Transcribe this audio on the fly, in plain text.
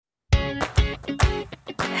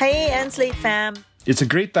Hey, Enslate fam! It's a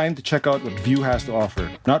great time to check out what View has to offer.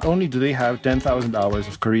 Not only do they have 10,000 hours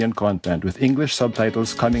of Korean content with English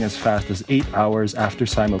subtitles coming as fast as 8 hours after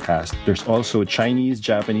simulcast, there's also Chinese,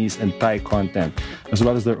 Japanese, and Thai content, as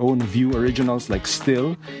well as their own View originals like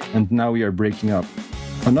Still and Now We Are Breaking Up.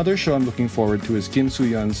 Another show I'm looking forward to is Kim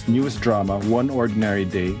Soo-hyun's newest drama, One Ordinary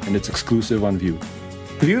Day, and it's exclusive on View.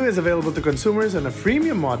 View is available to consumers on a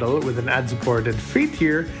freemium model with an ad-supported free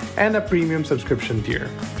tier and a premium subscription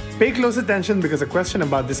tier. Pay close attention because a question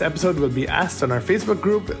about this episode will be asked on our Facebook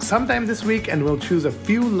group sometime this week, and we'll choose a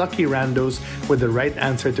few lucky randos with the right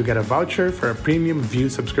answer to get a voucher for a premium View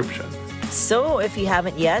subscription. So, if you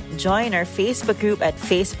haven't yet, join our Facebook group at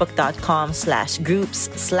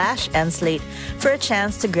facebook.com/groups/Enslate for a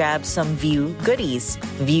chance to grab some View goodies.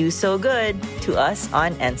 View so good to us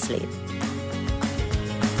on Enslate.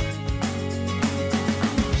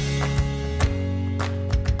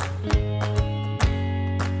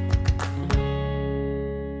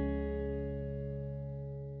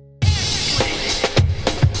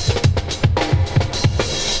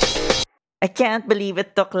 I can't believe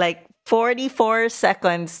it took like 44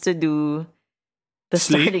 seconds to do the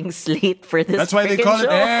starting slate for this. That's why they call show.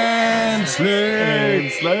 it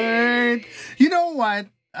Enslate. You know what?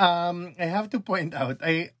 I have to point out.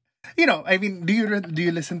 Do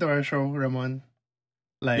you listen to our show, Ramon?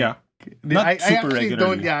 Like, yeah. Not I super actually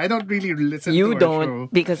regularly. don't. I don't really listen. You to our don't, show.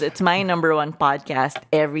 because it's my number one podcast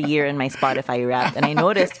every year in my Spotify Wrapped, and I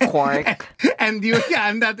noticed Quark. and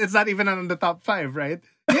that it's not even on the top 5, right?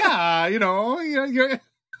 Yeah, you're.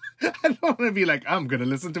 I don't want to be like, I'm gonna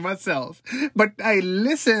listen to myself, but I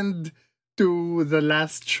listened to the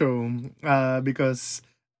last show because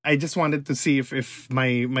I just wanted to see if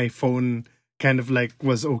my phone kind of like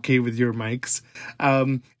was okay with your mics,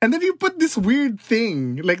 and then you put this weird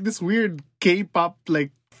thing, like this weird K-pop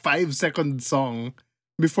like 5-second song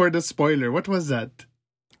before the spoiler. What was that?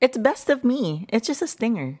 It's Best of Me. It's just a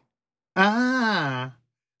stinger.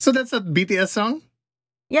 So that's a BTS song?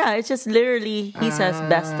 Yeah, it's just literally, he says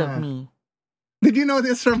Best of Me. Did you know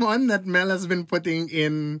this, Ramon, that Mel has been putting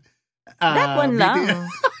in That one BTS? lang.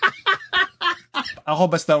 Ako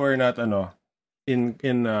basta we're not in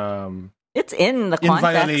It's in the in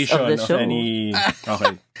context violation of the show. any.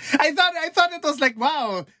 Okay. I thought it was like,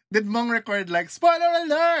 wow, did Mong record like spoiler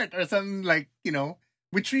alert or something, like,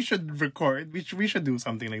 which we should record, which we should do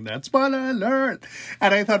something like that. Spoiler alert.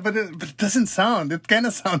 And I thought, but it doesn't sound. It kind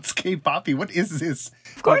of sounds K-poppy. What is this?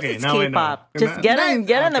 Of course, Okay, it's now I know. K-pop. Just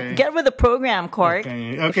get with the program, Cork.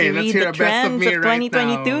 Okay, If you let's read hear the a best of trends me of right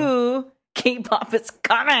 2022. K-pop is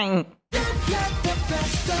coming.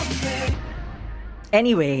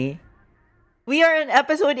 Anyway, we are in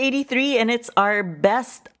episode 83, and it's our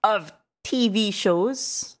best of TV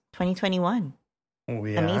shows 2021. Oh,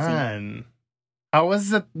 yeah. Amazing. How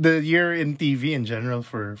was the year in TV in general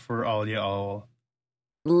for all y'all?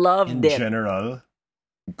 Loved In it. general,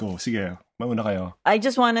 go. Sige, mauna kayo. I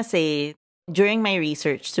just want to say, during my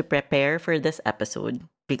research to prepare for this episode,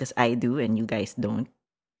 because I do and you guys don't,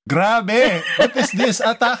 Grabe! What is this?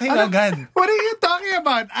 Attacking agad. What are you talking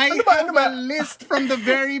about? I have a list from the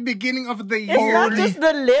very beginning of the year. it's not just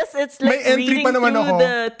the list, it's like May entry reading pa naman through ako.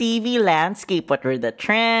 the TV landscape. What were the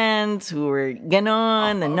trends? Who were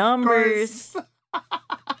ganon? The numbers?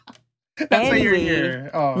 That's why you're Anyway, here.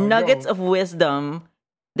 Oh, nuggets go. of wisdom.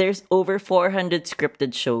 There's over 400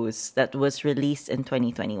 scripted shows that was released in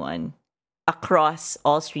 2021 across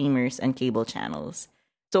all streamers and cable channels.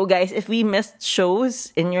 So guys, if we missed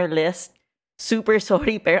shows in your list, super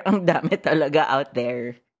sorry, pero ang dami talaga out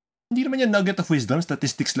there. Hindi naman yan nugget of wisdom.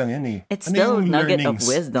 Statistics lang yan eh. It's Ano still yung nugget learnings? of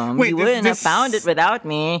wisdom. Wait, You is wouldn't have this- found it without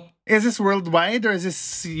me. Is this worldwide or is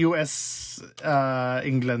this US,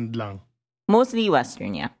 England lang? Mostly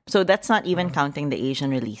Western, yeah. So that's not even counting the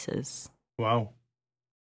Asian releases. Wow.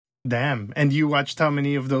 Damn. And you watched how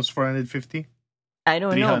many of those 450? I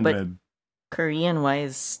don't know, but 300.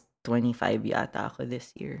 Korean-wise, 25 yata ako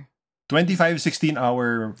this year. 25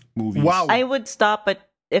 16-hour movies. Wow. I would stop at,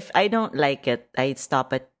 if I don't like it, I'd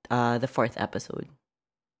stop at the 4th episode.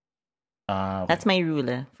 Okay. That's my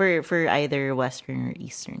rule for either Western or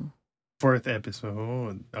Eastern. 4th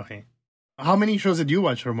episode. Okay. How many shows did you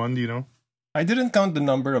watch, Ramon? Do you know? I didn't count the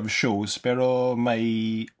number of shows, pero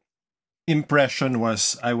my impression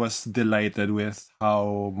was I was delighted with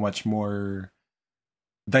how much more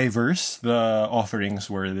diverse the offerings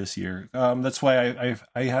were this year. That's why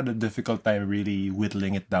I had a difficult time really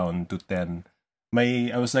whittling it down to 10.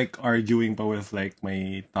 I was like arguing pa with like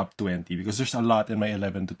my top 20 because there's a lot in my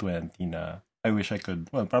 11 to 20 na I wish I could.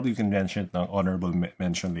 Well, probably you can mention it na honorable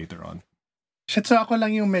mention later on. Shit, so ako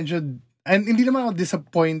lang yung medyo and hindi naman ako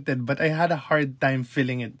disappointed, but I had a hard time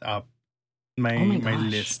filling it up. My Oh my my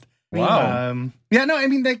gosh. list. Wow. Yeah, no, I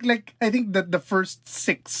mean like I think that the first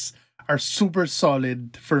 6 are super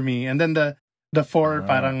solid for me, and then the 4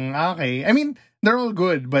 parang okay. I mean, they're all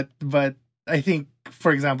good, but I think,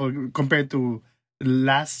 for example, compared to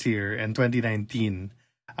last year and 2019,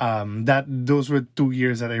 that those were 2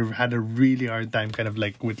 years that I had a really hard time kind of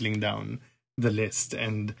like whittling down the list,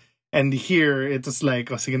 and here it was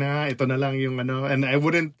like, oh, sige na, ito na lang yung ano, and I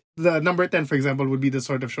wouldn't. The number 10, for example, would be the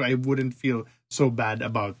sort of show I wouldn't feel so bad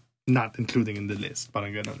about not including in the list.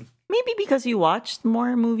 Parang ganon. Maybe because you watched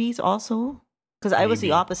more movies also. Because I was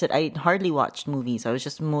the Maybe. opposite. I hardly watched movies. I was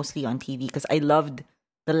just mostly on TV because I loved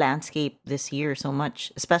the landscape this year so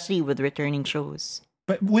much, especially with returning shows.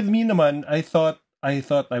 But with me naman, I thought I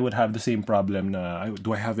would have the same problem na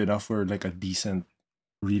do I have enough for like a decent,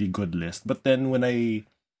 really good list? But then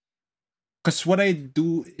because what I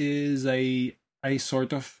do is I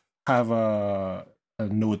sort of have a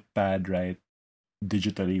notepad, right,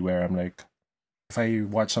 digitally, where I'm like, if I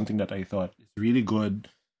watch something that I thought is really good,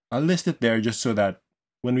 I'll list it there just so that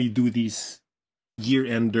when we do these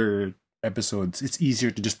year-ender episodes, it's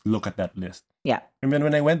easier to just look at that list. Yeah. And then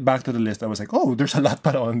when I went back to the list, I was like, oh, there's a lot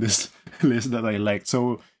para on this list that I liked.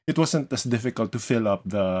 So it wasn't as difficult to fill up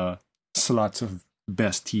the slots of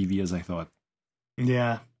best TV as I thought.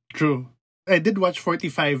 Yeah, true. I did watch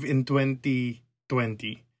 45 in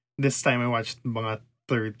 2020. This time I watched mga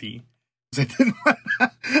 30. So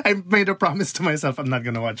I made a promise to myself I'm not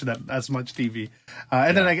gonna watch that as much TV.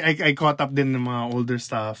 And then I caught up din ng mga older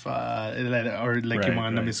stuff, or like yung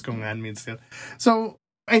mga na-miss kong Handmaid's Tale. So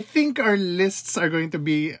I think our lists are going to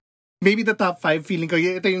be maybe the top 5. Feeling ko,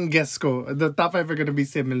 ito yung guess ko. The top 5 are gonna be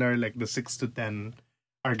similar, like the 6 to 10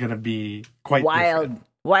 are gonna be quite different.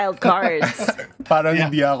 Wild cards. Parang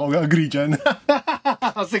hindi ako agree dyan.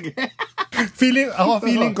 Sige. feeling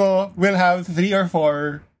ko we'll have 3 or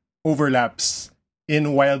 4 overlaps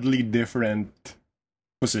in wildly different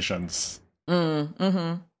positions.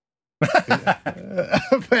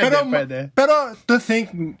 Pwede. Pero to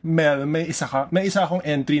think, Mel, may isa akong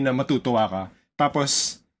entry na matutuwa ka.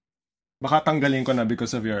 Tapos baka tanggalin ko na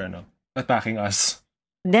because of your attacking us.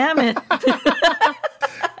 Damn it.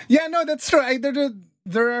 Yeah, no, that's true.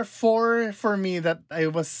 There are 4 for me that I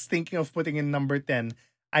was thinking of putting in number 10.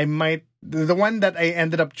 I might, the one that I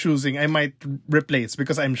ended up choosing, I might replace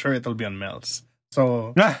because I'm sure it'll be on Mel's.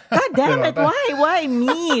 So, God damn it. Why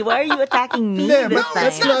me? Why are you attacking me this time?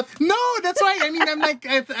 that's not. No, that's why. I mean, I'm like,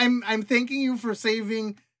 I'm thanking you for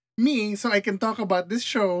saving me so I can talk about this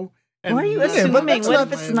show. And Why are you but assuming? that's What not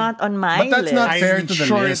if it's mine. not on my But that's list? not fair I'm to the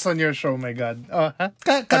sure list. it's on your show, my God. On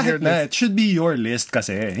your Kahit na, list. it should be your list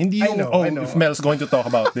kasi. Hindi yung, I know. if Mel's going to talk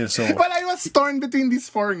about this, so. Well, I was torn between these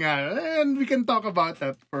 4 nga, and we can talk about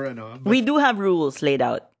that for but- We do have rules laid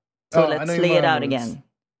out. So let's ano yung lay it mga out rules? again.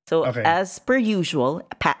 So Okay. as per usual,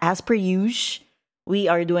 we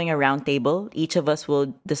are doing a round table. Each of us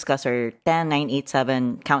will discuss our 10, 9, 8,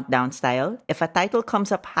 7 countdown style. If a title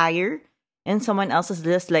comes up higher in someone else's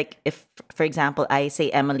list, like if, for example, I say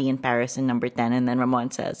Emily in Paris in number 10, and then Ramon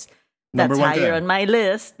says, that's Number 1 higher ka. on my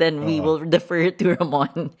list, then we will defer to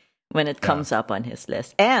Ramon when it comes up on his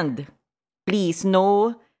list. And please,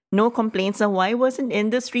 no complaints on why wasn't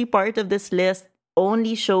industry part of this list.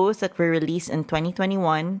 Only shows that were released in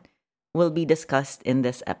 2021 will be discussed in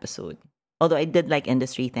this episode. Although I did like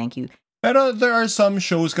industry, thank you. Pero there are some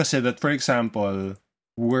shows kasi that, for example,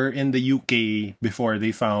 were in the UK before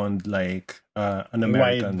they found like an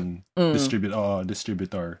American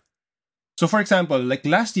distributor. So for example, like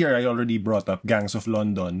last year I already brought up Gangs of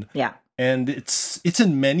London. Yeah. And it's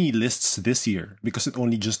in many lists this year because it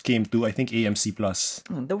only just came to, I think, AMC Plus.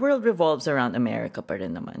 The world revolves around America pa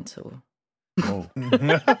rin naman, so... Oh.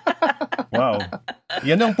 Wow.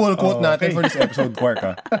 Yan ang pull quote natin okay. for this episode, Quark.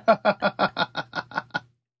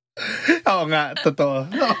 Oo nga,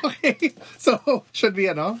 totoo. Okay. So, should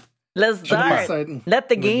we, Let's start. Let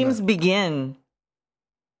the games begin.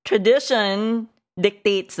 Tradition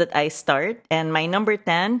dictates that I start, and my number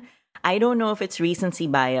 10, I don't know if it's recency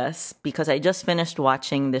bias because I just finished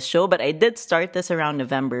watching this show, but I did start this around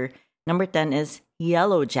November. Number 10 is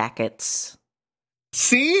Yellow Jackets.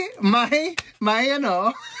 See? My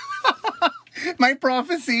my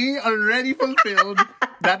prophecy already fulfilled.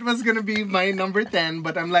 That was gonna be my number 10,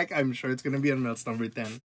 but I'm sure it's gonna be on Mel's number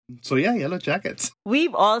 10. So yeah, Yellow Jackets.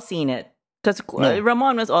 We've all seen it. Because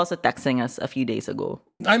Ramon was also texting us a few days ago.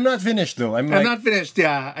 I'm not finished though. I'm not finished,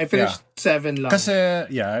 yeah. I finished 7 lang. Kasi,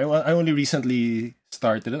 I only recently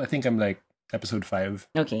started it. I think I'm like episode 5.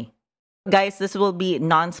 Okay. Guys, this will be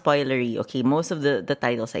non-spoilery, okay? Most of the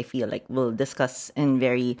titles I feel like we'll discuss in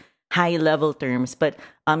very high level terms. But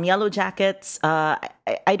Yellow Jackets, I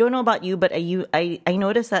don't know about you, but I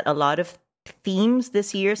noticed that a lot of themes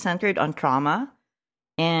this year centered on trauma.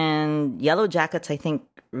 And Yellow Jackets, I think,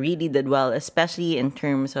 really did well, especially in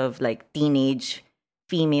terms of like teenage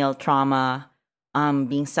female trauma,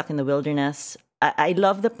 being stuck in the wilderness. I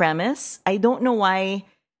love the premise. I don't know why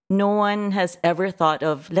no one has ever thought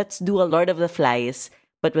of, let's do a Lord of the Flies,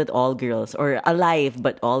 but with all girls, or Alive,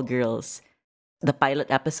 but all girls. The pilot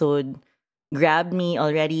episode grabbed me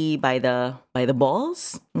already by the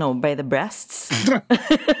balls? No, by the breasts.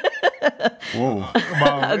 Whoa.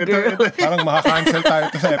 Wow. Parang makakancel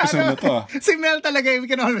tayo to sa episode na to. Si Mel talaga, we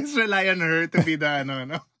can always rely on her to be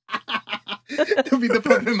the, to be the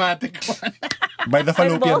problematic one. By the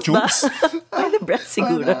fallopian tubes? By the breast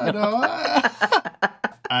siguro.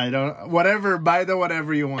 I don't, whatever, buy the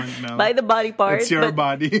whatever you want, Mel. By the body part. It's your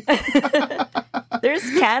body. There's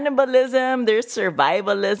cannibalism, there's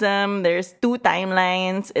survivalism, there's two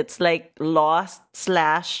timelines. It's like Lost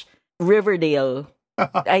 / Riverdale.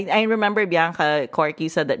 I remember Bianca, Cork, you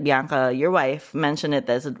said that Bianca, your wife, mentioned it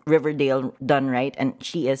as Riverdale done right, and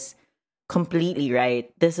she is completely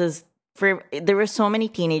right. There were so many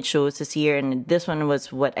teenage shows this year, and this one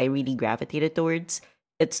was what I really gravitated towards.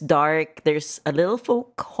 It's dark, there's a little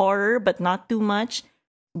folk horror, but not too much.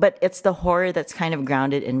 But it's the horror that's kind of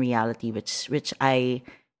grounded in reality, which I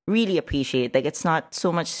really appreciate. Like, it's not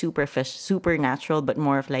so much supernatural, but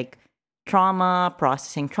more of like trauma,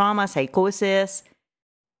 processing trauma, psychosis.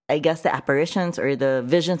 I guess the apparitions or the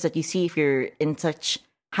visions that you see if you're in such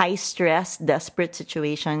high stress, desperate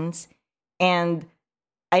situations. And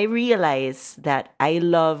I realized that I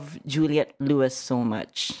love Juliette Lewis so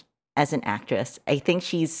much as an actress. I think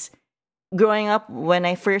she's, growing up, when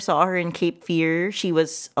I first saw her in Cape Fear, she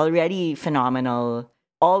was already phenomenal.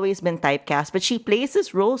 Always been typecast, but she plays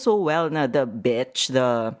this role so well. Na, the bitch,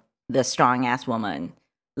 the strong ass woman.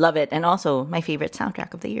 Love it. And also my favorite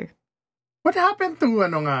soundtrack of the year. What happened to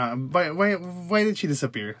why did she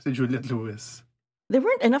disappear? Si Juliette Lewis. There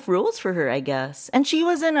weren't enough roles for her, I guess. And she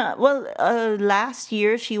was in last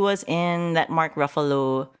year she was in that Mark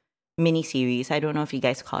Ruffalo miniseries. I don't know if you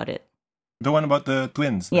guys caught it. The one about the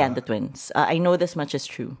twins. Yeah, the twins. I Know This Much Is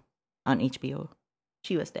True on HBO.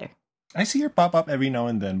 She was there. I see her pop up every now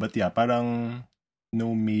and then, but yeah, parang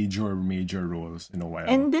no major roles in a while.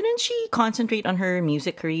 And didn't she concentrate on her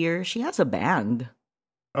music career? She has a band.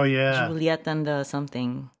 Oh yeah, Juliette and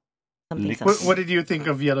something. What did you think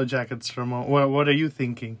of Yellow Jackets, Ramo? What are you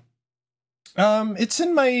thinking? It's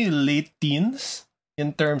in my late teens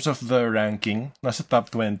in terms of the ranking. Nasa top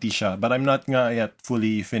 20 siya, but I'm not nga yet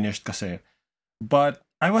fully finished kasi. But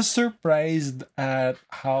I was surprised at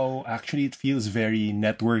how actually it feels very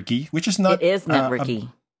networky, which is not. It is networky.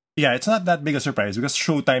 Yeah, it's not that big a surprise because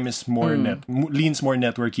Showtime is more leans more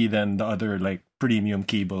networky than the other like premium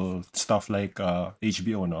cable stuff like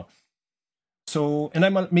HBO, no. So, and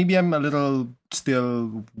I'm a little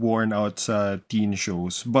still worn out sa teen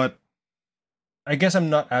shows, but I guess I'm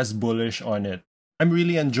not as bullish on it. I'm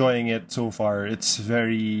really enjoying it so far.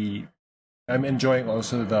 I'm enjoying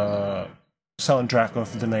also the soundtrack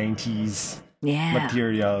of the 90s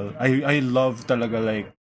material. I love talaga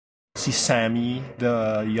like si Sammy,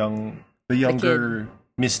 the younger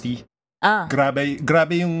Misty.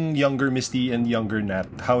 Grabe yung younger Misty and younger Nat.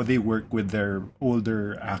 How they work with their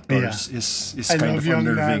older actors is kind of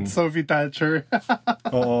unnerving. Nat, Sophie Thatcher.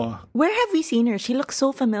 Oo. Where have we seen her? She looks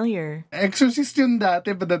so familiar. Exorcist yun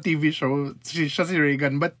dati, but the TV show, siya si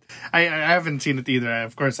Reagan. But I haven't seen it either.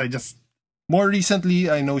 Of course, I just... More recently,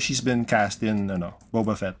 I know she's been cast in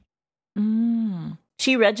Boba Fett.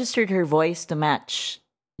 She registered her voice to match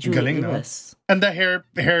Juliette Lewis. No? And the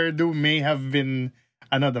hairdo may have been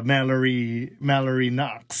the Mallory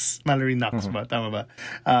Knox. Mallory Knox ba? Tama ba?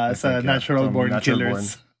 Sa Natural Born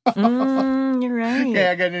Killers. You're right.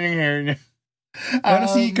 Kaya ganun yung hair niya.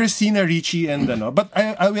 Si Christina Ricci and but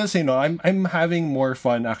I will say I'm having more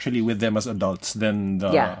fun actually with them as adults than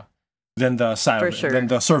the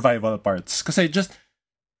survival parts. Kasi just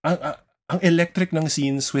ang electric ng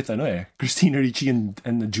scenes with Christina Ricci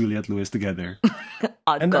and Juliette Lewis together.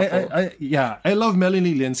 And I love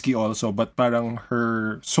Melanie Linsky also, but parang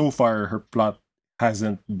her plot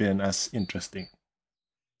hasn't been as interesting.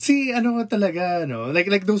 See, talaga,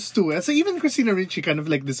 like those two. So even Christina Ricci kind of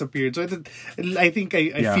like disappeared. So I think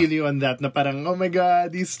I feel you on that. Na parang, oh my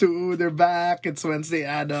God, these two, they're back. It's Wednesday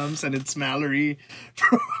Addams and it's Mallory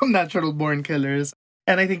from Natural Born Killers.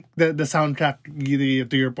 And I think the soundtrack,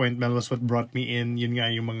 to your point, Mel, was what brought me in. Yun nga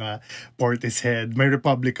yung mga Portishead. May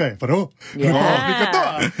Republica Pero,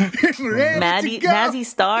 Republica to Maddie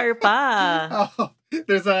Star pa.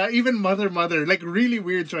 There's even mother, like really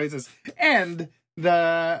weird choices. And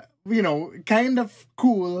the, kind of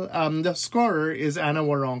cool, the scorer is Anna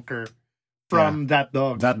Waronker from That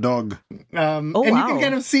Dog. That Dog. And you can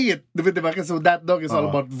kind of see it. Diba? So That Dog is all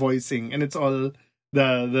about voicing. And it's all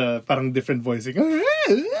the parang different voicing.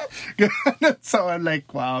 So I'm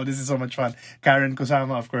like, wow, this is so much fun. Karen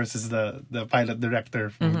Kusama, of course, is the pilot director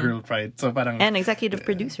from Girl Pride. So parang, and executive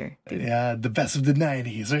producer. Yeah, the best of the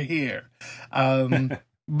 90s are here.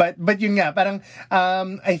 But yun nga, parang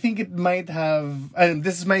I think it might have,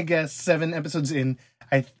 this is my guess, 7 episodes in.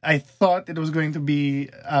 I thought it was going to be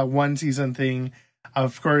a one season thing.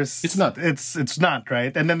 Of course, it's not. It's not,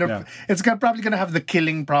 right? And then it's probably gonna have the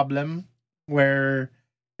killing problem, where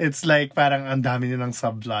it's like parang ang dami nilang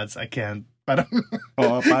subplots. I can't. Parang,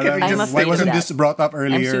 why wasn't this brought up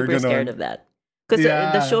earlier? I'm super scared of that. Because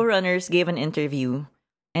the showrunners gave an interview,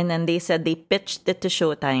 and then they said they pitched it to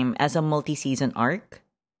Showtime as a multi-season arc.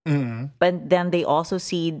 Mm-hmm. But then they also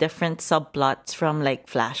see different subplots from like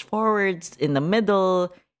flash forwards in the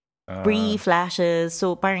middle, pre-flashes.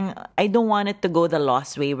 So parang, I don't want it to go the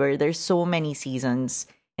Lost way where there's so many seasons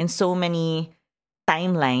and so many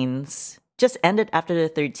timelines. Just end it after the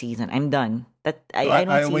 3rd season. I'm done. I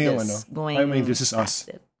don't see this going. I mean, This Is Us.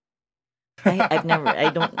 I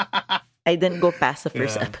didn't go past the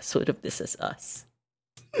first episode of This Is Us.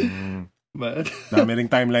 But dami ring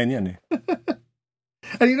timeline yan eh.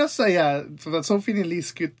 And so Sophie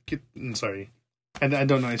Nélisse cute. I'm sorry. And I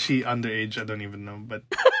don't know, is she underage? I don't even know. But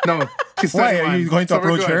no, she's 21. Why are you going to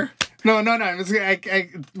approach her? No.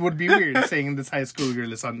 It would be weird saying this high school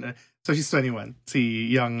girl is on. So she's 21. Si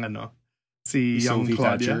young young Sophie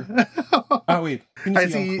Claudia. Wait.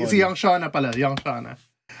 Si young Shauna pala. Young Shauna.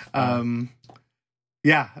 I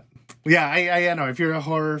know. If you're a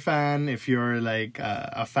horror fan, if you're like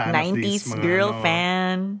a fan 90s of these girl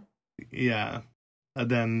fan. Yeah.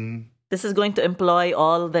 Then this is going to employ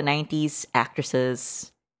all the 90s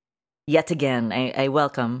actresses yet again. I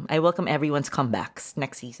welcome everyone's comebacks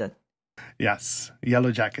next season. Yes.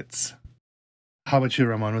 Yellow Jackets. How about you,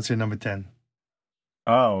 Ramon? What's your number 10?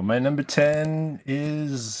 Oh, my number 10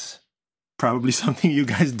 is probably something you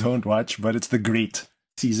guys don't watch, but it's The Great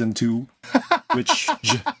Season 2, which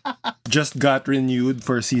just got renewed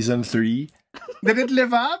for Season 3. Did it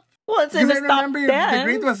live up? Well, it's in the top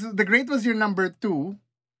 10. The Great was your number 2.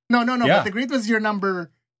 No, but The Great was your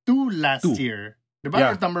number 2 last year. The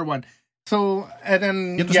yeah. Number 1. So, and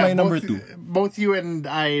then it was my number 2. Both you and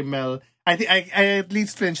I, Mel, I think I at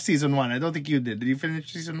least finished Season 1. I don't think you did. Did you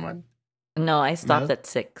finish Season 1? No, I stopped at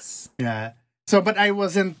 6. Yeah. So, but I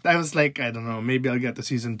was like, I don't know, maybe I'll get to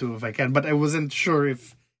Season 2 if I can. But I wasn't sure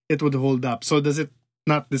if it would hold up. So, does it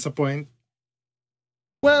not disappoint?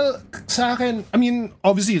 Well, sa akin, I mean,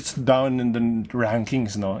 obviously it's down in the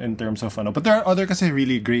rankings, no, in terms of but there are other kasi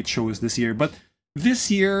really great shows this year. But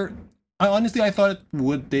this year, I thought it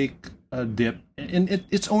would take a dip, and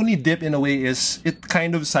its only dip in a way is it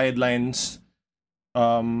kind of sidelines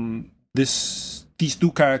these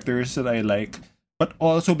 2 characters that I like, but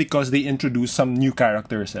also because they introduce some new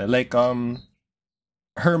characters. Like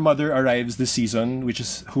her mother arrives this season,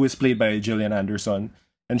 who is played by Gillian Anderson,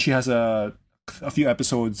 and she has a few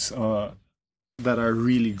episodes that are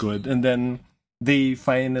really good. And then they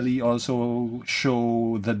finally also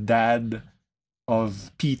show the dad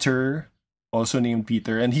of Peter, also named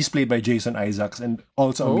Peter, and he's played by Jason Isaacs, and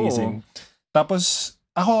also amazing. Tapos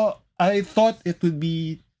I thought it would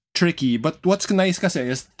be tricky, but what's nice kasi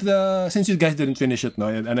is since you guys didn't finish it, no,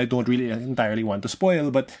 and I don't really entirely want to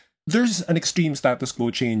spoil, but there's an extreme status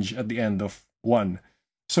quo change at the end of 1.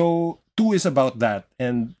 So 2 is about that,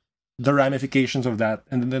 and the ramifications of that,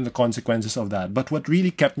 and then the consequences of that. But what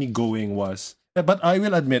really kept me going was, but I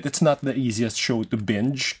will admit, it's not the easiest show to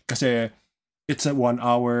binge, kasi it's a 1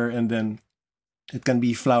 hour, and then it can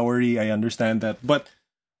be flowery, I understand that. But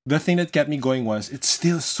the thing that kept me going was, it's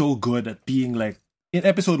still so good at being like, in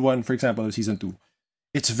episode 1, for example, of Season 2,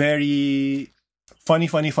 it's very funny,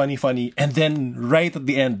 and then right at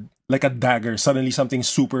the end, like a dagger, suddenly something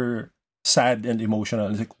super sad and emotional.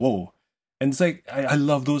 It's like, whoa. And it's like, I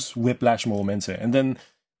love those whiplash moments. And then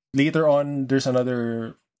later on, there's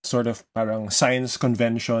another sort of parang science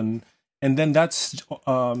convention. And then that's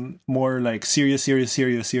more like serious.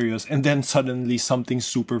 And then suddenly something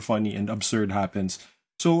super funny and absurd happens.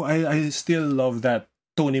 So I still love that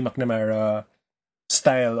Tony McNamara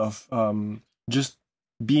style of just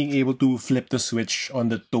being able to flip the switch on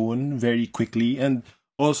the tone very quickly. And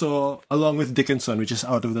also, along with Dickinson, which is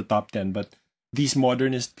out of the top 10, but these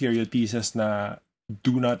modernist period pieces na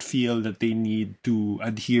do not feel that they need to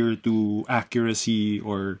adhere to accuracy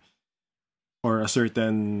or a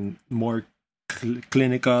certain more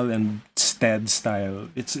clinical and stead style.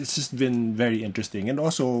 It's just been very interesting, and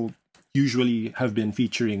also usually have been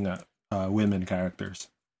featuring women characters.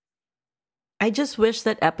 I just wish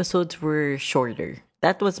that episodes were shorter.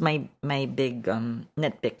 That was my big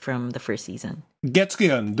nitpick from the first season. Gets ko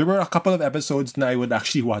yun. There were a couple of episodes na I would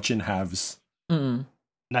actually watch in halves.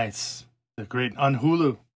 Nice. They're great. On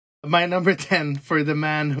Hulu. My number 10 for the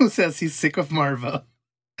man who says he's sick of Marvel.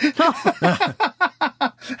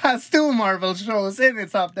 Has 2 Marvel shows in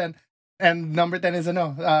its top 10. And number 10 is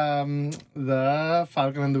the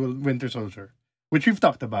Falcon and the Winter Soldier, which we've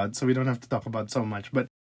talked about, so we don't have to talk about so much. But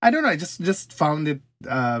I don't know, I just found it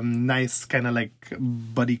nice, kind of like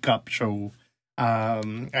buddy cop show.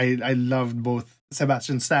 I loved both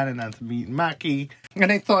Sebastian Stan and Anthony Mackie,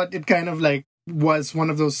 and I thought it kind of like was one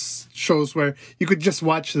of those shows where you could just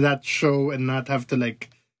watch that show and not have to like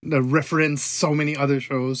reference so many other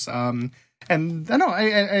shows. And I don't know,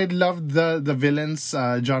 I loved the villains,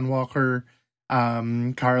 John Walker,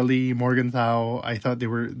 Carly Morgenthau. I thought they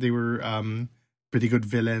were pretty good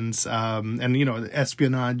villains, and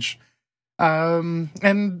espionage.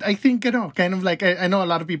 And I think, kind of like, I know a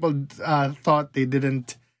lot of people thought they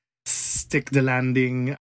didn't stick the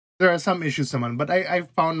landing. There are some issues, but I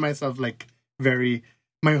found myself like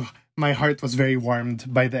my heart was very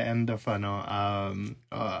warmed by the end of Falcon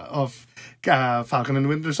and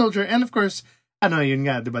Winter Soldier. And of course, yun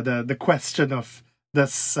nga, diba, the question of,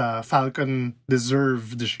 does Falcon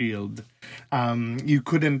deserve the shield? You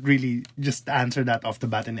couldn't really just answer that off the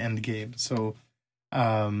bat in Endgame. So,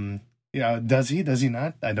 does he? Does he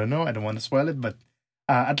not? I don't know. I don't want to spoil it, but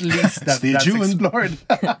at least that's explored.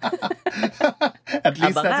 At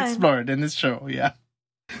least that's explored in this show. Yeah.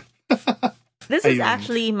 This is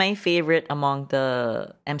actually my favorite among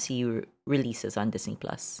the MCU releases on Disney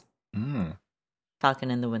Plus. Falcon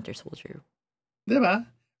and the Winter Soldier. Diba?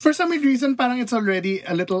 For some reason, parang it's already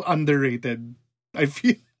a little underrated. I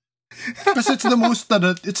feel. Because it's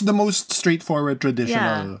the most straightforward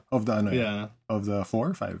traditional of the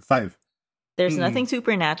 4, 5. There's nothing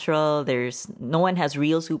supernatural. No one has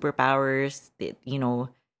real superpowers.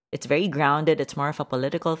 It's very grounded. It's more of a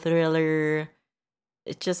political thriller.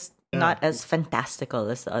 It's just not as fantastical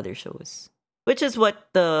as the other shows, which is what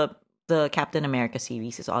the Captain America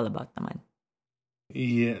series is all about, naman.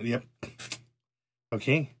 Yeah. Yep.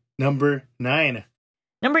 Okay, number 9.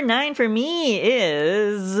 Number 9 for me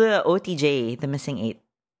is OTJ, The Missing 8.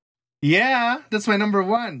 Yeah, that's my number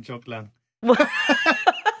 1. Joke lang. But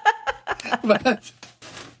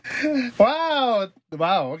wow.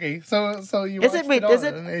 Okay, so you is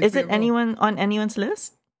it anyone on anyone's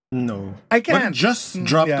list? No, I can't. But it just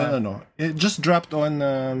dropped on It just dropped on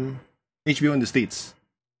HBO in the States.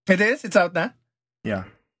 It is. It's out na. Yeah.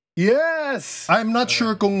 Yes! I'm not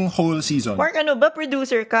sure kung whole season. Mark,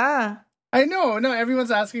 producer ka? I know. No,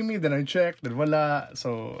 everyone's asking me. Then I checked. Then wala.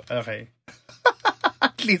 So, okay.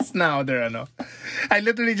 At least now they're I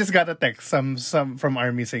literally just got a text some from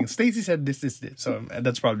Army saying, Stacey said this. So,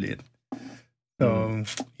 that's probably it. So,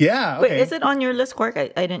 yeah. Okay. Wait, is it on your list, Quark? I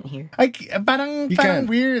didn't hear. Parang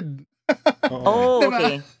weird. Oh,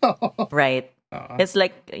 okay. Right. It's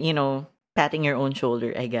like, patting your own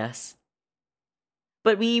shoulder, I guess.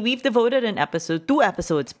 But we've devoted 2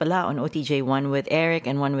 episodes pala on OTJ, one with Eric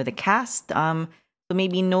and one with the cast. So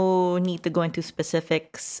maybe no need to go into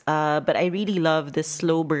specifics. But I really love this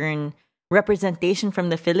slow burn representation from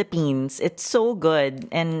the Philippines. It's so good.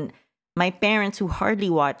 And my parents, who hardly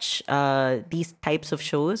watch these types of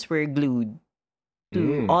shows, were glued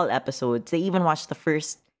to all episodes. They even watched the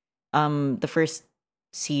first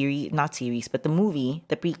series, not series, but the movie,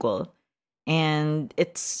 the prequel. And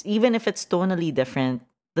it's, even if it's tonally different,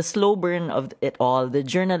 the slow burn of it all, the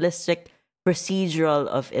journalistic procedural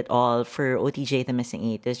of it all for OTJ The Missing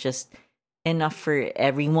 8 is just enough for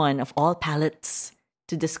everyone of all palates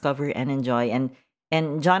to discover and enjoy. And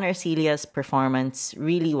John Arcelia's performance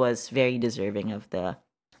really was very deserving of the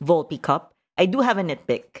Volpe Cup. I do have a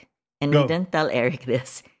nitpick, and we didn't tell Eric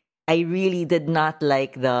this. I really did not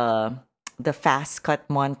like the fast cut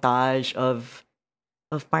montage of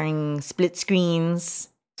parang split screens,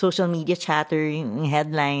 social media chatter,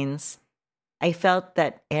 headlines. I felt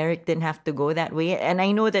that Eric didn't have to go that way. And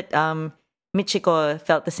I know that Michiko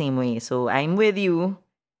felt the same way. So I'm with you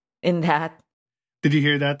in that. Did you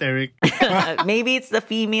hear that, Eric? Maybe it's the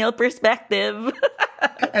female perspective.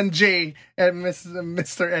 And Jay,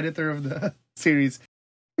 Mr. Editor of the series.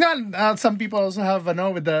 Some people also have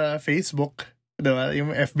with the Facebook. Yung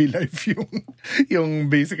FB Live, yung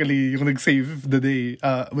basically yung nag-save the day.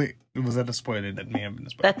 Wait, was that a spoiler? That may have been a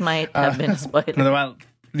spoiler. That might have been a spoiler. Well,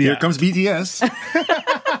 Here comes BTS.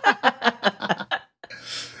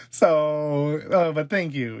 But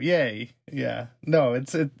thank you. Yay. Yeah. No,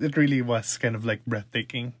 it really was kind of like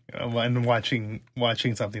breathtaking and watching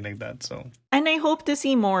something like that. So And I hope to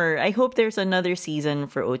see more. I hope there's another season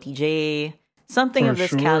for OTJ. Something For of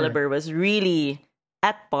this sure. caliber was really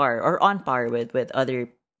at par or on par with other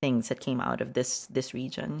things that came out of this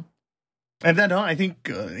region. and then I think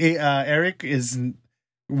Eric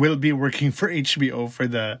will be working for HBO for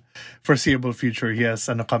the foreseeable future. He has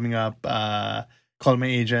coming up. Call My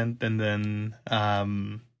Agent, and then I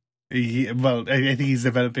think he's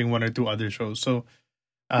developing one or two other shows. So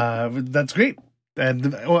that's great.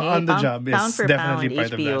 And on the job is pound for definitely pound,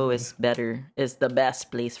 part HBO of that. is the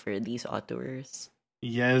best place for these auteurs.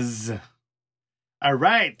 Yes. All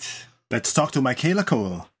right. Let's talk to Michaela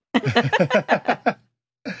Cole.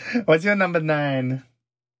 What's your number 9?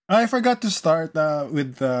 I forgot to start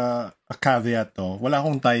with a caveat to. Wala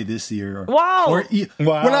akong tie this year. Wow!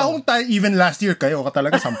 Wow. Wala akong tie even last year kayo.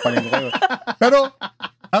 Talaga sampalin ko kayo. Pero,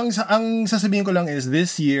 ang sasabihin ko lang is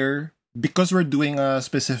this year, because we're doing a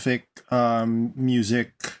specific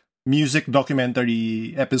music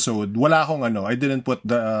documentary episode, wala akong I didn't put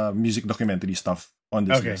the music documentary stuff on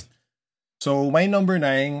this list. So, my number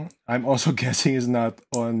 9, I'm also guessing is not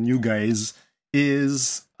on you guys,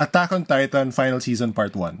 is Attack on Titan Final Season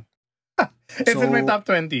Part 1. It's in my top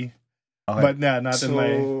 20. Okay. But yeah, not in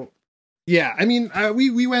my... Yeah, I mean,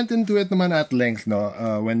 we went into it naman at length, no,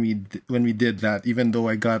 when we did that, even though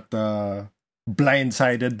I got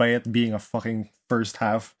blindsided by it being a fucking first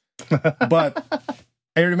half. But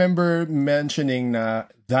I remember mentioning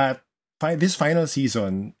that this final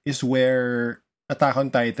season is where Attack on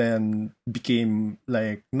Titan became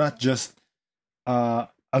like not just a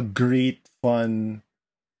great fun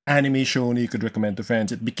anime show you could recommend to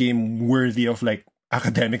friends. It became worthy of like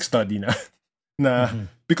academic study na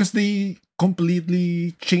because they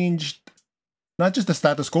completely changed not just the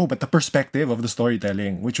status quo but the perspective of the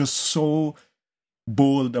storytelling, which was so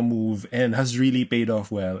bold a move and has really paid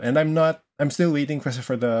off well. And I'm still waiting for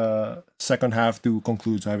the second half to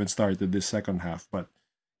conclude, so I haven't started this second half. But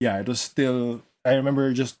yeah, it was still, I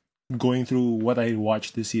remember just going through what I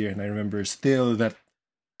watched this year, and I remember still that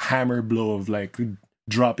hammer blow of like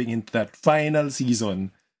dropping into that final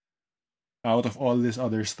season out of all this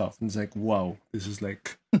other stuff. And it's like, wow, this is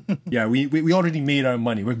like, yeah, we already made our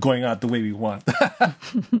money. We're going out the way we want.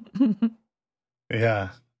 Yeah,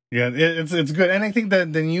 it's good, and I think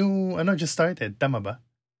that the new just started. Tama ba?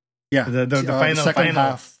 Yeah, the final second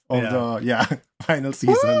half of the final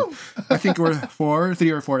season. Woo! I think we're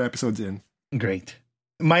 3 or 4 episodes in. Great.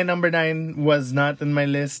 My number 9 was not in my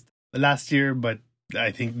list last year, but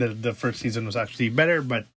I think the first season was actually better,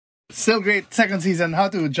 but still great. Second season, How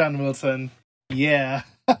to John Wilson. Yeah.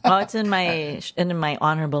 Oh, it's in my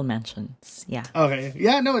honorable mentions. Yeah. Okay.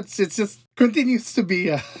 Yeah, no, it's just continues to be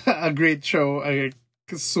a great show, a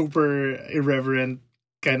super irreverent,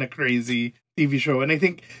 kind of crazy TV show. And I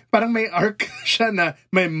think parang may arc siya na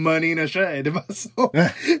may money na siya, diba? So,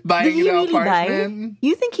 buying Did he an really apartment. buy?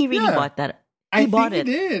 You think he really bought that? He bought think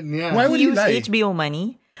it. he did, yeah. Why would He he used lie? HBO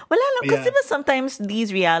money. Wala lang, because Yeah. sometimes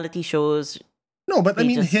these reality shows, No, but I they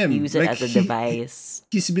mean just him. use it like, as a device.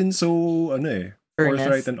 He's been so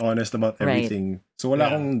forthright and honest about Right. everything. So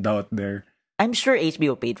wala Yeah. akong doubt there. I'm sure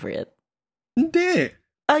HBO paid for it. Hindi.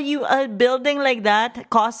 A building like that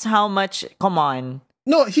costs how much? Come on.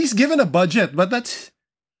 No, he's given a budget, but that's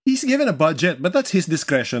his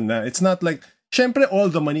discretion na. It's not like, syempre all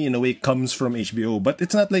the money in a way comes from HBO, but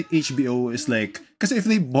it's not like HBO is like, because if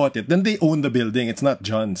they bought it, then they own the building. It's not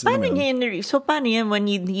John's. Paano yan when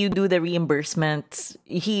you do the reimbursements?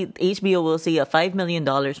 HBO will say $5 million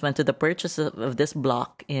went to the purchase of this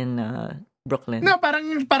block in Brooklyn. No,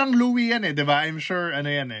 parang Louis yan diba? I'm sure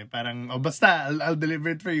yan parang basta I'll deliver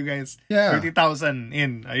it for you guys. Yeah. 30,000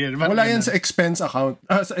 in. Ayun, Wala yan sa expense account,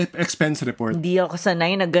 sa expense report. Hindi ako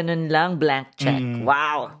sanay na ganun lang, blank check.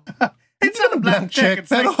 Wow. It's not a blank check. It's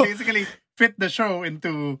pero- like basically fit the show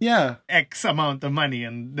into Yeah. X amount of money,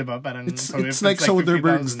 and diba? Parang It's if like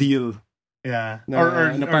Soderbergh's 50,000, deal. Yeah. Na-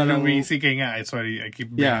 or na parang- Louis C.K. nga. Sorry, I keep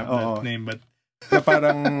bringing Yeah, up oo. that name, but Na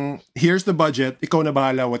parang, here's the budget, ikaw na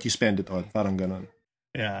bahala what you spend it on. Parang ganon.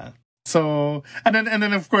 yeah. So and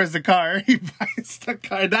then of course the car, he buys the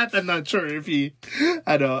car. That I'm not sure if he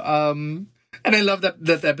and I love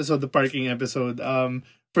that episode, the parking episode.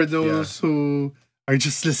 For those who are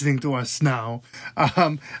just listening to us now,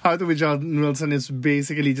 How to with John Wilson is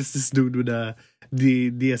basically just this dude with the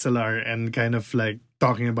DSLR and kind of like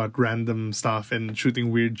talking about random stuff and shooting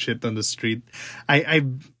weird shit on the street.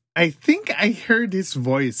 I think I heard his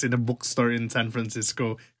voice in a bookstore in San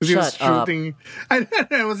Francisco because he was Shut up. shooting. I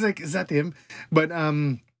was like, is that him? But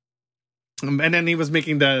And then he was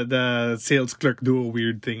making the sales clerk do a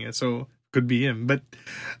weird thing, so could be him. But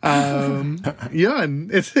yun,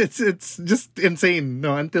 it's just insane.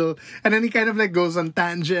 No, until and then he kind of like goes on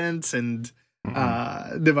tangents and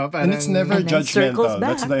diba, And it's never And then circles judgmental.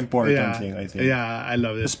 That's back. the important thing, I think. Yeah, I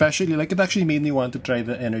love it. Especially, like, it actually made me want to try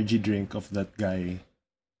the energy drink of that guy.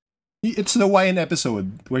 It's the wine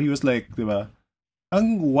episode where he was like, diba,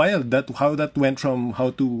 ang wild how that went from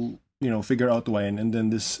how to, figure out wine and then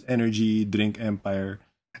this energy drink empire.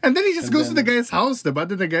 And then he just And goes to the then- guy's house, diba?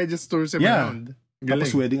 Then the guy just tours him Yeah. around.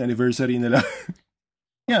 Tapos Galing. wedding anniversary nila.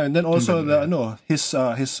 Yeah, and then also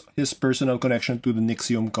his personal connection to the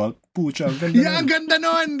Nixium cult. Pucha, ang ganda Yeah, nun. ang ganda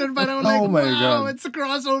nun. Then parang like, Oh my wow, God. it's a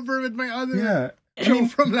crossover with my other Yeah. show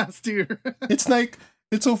from last year. It's like,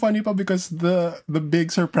 it's so funny pa because the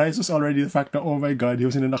big surprise was already the fact that, oh my God, he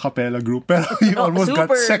was in an a cappella group. Pero he Oh, almost got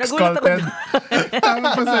super. sex Nagulat ako culted. Tama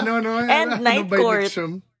pa sa no? And Night by Court.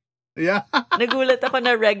 Nixium. Yeah. Nagulat ako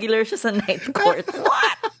na regular siya sa night court.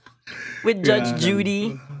 What? With Judge Yeah. Judy.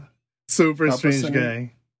 Super Tapos strange ano, guy.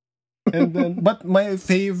 And then, but my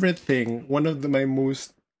favorite thing, one of my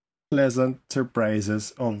most pleasant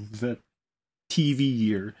surprises of the TV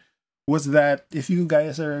year was that if you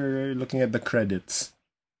guys are looking at the credits,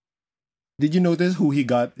 did you notice who he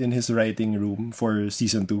got in his writing room for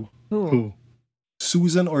season 2? Who? Who?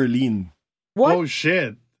 Susan Orlean. What? Oh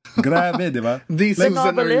shit. Grabe, di ba? The The Susan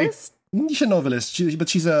Orlean. novelist? Hindi siya novelist, but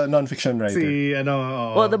she's a non-fiction writer. Si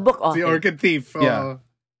Well, the book si author. Orchid Thief. Yeah.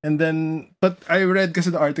 And then, but I read kasi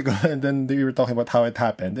the article and then they were talking about how it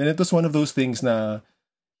happened. And it was one of those things na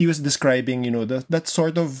he was describing, that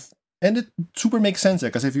sort of, and it super makes sense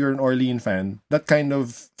because if you're an Orlean fan, that kind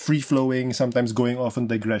of free-flowing, sometimes going off on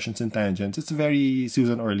digressions and tangents, it's very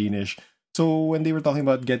Susan Orleanish. So when they were talking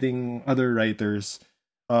about getting other writers,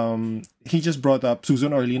 he just brought up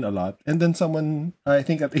Susan Orlean a lot. And then someone, I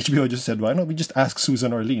think at HBO just said, why don't we just ask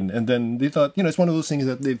Susan Orlean? And then they thought, it's one of those things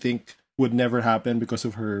that they think would never happen because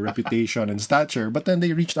of her reputation and stature. But then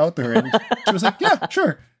they reached out to her and she was like, yeah,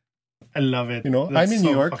 sure. I love it. I'm That's in so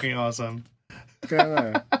New York. Fucking awesome.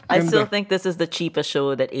 Kaya, I ganda. still think this is the cheapest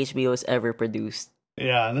show that HBO has ever produced.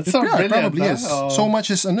 Yeah, that's so Yeah, it brilliant. probably is. Oh. So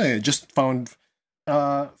much is just found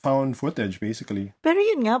footage basically. Pero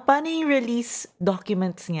yun nga, paano yung release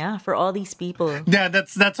documents nga for all these people? Yeah,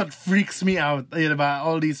 that's what freaks me out. Yun ba?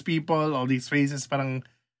 All these people, all these faces, parang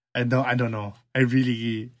I don't know. I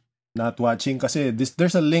really Not watching kasi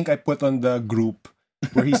there's a link I put on the group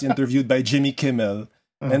where he's interviewed by Jimmy Kimmel.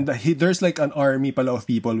 And there's like an army pala of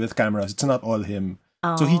people with cameras. It's not all him.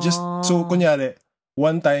 So he just, so kunyari,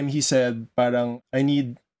 one time he said, parang, I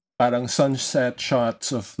need parang sunset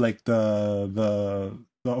shots of like of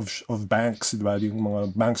banks, diba? Yung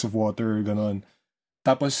mga banks of water, ganon.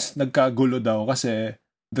 Tapos nagkagulo daw kasi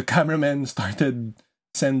the cameraman started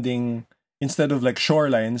sending, instead of like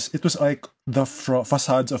shorelines, it was like the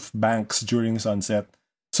facades of banks during sunset.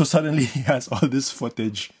 So suddenly he has all this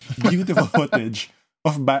footage, beautiful footage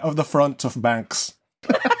of the fronts of banks.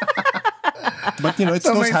 But it's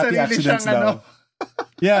So those may happy sarili accidents siyang now.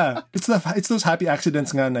 Yeah, it's those happy accidents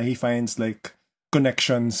nga na he finds like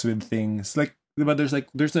connections with things. Like, diba, there's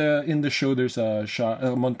a in the show there's a shot,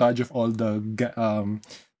 a montage of all the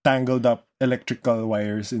tangled up electrical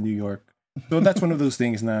wires in New York. So that's one of those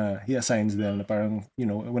things na he assigns them. Na parang,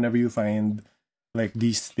 whenever you find like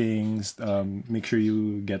these things, make sure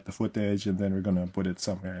you get the footage and then we're gonna put it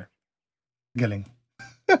somewhere. galing.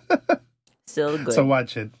 Still good. So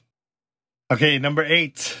watch it. Okay, number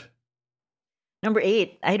 8. Number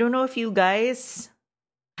 8. I don't know if you guys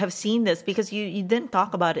have seen this because you didn't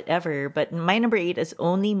talk about it ever, but my number 8 is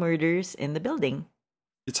Only Murders in the Building.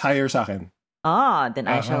 It's higher sa akin. Then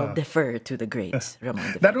I shall defer to the great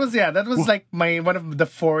Ramon. That was like my one of the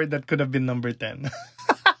 4 that could have been number 10.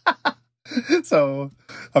 So,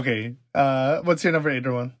 okay. What's your number 8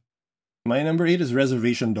 one? My number 8 is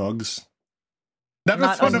Reservation Dogs. That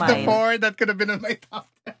was Not one on of the mine. 4 that could have been on my top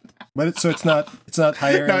 10. But it's not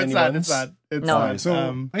higher No, than it's not. anyone's. It's not. It's No. not. So,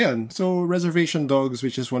 ayan. So, Reservation Dogs,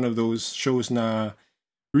 which is one of those shows na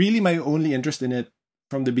really my only interest in it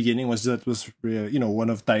from the beginning was that it was, one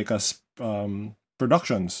of Taika's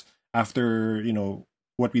productions. After,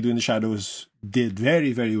 What We Do in the Shadows did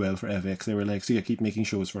very, very well for FX. They were like, see, keep making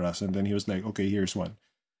shows for us. And then he was like, okay, here's one.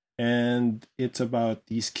 And it's about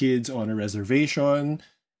these kids on a reservation.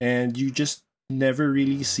 And you just never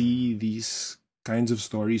really see these kinds of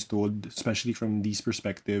stories told, especially from these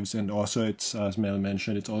perspectives. And also, it's, as Mel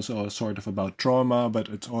mentioned, it's also sort of about trauma, but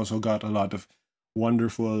it's also got a lot of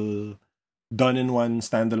wonderful done-in-one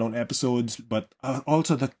standalone episodes. But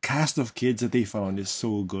also the cast of kids that they found is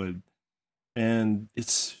so good. And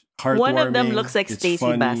it's heartwarming. One of them looks like it's Stacey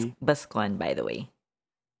funny. Bascon, by the way.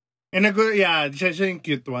 In a good, yeah, siya yung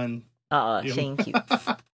cute one. Siya yung cute.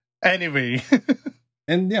 Anyway.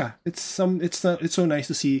 And yeah, it's so nice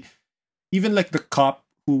to see even like the cop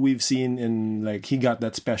who we've seen in like he got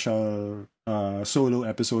that special solo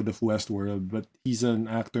episode of Westworld, but he's an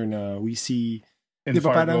actor na we see In Di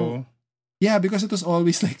ba Fargo. parang- yeah, because it was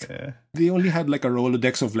always like Yeah. they only had like a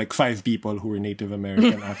Rolodex of like 5 people who were Native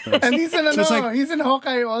American actors. And he's in, So it's like- he's in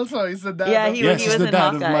Hawkeye also. He's the dad. Yeah, of- he Yes, he's was the in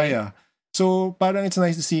dad of Hawkeye. Maya. So parang it's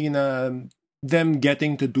nice to see na them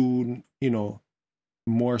getting to do,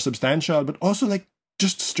 more substantial, but also like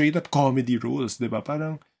just straight up comedy roles, diba?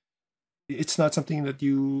 Parang it's not something that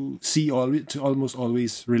you see almost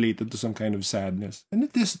always related to some kind of sadness. And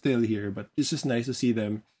it is still here, but it's just nice to see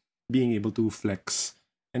them being able to flex.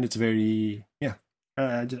 And it's very,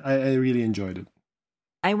 I really enjoyed it.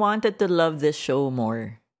 I wanted to love this show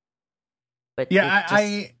more. But Yeah, it just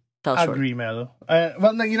I fell short. agree, Mel.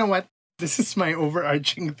 Well, no, you know what? This is my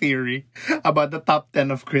overarching theory about the top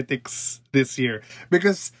 10 of critics this year.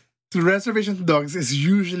 Because Reservation Dogs is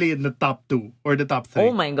usually in the top 2 or the top 3.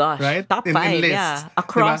 Oh my gosh. Right? Top In 5, list, yeah.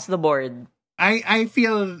 Across the board. I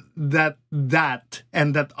feel that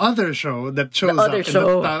and that other show that shows other up in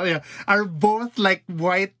show. the top, are both like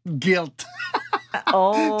white guilt.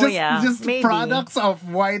 Oh, just maybe. products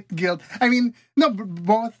of white guilt. I mean, no,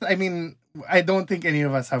 both. I mean, I don't think any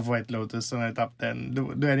of us have White Lotus on our top 10.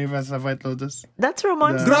 Do any of us have White Lotus? That's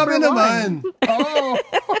Ramon's Grabe number naman! one. Oh.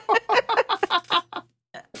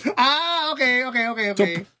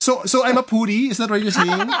 Okay. So I'm a puri? Is that what you're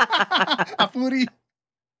saying? A puri.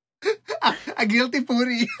 A guilty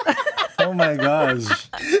puri. Oh my gosh.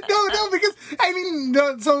 No, because, I mean,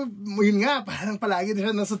 no, so, yun nga, parang palagi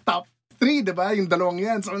siya nasa top 3, diba? Yung dalawang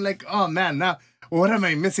yan. So I'm like, oh man, now, what am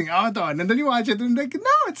I missing out on? And then you watch it and like,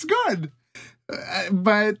 no, it's good.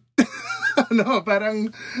 But, no,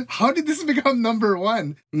 parang, how did this become number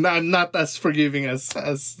 1? Not as forgiving as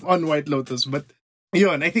on White Lotus, but,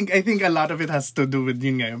 yun, I think a lot of it has to do with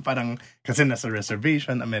yun nga, yung parang, kasi nasa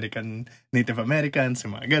reservation, Native Americans,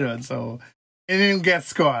 yung mga ganun. So, yun yung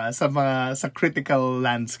guess ko sa critical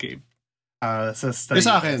landscape. Sa studies.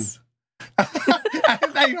 Sa akin.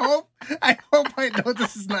 I hope White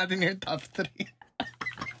Lotus is not in your top 3.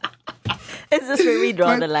 Is this where we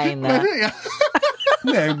draw the line na? Yeah.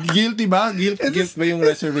 Yeah, guilty ba? Guilt ba yung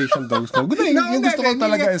Reservation Dogs ko? Yung gusto ko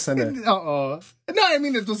talaga is ano. Oo. No, I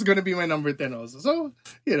mean, it was gonna be my number 10 also. So,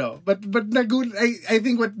 but I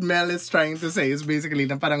think what Mel is trying to say is basically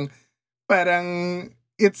na parang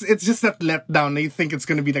it's just that letdown. They think it's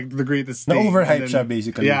gonna be like the greatest thing. Na-overhype And siya,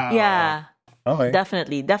 basically. Yeah. Yeah. Okay.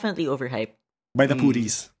 Definitely overhyped. By the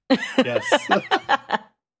puris. Yes.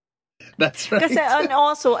 That's right. Kasi, and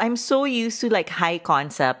also, I'm so used to like high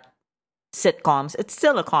concept sitcoms. It's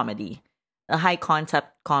still a comedy. A high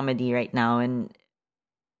concept comedy right now. And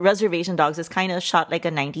Reservation Dogs is kind of shot like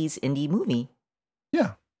a 90s indie movie.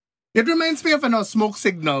 Yeah. It reminds me of Smoke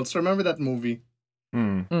Signals. Remember that movie?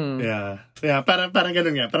 Mm. Yeah, parang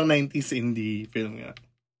ganun nga. Parang 90s indie film nga.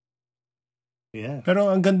 Yeah. Pero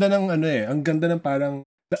ang ganda ng parang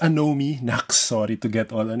the Anomi, sorry to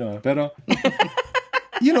get all pero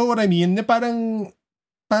you know what I mean? Parang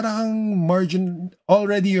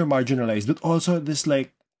already you're marginalized, but also this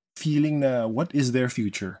like feeling na what is their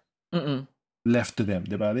future left to them,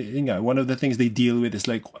 diba? Yun nga, one of the things they deal with is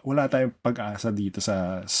like wala tayong pag-asa dito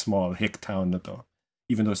sa small hick town na to,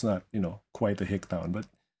 even though it's not quite a hick town, but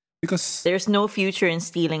because there's no future in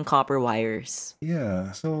stealing copper wires.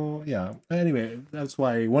 Yeah, so yeah. Anyway, that's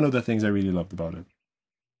why one of the things I really loved about it.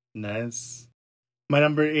 Nice. My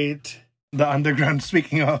number 8, The Underground.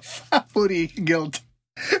 Speaking of Puri guilt,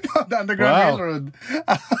 The Underground Wow. Railroad.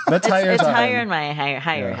 That's higher. It's sa higher akin. in my higher.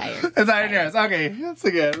 It's higher, yes. Okay,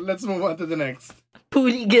 sige. Let's move on to the next.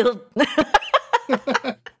 Puri guilt.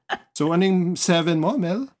 So anong 7 mo,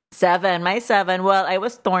 Mel? 7. My 7. Well, I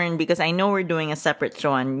was torn because I know we're doing a separate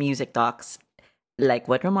show on Music Talks, like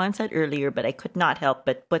what Ramon said earlier, but I could not help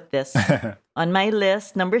but put this on my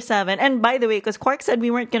list, number 7. And by the way, because Quark said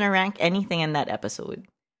we weren't going to rank anything in that episode.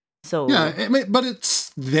 So Yeah, but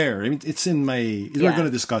it's there. I mean, it's in my... We're Yeah. going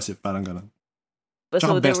to discuss it, parang ganun. So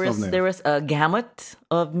Tsaka best of na yun. there was a gamut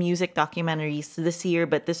of music documentaries this year,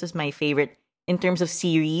 but this is my favorite in terms of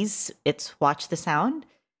series. It's Watch the Sound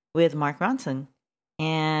with Mark Ronson.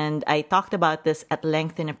 And I talked about this at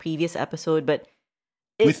length in a previous episode, but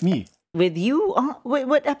With me. with you? Wait,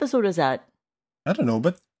 what episode was that? I don't know,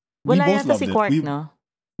 but we Wala both yata loved si it. Quark, no?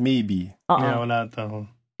 Maybe. Yeah, wala to.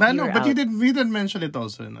 No, You're but out. we did mention it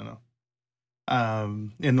also in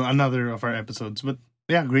another of our episodes. But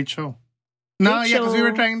yeah, great show. No, Great yeah, because we were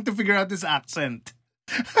show. trying to figure out this accent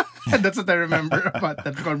And that's what I remember about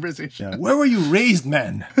that conversation. Yeah. Where were you raised,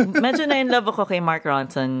 man? Medyo na in love ako kay Mark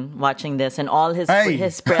Ronson watching this and all his Ay.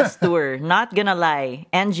 his press tour. Not gonna lie,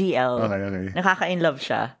 NGL. Okay. Nakaka-in-love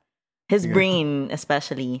siya. His brain,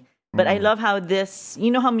 especially. But I love how this,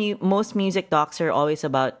 you know how most music docs are always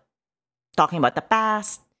about talking about the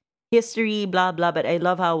past, history, blah, blah. But I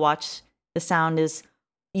love how Watch the Sound is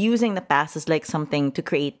using the past as like something to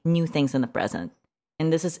create new things in the present.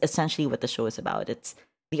 And this is essentially what the show is about. It's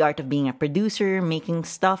the art of being a producer, making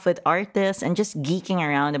stuff with artists, and just geeking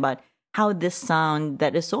around about how this sound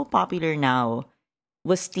that is so popular now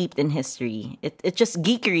was steeped in history. It's just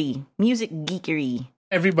geekery, music geekery.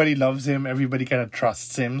 Everybody loves him. Everybody kind of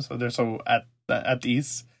trusts him, so they're so at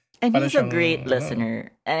ease. And Para he's a siyang, great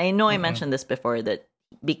listener. And I know I mentioned this before that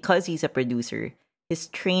because he's a producer, his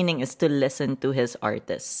training is to listen to his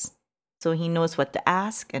artists. So he knows what to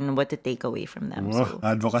ask and what to take away from them. Oh, So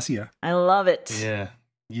advocacy, I love it.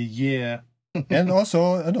 Yeah. And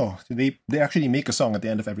also, they actually make a song at the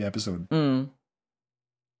end of every episode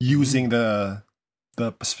using the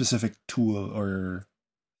specific tool or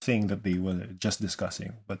thing that they were just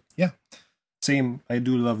discussing. But yeah, same. I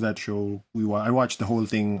do love that show. I watched the whole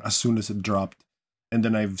thing as soon as it dropped, and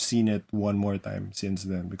then I've seen it one more time since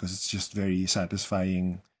then because it's just very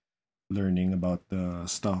satisfying learning about the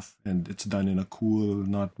stuff, and it's done in a cool,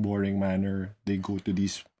 not boring manner. They go to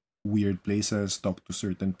these weird places, talk to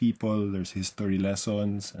certain people. There's history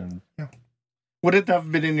lessons, and yeah. Would it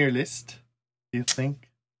have been in your list, do you think?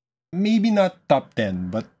 Maybe not top 10,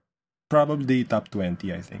 but probably top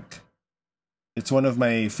 20, I think. It's one of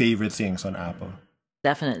my favorite things on Apple.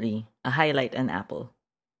 Definitely. A highlight on Apple.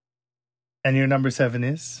 And your number 7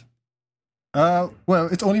 is?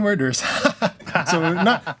 Well, it's Only Murders. So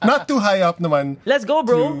not too high up naman. Let's go,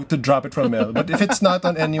 bro. To drop it from Mel. But if it's not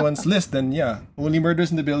on anyone's list, then yeah, Only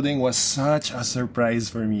Murders in the Building was such a surprise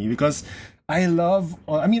for me because I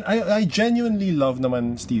genuinely love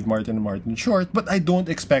naman Steve Martin and Martin Short, but I don't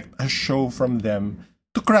expect a show from them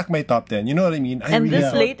to crack my top 10. You know what I mean? And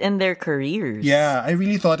this late in their careers. Yeah, I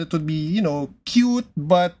really thought it would be, cute,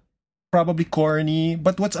 but probably corny.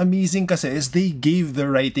 But what's amazing kasi is they gave the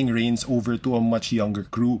writing reins over to a much younger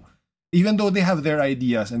crew. Even though they have their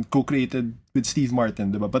ideas and co-created with Steve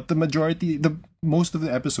Martin, diba? But most of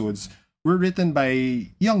the episodes were written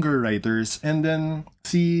by younger writers. And then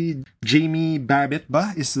si Jamie Babbitt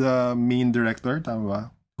is the main director, tama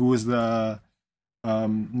ba? Who was the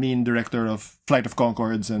main director of Flight of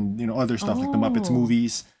Conchords and other stuff like the Muppets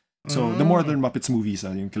movies. So the modern Muppets movies,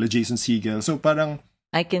 yung kila Jason Segel. So parang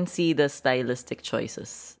I can see the stylistic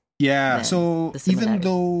choices. yeah. Then, So even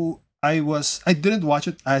though I didn't watch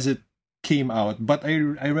it as it came out, but I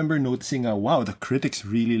remember noticing, wow, the critics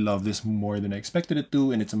really love this more than I expected it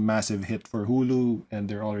to, and it's a massive hit for Hulu, and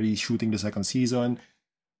they're already shooting the second season.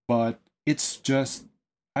 But it's just,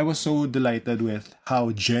 I was so delighted with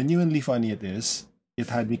how genuinely funny it is. It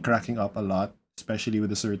had me cracking up a lot, especially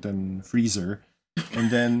with a certain freezer.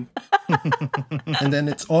 And then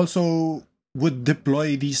it's also would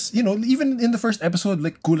deploy these, even in the first episode,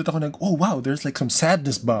 like, gulat ako oh wow, there's like some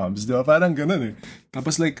sadness bombs, diba? Parang ganun eh.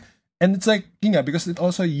 Tapos like, and it's like, because it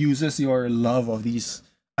also uses your love of these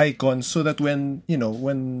icons so that when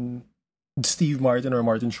Steve Martin or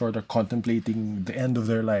Martin Short are contemplating the end of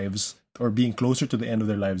their lives or being closer to the end of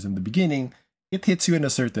their lives in the beginning, it hits you in a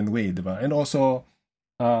certain way, diba? And also,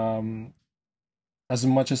 as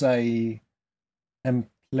much as I am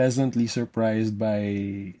pleasantly surprised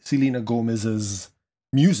by Selena Gomez's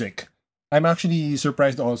music, I'm actually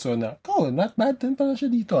surprised also na, not bad din pala siya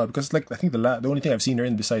dito. Because like, I think the only thing I've seen her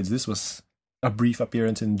in besides this was a brief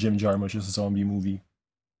appearance in Jim Jarmusch's zombie movie.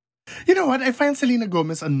 You know what? I find Selena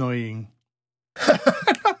Gomez annoying.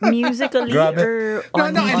 Musically or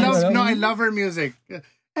I love her music.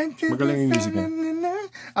 Magaling yung music niya.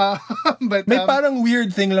 But may parang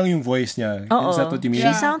weird thing lang yung voice niya. Is that what you mean?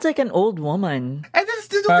 She sounds like an old woman. And then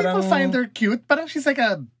do people find her cute? Parang she's like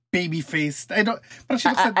a baby faced. I don't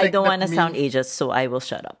want to sound ageist, so I will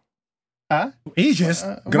shut up. Huh? Ageist?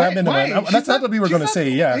 Grabe naman. That's not what we were gonna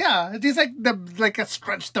say. Yeah. Yeah, it's like a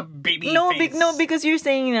scrunched up baby face. Because you're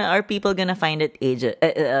saying are people gonna find it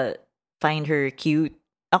find her cute?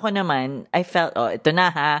 Ako naman, I felt ito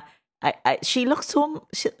na ha. She looks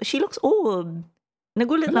old.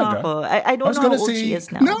 Nagulat lang ako. I don't know how old she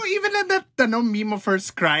is now. No, even in that meme of her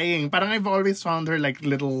crying, parang I've always found her like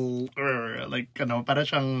little, parang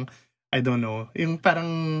siyang, I don't know, yung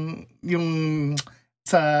parang, yung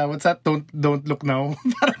sa, what's that, don't look now,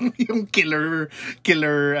 parang yung killer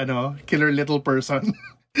little person.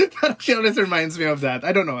 Parang she always reminds me of that.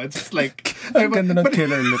 I don't know, it's just like, ang ganda ng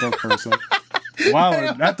killer little person.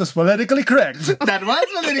 Wow, that was politically correct. That was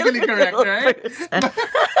politically correct, right?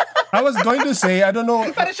 I was going to say, I don't know.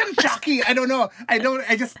 Parang siyang Chucky. I don't know. I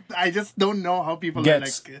just don't know how people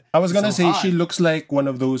Gets. are like. I was gonna so say hot. she looks like one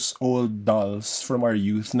of those old dolls from our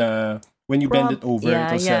youth. Na when you bend it over,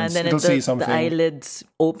 and then it'll say something. The eyelids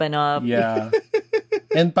open up. Yeah,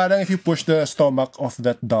 and parang if you push the stomach of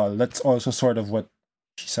that doll, that's also sort of what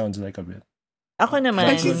she sounds like a bit. Ako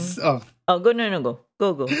naman. And she's, go.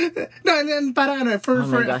 Go. No, and then parang ano, for Oh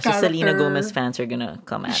my gosh, the character, Selena Gomez fans are gonna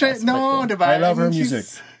come at siya, us. no, but, diba? I love her she's- music.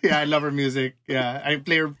 Yeah, I love her music. Yeah, I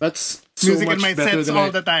play her That's so music much in my better sets than all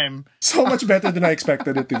the time. so much better than I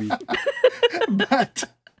expected it to be.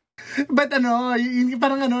 But ano, yung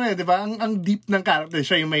parang ano di ba? Ang deep ng character,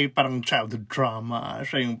 siya yung may parang childhood trauma.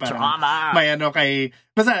 Siya yung parang Trauma! may ano kay,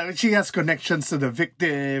 basta she has connections to the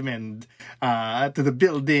victim and to the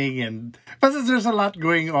building and basta there's a lot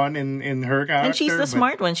going on in her character. and she's the but-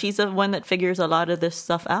 smart one. She's the one that figures a lot of this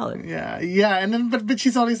stuff out. Yeah, and then but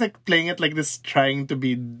she's always like playing it like this, trying to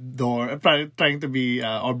be trying to be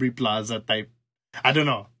Aubrey Plaza type. I don't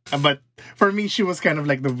know, but for me, she was kind of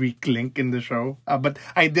like the weak link in the show. But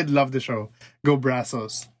I did love the show. Go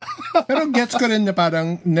Brazos! Pero gets ko rin na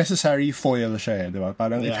parang necessary foil siya, di ba?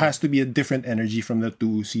 Parang it Yeah. has to be a different energy from the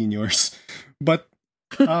two seniors. But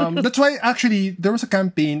that's why actually there was a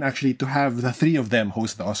campaign actually to have the three of them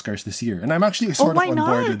host the Oscars this year, and I'm actually sort why of on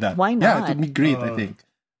board not? with that. Why Yeah, not? it would be great. I think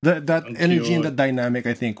that energy and cute. the dynamic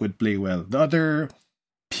I think would play well. The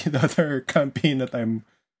other campaign that I'm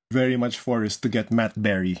very much for is to get Matt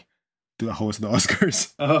Berry to host the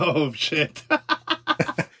Oscars. Oh shit!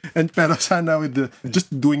 And pero sana with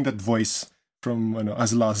just doing that voice from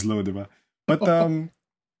as Laszlo, diba? But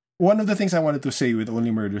one of the things I wanted to say with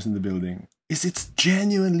Only Murders in the Building is it's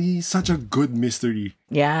genuinely such a good mystery.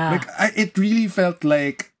 Yeah. Like it really felt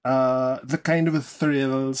like the kind of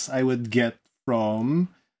thrills I would get from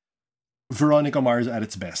Veronica Mars at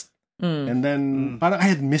its best. And then parang I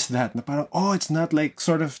had missed that. Na parang, it's not like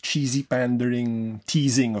sort of cheesy pandering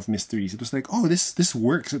teasing of mysteries. It was like, this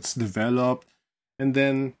works. It's developed. And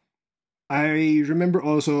then I remember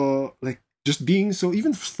also like just being so,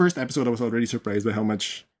 even first episode I was already surprised by how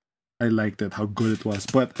much I liked it, how good it was.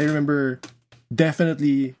 But I remember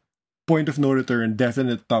definitely point of no return,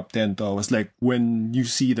 definite top 10 to was like when you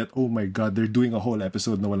see that, oh my god, they're doing a whole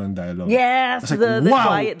episode na walang dialogue. yes, I was like, the wow.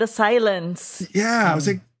 quiet, the silence. Yeah, I was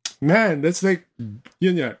like, man, that's like,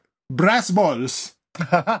 yun yeah, brass balls.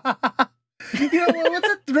 What's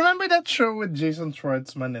it? Remember that show with Jason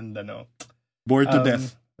Schwartzman and Bored to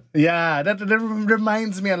death. Yeah, that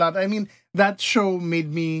reminds me a lot. I mean, that show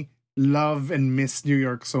made me love and miss New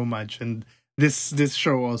York so much, and this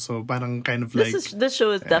show also, parang kind of like This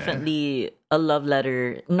show is definitely a love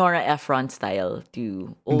letter, Nora Ephron style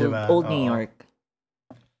to Diba? old New Oo. York.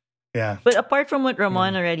 yeah. But apart from what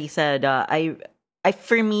Ramon already said, I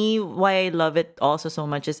for me, why I love it also so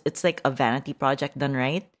much is it's like a vanity project done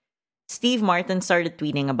right. Steve Martin started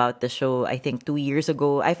tweeting about the show, I think 2 years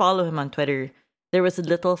ago. I follow him on Twitter. There was a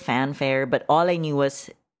little fanfare, but all I knew was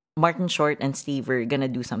Martin Short and Steve were gonna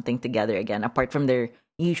do something together again, apart from their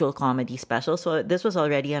usual comedy special. So this was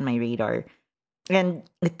already on my radar. And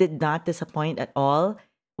it did not disappoint at all.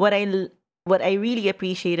 What I really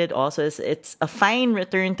appreciated also is it's a fine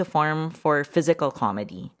return to form for physical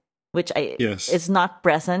comedy, which Yes. is not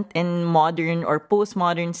present in modern or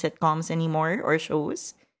postmodern sitcoms anymore or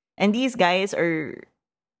shows. And these guys are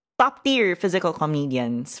top tier physical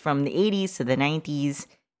comedians from the 80s to the 90s.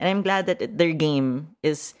 And I'm glad that their game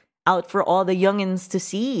is out for all the youngins to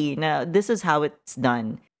see. Now, this is how it's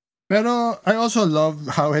done. Pero I also love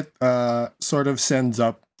how it sort of sends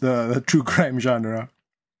up the true crime genre.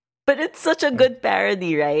 But it's such a good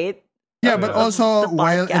parody, right? Yeah, but also The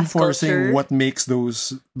while podcast enforcing culture. what makes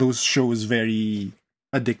those shows very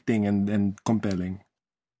addicting and compelling.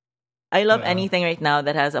 I love Yeah. anything right now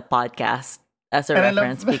that has a podcast as a And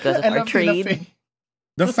reference because of I our love Tina trade. Fey.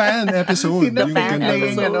 The fan episode. Tina The yung Fey fan ganda nun.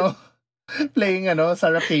 episode. playing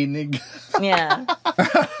Sarah Koenig. Yeah.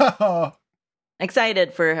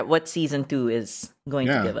 Excited for what season 2 is going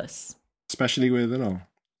to Yeah. give us. Especially with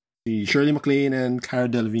the Shirley MacLaine and Cara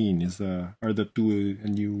Delevingne are the two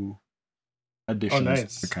new additions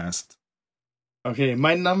nice. to the cast. Okay,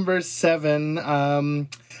 my number 7.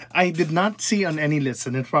 I did not see on any list,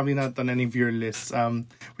 and it's probably not on any of your lists.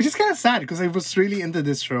 Which is kind of sad because I was really into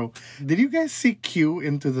this show. Did you guys see Q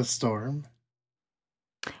Into the Storm?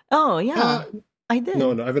 Oh, yeah. I did.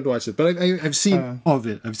 No, I haven't watched it, but I've seen Uh. of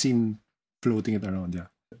it. I've seen floating it around. Yeah.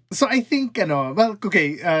 So I think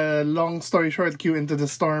long story short, Q Into the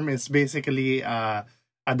Storm is basically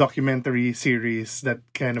a documentary series that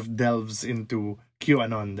kind of delves into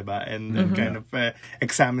QAnon, diba? And kind of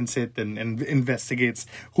examines it and investigates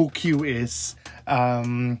who Q is.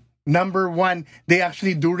 Number one, they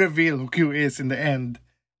actually do reveal who Q is in the end.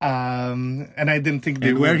 And I didn't think they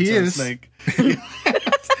And would. where he so it's is. like,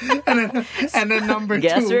 and then number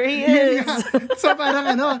Guess two. where he is. Yeah. So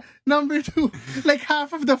parang number two, like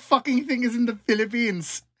half of the fucking thing is in the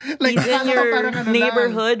Philippines. Like He's in kala ko your parang lang.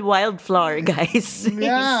 neighborhood wildflower, guys.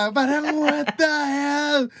 Yeah, parang what the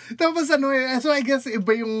hell? Tapos so I guess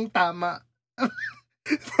iba yung tama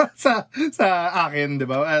sa akin, di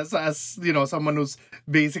ba? As you know, someone who's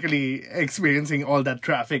basically experiencing all that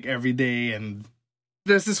traffic every day, and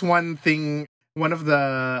there's this one thing, one of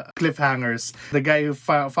the cliffhangers, the guy who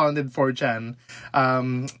founded 4chan,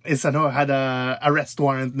 had a arrest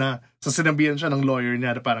warrant na. So sinabihan siya ng lawyer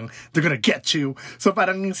niya na parang, they're gonna get you. So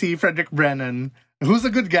parang si Frederick Brennan, who's a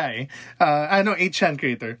good guy, 8chan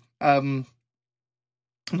creator,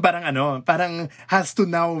 parang has to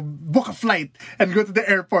now book a flight and go to the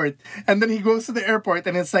airport. And then he goes to the airport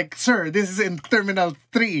and it's like, sir, this is in Terminal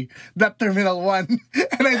 3, not Terminal 1.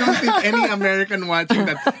 And I don't think any American watching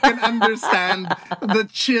that can understand the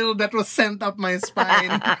chill that was sent up my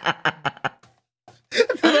spine.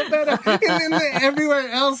 in everywhere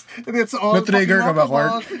else, it's all Na-trigger ka ba,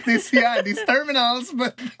 Clark? these terminals,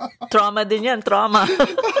 but Trauma din yan, trauma.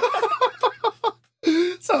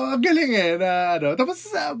 so, ang galing Tapos,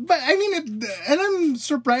 but I mean, and I'm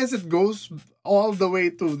surprised it goes all the way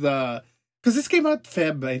to because this came out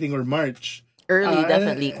Feb, I think, or March. Early,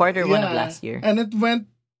 definitely. Quarter one of last year. And it went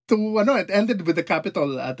to, it ended with the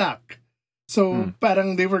Capitol attack. So,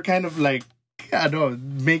 parang they were kind of like,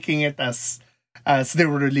 making it as they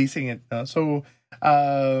were releasing it. No? So,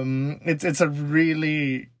 it's a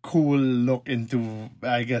really cool look into,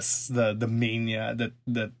 I guess, the mania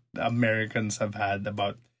that Americans have had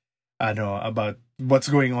about what's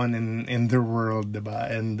going on in their world,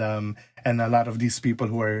 diba? And a lot of these people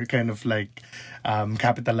who are kind of like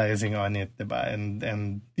capitalizing on it, diba?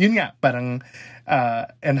 And yun nga, parang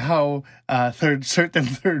and how certain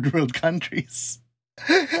third world countries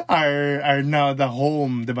are now the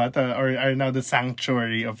home, diba? Or are now the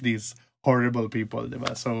sanctuary of these horrible people,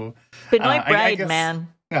 diba? So Pinoy pride, I guess, man.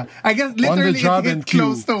 yeah, I guess literally job it and hit queue.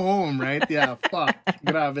 close to home, right? Yeah, fuck.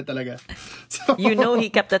 Grabe talaga. So, You know he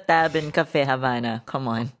kept a tab in Cafe Havana. Come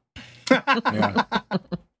on. Yeah.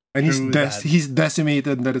 And True that. he's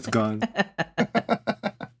decimated that it's gone.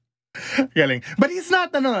 galing. But he's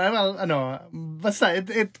not,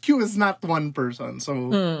 basta, Q is not one person.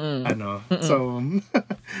 So, so,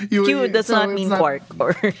 Q does so not it's mean Quark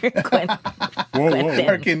or Quentin. Whoa.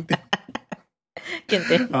 Or Quintin.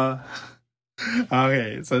 Quentin.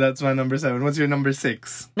 Okay, so that's my number 7. What's your number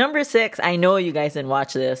 6? Number 6, I know you guys didn't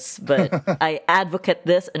watch this, but I advocate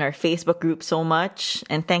this in our Facebook group so much.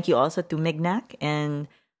 And thank you also to Mignac and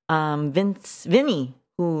Vinny,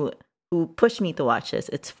 who pushed me to watch this.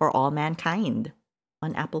 It's For All Mankind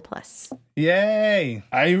on Apple Plus. Yay!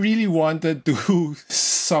 I really wanted to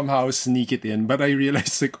somehow sneak it in, but I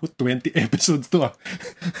realized like 20 episodes to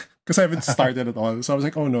because I haven't started at all. So I was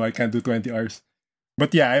like, oh no, I can't do 20 hours.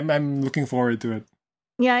 But yeah, I'm looking forward to it.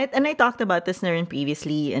 Yeah, and I talked about this Naren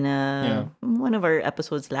previously in one of our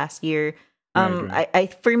episodes last year. Right. I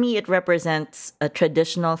for me, it represents a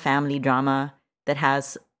traditional family drama that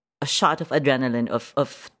has a shot of adrenaline of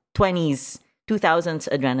 20s, 2000s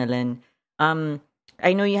adrenaline.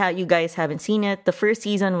 I know you guys haven't seen it. The first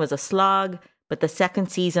season was a slog, but the second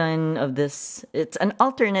season of this, it's an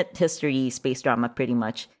alternate history space drama pretty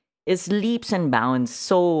much, is leaps and bounds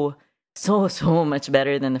so much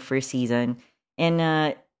better than the first season.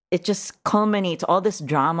 And it just culminates, all this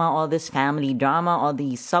drama, all this family drama, all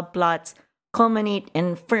these subplots culminate.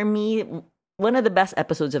 And for me, one of the best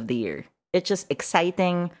episodes of the year. It's just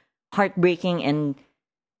exciting, heartbreaking, and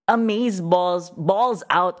balls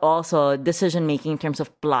out also decision making in terms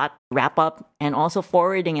of plot wrap up and also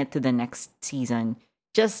forwarding it to the next season.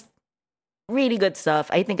 Just really good stuff.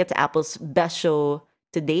 I think it's Apple's best show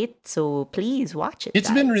to date, so please watch it. It's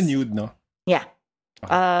guys. been renewed, no? Yeah.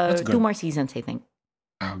 That's good. 2 more seasons, I think.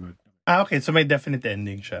 Oh, good. Okay, so may definite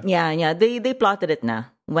ending siya. Yeah. They plotted it na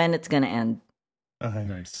when it's gonna end. Okay,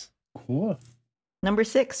 Nice. cool. Number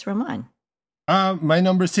 6, Ramon. My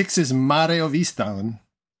number 6 is Mare of Easttown.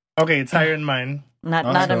 Okay, it's higher in mine. Not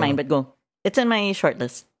Also- on mine, but go. It's in my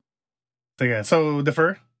shortlist. Sige, so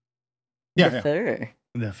defer? Yeah. Defer.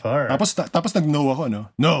 Defer. Tapos nag-no ako, no?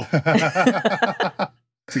 No.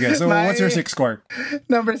 Sige, so what's your 6, Quark?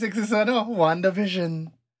 Number 6 is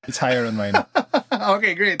WandaVision. It's higher on mine.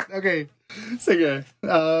 Okay, great. Okay. Sige.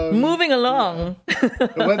 Moving along.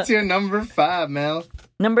 What's your number 5, Mel?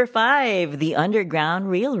 Number 5, The Underground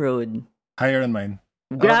Railroad. Higher than mine.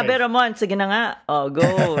 Grabe, Okay. Ramon. Sige na nga. Oh,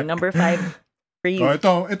 go. Number 5 for you.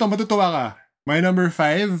 Oh, ito matutuwa ka. My number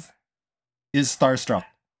 5 is Starstruck.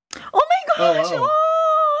 Oh my gosh! Oh, wow.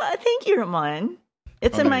 Oh, thank you, Ramon.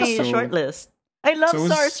 It's in my Okay, so- short list. I love so-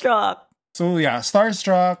 Starstruck. So yeah,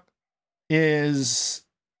 Starstruck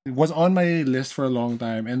was on my list for a long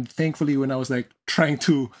time, and thankfully, when I was like trying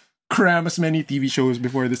to cram as many TV shows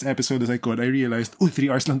before this episode as I could, I realized, 3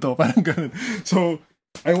 hours lang to, parang ganun. So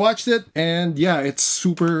I watched it, and yeah, it's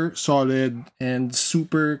super solid and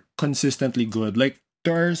super consistently good. Like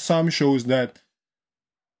there are some shows that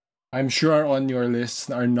I'm sure are on your list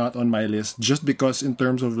are not on my list, just because in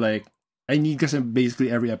terms of like I need kasi basically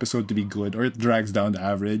every episode to be good, or it drags down the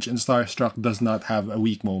average. And Starstruck does not have a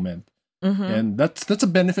weak moment, Mhm. and that's a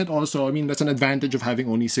benefit also. I mean, that's an advantage of having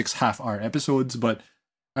only 6 half-hour episodes. But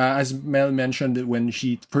as Mel mentioned it when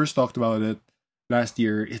she first talked about it last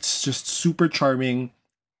year, it's just super charming.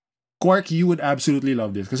 Quark, you would absolutely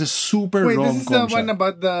love this because it's super Wait, this is the rom-com. one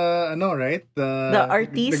about the right? The girls?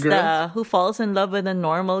 artista who falls in love with a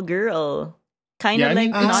normal girl. Kind of I mean,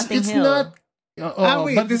 like Notting it's Hill. not.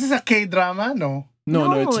 Wait, but this is a K-drama, no? no,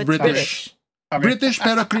 it's British. Okay. British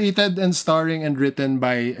pero created and starring and written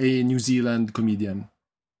by a New Zealand comedian.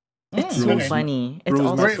 It's Mm, so okay. funny. It's Rose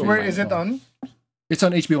also Where, so where funny. is it on? It's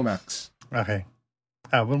on HBO Max. Okay.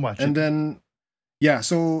 I will watch And it. then, yeah,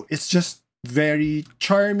 so it's just very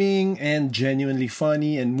charming and genuinely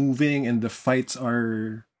funny and moving, and the fights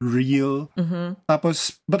are real. Mhm.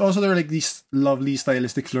 Tapos, but also there are like these lovely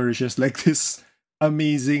stylistic flourishes, like this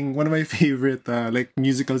amazing, one of my favorite like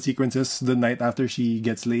musical sequences, the night after she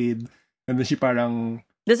gets laid, and then she parang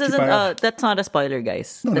This isn't parang- that's not a spoiler,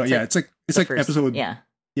 guys. no, That's yeah, like it's the like first- episode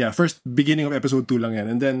Yeah. first beginning of episode 2 lang yan.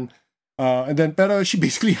 And then pero she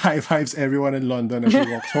basically high fives everyone in London as she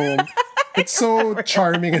walks home. It's so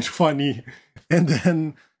charming and funny. And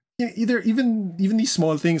then even these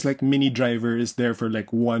small things like Minnie Driver is there for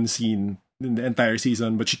like one scene in the entire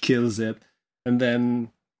season, but she kills it. And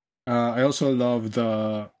then I also love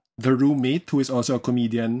the roommate who is also a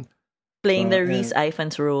comedian. Playing the and- Reese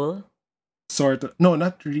Ifans role. Sort of, no,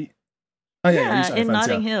 not Reese Yeah, in Ifans,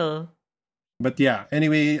 Notting yeah. Hill. But yeah,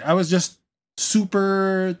 anyway, I was just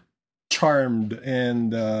super charmed,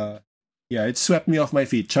 and yeah, it swept me off my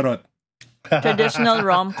feet. Charot. Traditional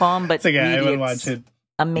rom-com, but Sige, I really will it's watch it.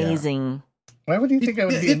 amazing. Why would you think I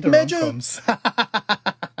would be It into medyo- rom-coms?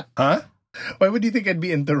 Huh? Why would you think I'd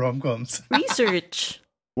be into rom-coms? Research.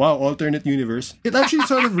 Wow, alternate universe. It actually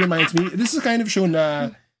sort of reminds me. This is a kind of show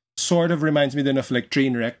na sort of reminds me then of like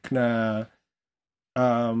Trainwreck na,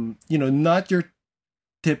 not your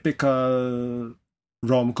typical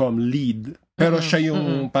rom-com lead, pero Mhm, siya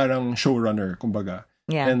yung parang showrunner, kumbaga.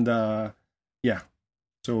 Yeah. And yeah,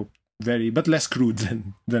 so but less crude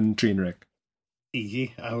than Trainwreck.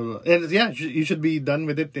 Easy. I will. And yeah, you should be done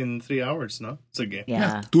with it in 3 hours, no? It's okay.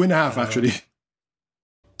 Yeah. 2.5 actually.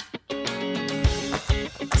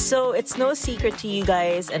 So it's no secret to you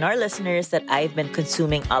guys and our listeners that I've been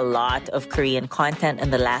consuming a lot of Korean content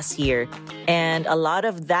in the last year. And a lot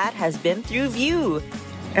of that has been through View.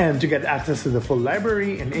 And to get access to the full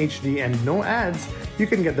library in HD and no ads, you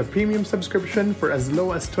can get the premium subscription for as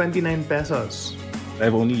low as 29 pesos.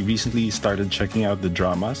 I've only recently started checking out the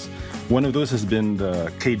dramas. One of those has been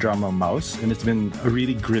the K-drama Mouse, and it's been a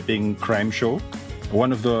really gripping crime show.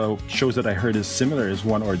 One of the shows that I heard is similar is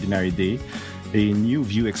One Ordinary Day, a new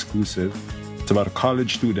View exclusive. It's about a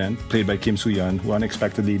college student, played by Kim Soo-yeon, who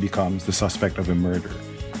unexpectedly becomes the suspect of a murder.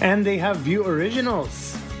 And they have View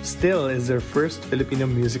Originals. Still is their first Filipino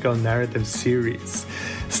musical narrative series.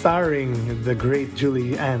 Starring the great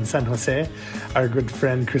Julie Ann San Jose, our good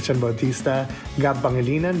friend Christian Bautista, Gab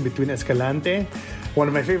Pangilinan, Between Escalante, one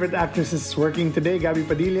of my favorite actresses working today, Gabby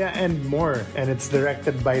Padilla, and more. And it's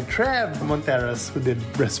directed by Trev Monteros, who did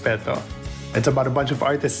Respeto. It's about a bunch of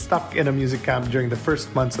artists stuck in a music camp during the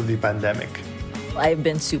first months of the pandemic. I've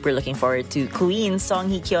been super looking forward to Queen Song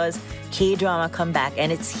Hye Kyo's K-drama comeback,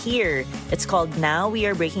 and it's here. It's called Now We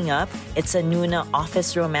Are Breaking Up. It's a Nuna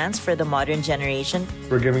office romance for the modern generation.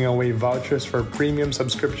 We're giving away vouchers for premium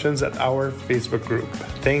subscriptions at our Facebook group.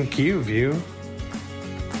 Thank you, View.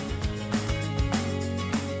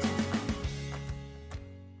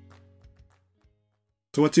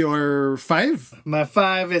 So what's your 5? My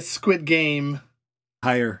 5 is Squid Game.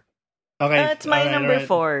 Higher. Okay. That's my alright, number alright.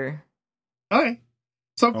 4. Okay.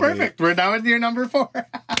 So Okay. perfect. We're now at your number 4.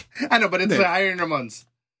 I know, but it's Hindi. higher in Ramon's.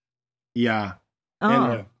 Yeah.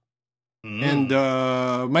 Oh, And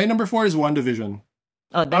my number 4 is WandaVision.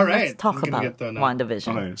 oh then All right. let's talk We can about get to now.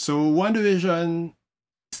 WandaVision. Okay, so WandaVision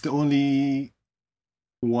is the only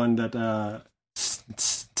one that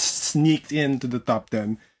sneaked into the top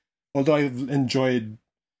 10. Although I've enjoyed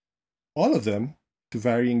all of them to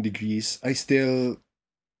varying degrees, I still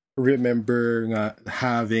remember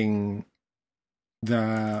having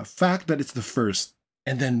the fact that it's the first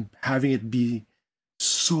and then having it be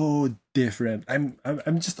so different. I'm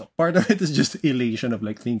just, part of it is just elation of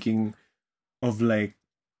like thinking of like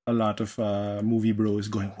a lot of movie bros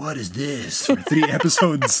going, what is this for 3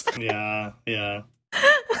 episodes? Yeah.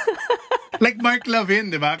 Like Mark Lavin,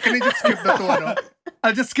 di ba? Can I just skip the 2, ano?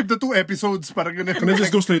 I'll just skip the 2 episodes. Parang ganun. Can I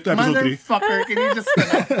just go straight to episode 3? Motherfucker, can you just...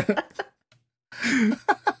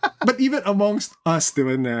 But even amongst us, di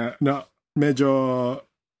ba, na medyo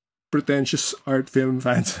pretentious art film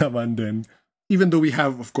fans naman din, even though we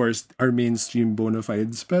have, of course, our mainstream bona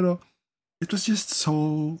fides, pero it was just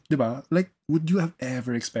so, di ba? Like, would you have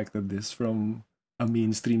ever expected this from a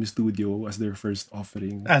mainstream studio as their first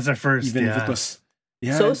offering? As a first, even if it was...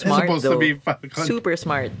 Yeah, So It's smart, supposed though. to be Falcon. Super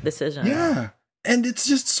smart decision. yeah. And it's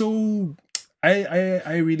just so...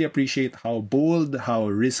 I really appreciate how bold, how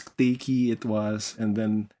risk-takey it was, and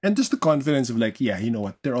just the confidence of like, yeah, you know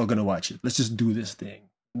what, they're all gonna watch it. Let's just do this thing.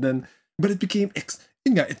 But it became it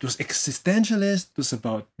was existentialist. It was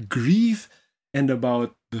about grief and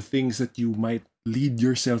about the things that you might lead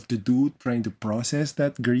yourself to do, trying to process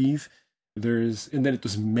that grief. And then it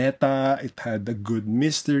was meta. It had a good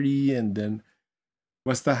mystery, and then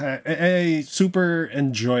I super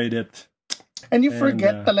enjoyed it. And you And,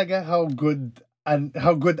 forget talaga how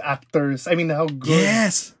good actors, I mean, how good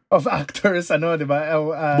Yes. of actors, ano, di ba?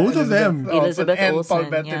 Both of them. Elizabeth and Olsen, Paul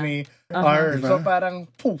Bettany yeah. are. Diba? So parang,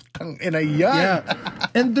 putang ina yan. Yeah.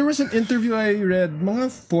 And there was an interview I read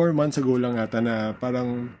mga 4 months ago lang ata na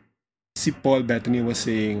parang si Paul Bettany was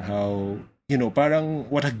saying how, you know, parang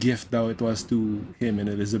what a gift daw it was to him and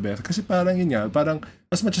Elizabeth. Kasi parang yun nga, parang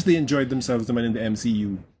as much as they enjoyed themselves naman in the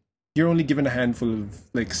MCU, you're only given a handful of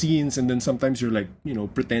like scenes, and then sometimes you're like, you know,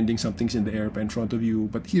 pretending something's in the air pa in front of you.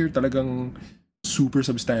 But here talagang super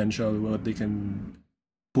substantial what they can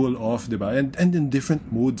pull off, diba? And in different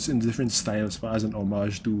modes, in different styles pa as an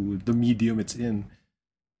homage to the medium it's in.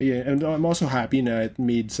 Yeah, and I'm also happy na it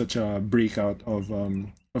made such a breakout of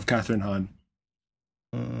Catherine Hahn,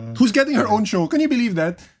 who's getting her own show. Can you believe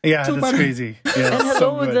that? Yeah, So that's parang- crazy. Yeah. And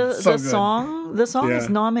hello, good, the so good. song is Yeah.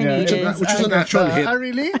 nominated. Which is an actual hit.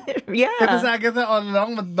 Really? yeah. It was Agatha all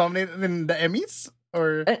along nominated in the Emmys?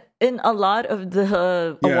 Or In a lot of the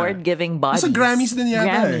Yeah. award-giving bodies. Nasa Grammys din yata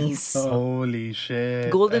eh. Grammys. Holy shit.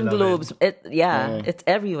 Golden I love Globes. Oh. It's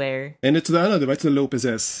everywhere. And it's diba? It's the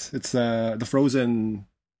Lopez's. It's the Frozen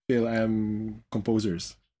film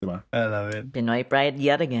composers, diba? I love it. Pinoy pride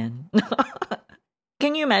yet again.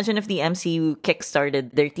 Can you imagine if the MCU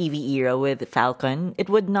kickstarted their TV era with Falcon? It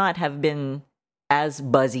would not have been as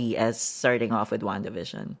buzzy as starting off with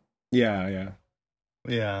WandaVision. Yeah.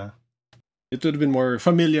 Yeah. It would have been more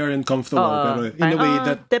familiar and comfortable, pero in a way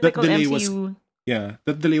that typical delay MCU.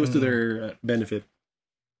 that delay was to their benefit.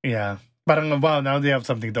 Yeah. Parang, wow, now they have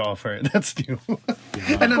something to offer. That's new.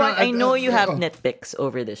 Ano, Quite, I know you have oh. nitpicks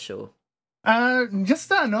over this show. Just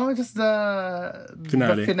the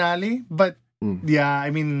finale. But yeah,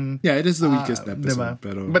 I mean, Yeah, it is the weakest diba? episode,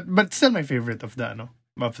 pero but still my favorite of the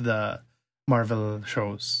Marvel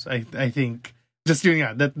shows. I think just doing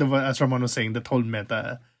that as Ramon was saying, that whole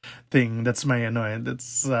meta thing, that's my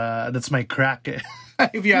that's my crack.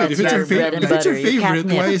 If you Wait, if it's your bread and favorite, butter,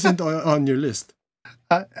 catnip. why isn't it on your list?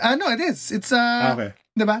 no, it is. It's Okay.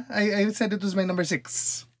 diba? I said it was my number 6.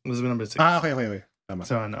 It was my number 6. Okay. Tama.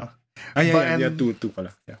 So ano. Yeah, two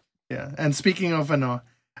pala. Yeah. Yeah. And speaking of the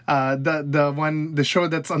show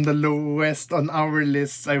that's on the lowest on our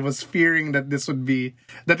list, I was fearing that this would be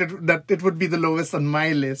that it would be the lowest on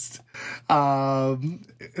my list.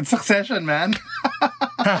 It's Succession, man.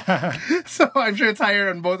 So I'm sure it's higher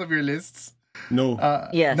on both of your lists. No.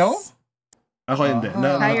 Yes. No? Ako hindi.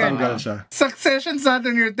 Higher Natanggal na. siya. Succession's not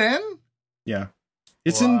in your 10? Yeah.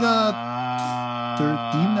 It's in the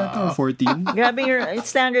 13 nata or 14? Grabe your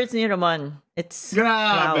standards ni Ramon. It's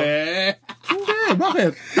wow. Grabe. Hindi,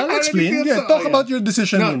 bakit? I'll I explain. already feel Yeah, so- talk yeah. about your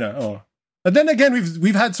decision No. muna. Oh. And then again,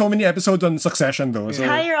 we've had so many episodes on Succession though. So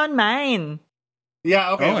Higher on mine.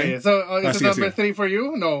 Yeah, okay. Okay. So is it sige, number sige. 3 for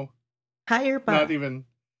you? No. Higher pa. Not even.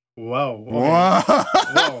 Wow. Okay. Wow.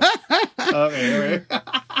 Wow. Okay.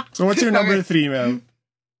 So what's your number 3, Mel?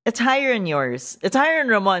 It's higher in yours. It's higher in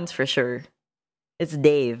Ramon's for sure. It's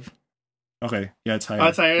Dave. Okay. Yeah, it's higher. Oh,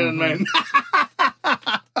 it's higher than mine.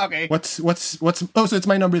 Okay. What's oh, so it's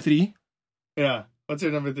my number 3? Yeah. What's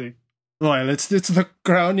your number 3? Well, it's the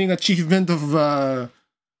crowning achievement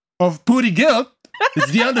of Puri Guilt.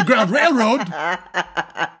 It's the Underground Railroad.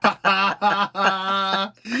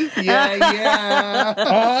 Yeah.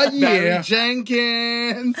 Oh, yeah. Barry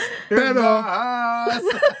Jenkins. Pero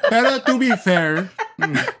to be fair,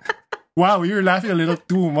 wow, you're laughing a little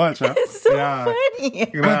too much, huh? It's so Yeah. funny.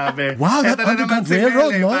 Grabe. Wow, that Eto na naman Underground si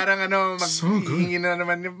Railroad, Mel, no? Parang So good. maghihingi na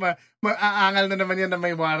naman, aangal na naman yan na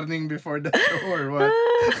may warning before the show or what?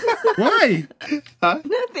 Why?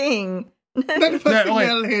 Nothing. Ano ba si okay.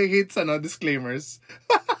 Mel hates disclaimers?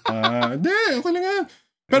 Hindi, okay lang yan.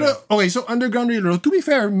 Pero, okay, so Underground Railroad, to be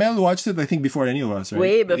fair, Mel watched it, I think, before any of us, right?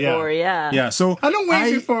 Way before, yeah. Yeah, so... Anong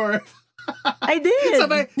way before? I did.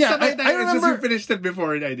 Sabay, Yeah, sabay I tayo. It's just remember- you finished it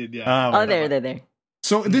before I did, yeah. Oh, there.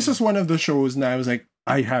 So this is one of the shows now I was like,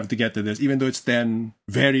 I have to get to this, even though it's 10,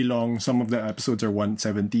 very long. Some of the episodes are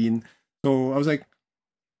 117. So I was like,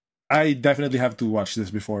 I definitely have to watch this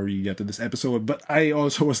before we get to this episode. But I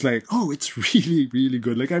also was like, oh, it's really, really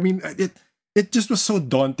good. Like, I mean, it just was so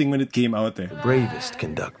daunting when it came out there. Bravest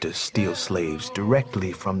conductors steal slaves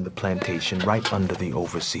directly from the plantation right under the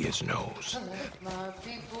overseer's nose.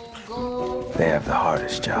 They have the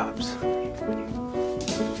hardest jobs.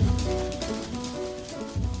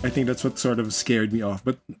 I think that's what sort of scared me off.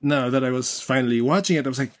 But now that I was finally watching it, I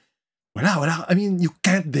was like, wala. I mean, you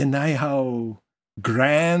can't deny how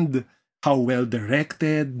grand, how well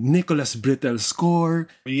directed, Nicholas Brittle's score,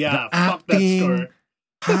 Yeah, the fuck that acting. score.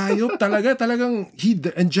 Hayop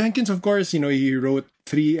talagang and Jenkins, of course, he wrote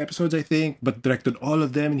 3 episodes, I think, but directed all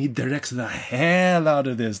of them, and he directs the hell out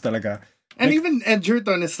of this talaga. And even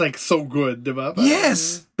Edgerton is like so good, diba?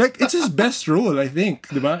 Yes! Like, it's his best role, I think,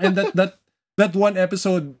 diba? And that one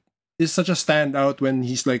episode is such a standout when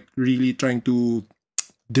he's like really trying to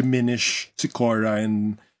diminish Sikora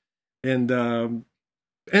and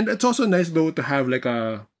it's also nice though to have like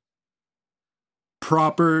a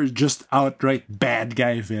proper, just outright bad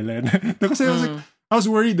guy villain. Because I was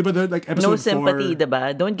worried about that, like episode 4. No sympathy,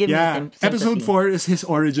 diba? Don't give me sympathy. Episode 4 is his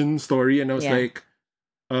origin story, and I was like,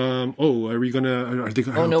 are we gonna? Are they,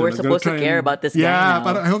 Oh no, we're supposed to care about this guy now.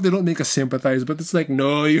 But I hope they don't make us sympathize. But it's like,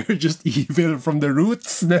 no, you're just evil from the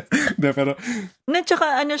roots. Pero, Na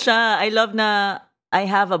tsaka ano siya, I love na I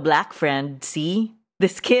have a black friend, see?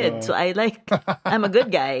 This kid. So I'm a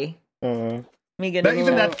good guy. May ganun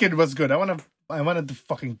Even siya. that kid was good. I wanted to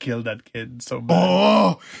fucking kill that kid so bad.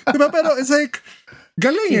 oh, diba? Pero it's like,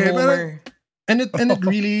 galing Si eh. Pero, Homer. and it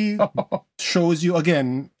really shows you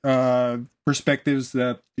again perspectives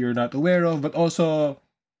that you're not aware of, but also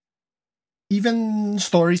even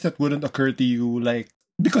stories that wouldn't occur to you, like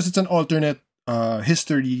because it's an alternate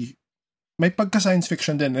history, may pagka science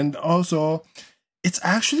fiction din, and also it's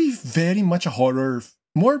actually very much a horror.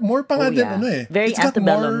 More pa nga din, ano eh. Very It's got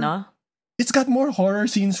antebellum, more- no? It's got more horror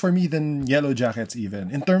scenes for me than Yellow Jackets even.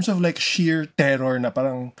 In terms of like sheer terror na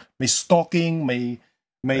parang may stalking, may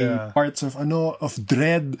parts of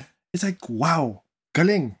dread. It's like, wow,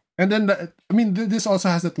 galing. And then this also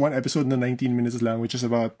has that one episode na 19 minutes lang, which is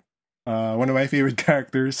about one of my favorite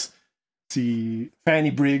characters, si Fanny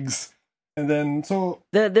Briggs. And then so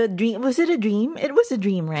The dream, was it a dream? It was a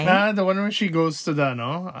dream, right? The one where she goes to the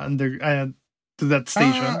to that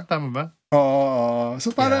station. Tama ba? so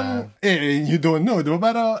parang you don't know, diba?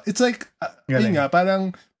 Pero it's like yun nga,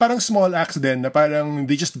 parang small acts din na parang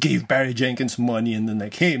they just gave Barry Jenkins money and then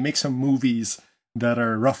like, hey, make some movies that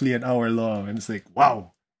are roughly an hour long, and it's like,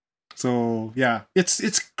 wow. So yeah, it's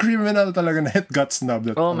criminal talaga na it got snubbed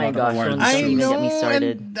at Oh a my lot of gosh, awards. don't I even know, get me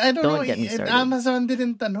started. and I don't Don't know. get me started. Amazon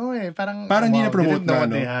didn't Parang hindi na-promote didn't know na, what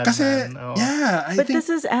no? they had, Kasi, man. Oh. yeah, I But think this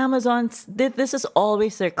is Amazon's. This is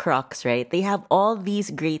always their crux, right? They have all these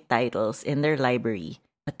great titles in their library,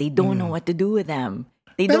 but they don't know what to do with them.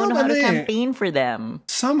 They Pero don't know how to ano eh, campaign for them.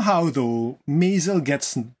 somehow though, Maisel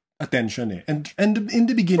gets attention eh. And in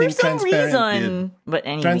the beginning, For some Transparent did. reason. But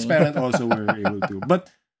anyway. Transparent also were able to.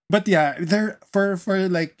 But yeah, they're for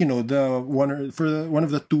like, one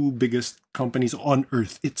of the 2 biggest companies on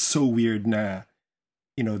earth. It's so weird na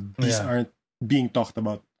these aren't being talked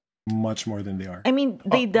about much more than they are. I mean,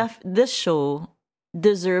 this show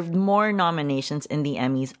deserved more nominations in the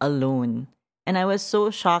Emmys alone. And I was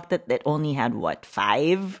so shocked that it only had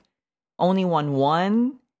 5? Only won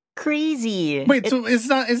 1? Crazy. Wait, so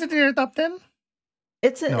is it in your top 10?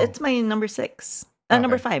 It's my number 6.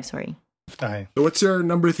 Number 5, sorry. Okay. So what's your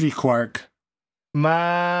number 3, Quark?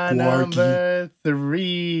 My Quarky. number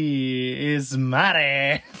 3 is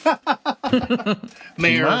Mare.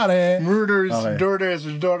 Mayor. Mare. Murders, Okay. daughters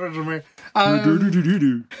of Mayor.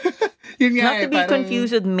 Do-do-do-do-do. Yun nga Not eh, to be parang-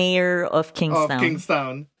 confused with Mayor of of Kingstown.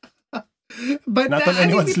 Kingstown. But Not on I think we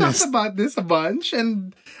anyone's talked list. about this a bunch,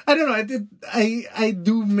 and I don't know. I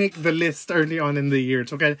do make the list early on in the year.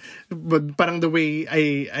 So, but parang the way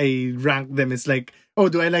I rank them is like, oh,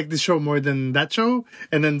 do I like this show more than that show?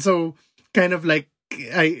 And then so kind of like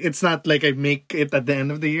it's not like I make it at the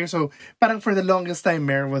end of the year. So, parang for the longest time,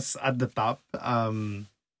 Mare was at the top. And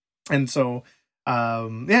so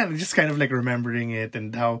yeah, just kind of like remembering it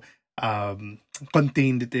and how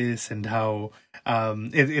contained it is and how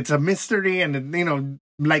it's a mystery and you know,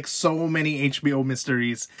 like so many HBO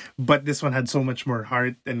mysteries, but this one had so much more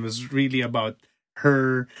heart and was really about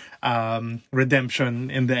her redemption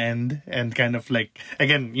in the end, and kind of like,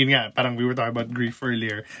 again, yun nga, parang we were talking about grief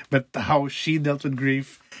earlier, but how she dealt with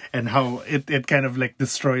grief and how it kind of like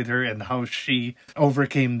destroyed her and how she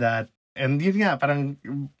overcame that. And yun nga, parang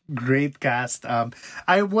great cast.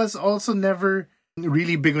 I was also never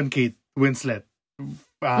really big on Kate Winslet.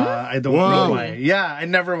 I don't know why. Yeah, I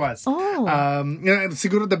never was. Oh. You know,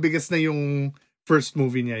 siguro the biggest na yung first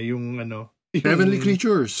movie niya, yung ano, yung Heavenly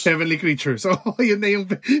Creatures. Heavenly Creatures. So, yun na yung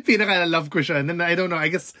pinaka-love ko siya. And then, I don't know, I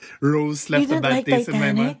guess Rose You left a didn't bad like taste in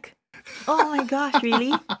my mouth. Titanic? Oh my gosh, really?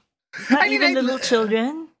 Not I mean, even Little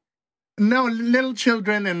Children? No, Little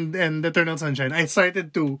Children and Eternal Sunshine. I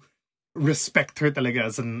started to respect her talaga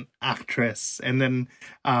as an actress. And then,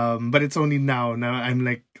 but it's only now I'm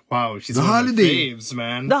like, wow, she's The one of my Holiday. faves,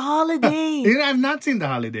 man. The Holiday. You know, I've not seen The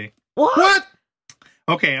Holiday. What?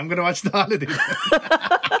 Okay, I'm gonna watch The Holiday.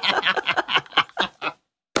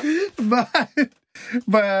 but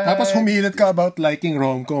Tapos humilit ka about liking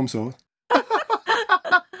rom-coms, oh.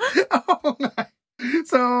 Oo nga.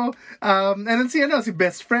 So, and then si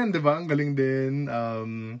best friend, diba? Ang galing din.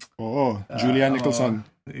 Oo, Julianne Nicholson.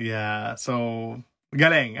 Yeah, so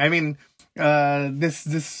galing. I mean,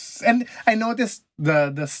 this and I noticed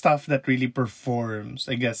the stuff that really performs,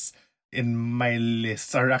 I guess, in my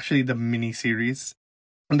lists are actually the miniseries.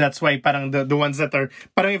 And that's why parang the ones that are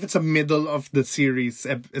parang if it's a middle of the series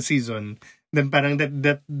season, then parang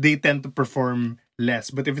that they tend to perform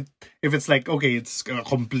less. But if it's like, okay, it's a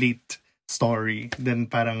complete story, then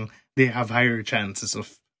parang they have higher chances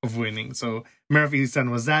of winning. So Mare of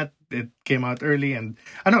Easttown was that. It came out early, and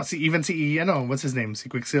what's his name? Si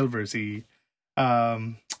Quicksilver,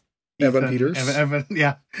 Evan Ethan- Peters? Evan,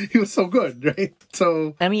 yeah, he was so good, right?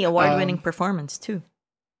 So Emmy award-winning performance too.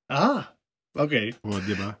 okay. Oh,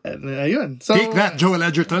 diba? And, ayun. So Take that, Joel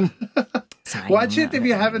Edgerton. watch it if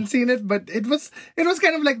you haven't seen it. But it was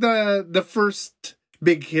kind of like the first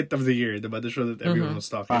big hit of the year, diba? The show that everyone was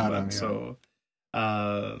talking Parang, about. So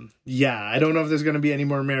yeah, I don't know if there's gonna be any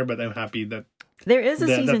more Mare, but I'm happy that There is a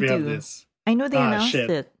that season we have 2. this. I know they announced shit.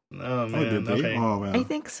 it. Oh Oh, man, did they? okay. Oh, well. I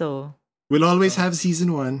think so. We'll always have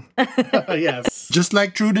season 1. Yes. Just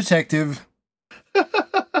like True Detective.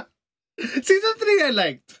 Season 3 I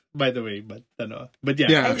liked, by the way, but yeah.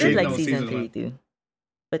 Yeah, I actually, did like no, season 3 one. too.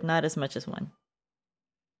 But not as much as 1.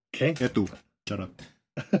 Okay. Eto. Charot.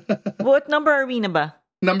 What number are we na ba?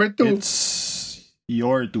 Number 2. It's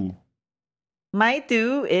your 2. My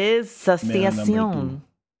 2 is Meron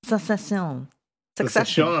Succession. Succession.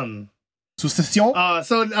 Succession. Succession. Succession?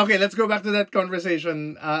 So okay, let's go back to that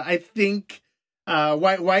conversation. I think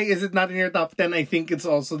why is it not in your top 10? I think it's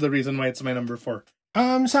also the reason why it's my number 4.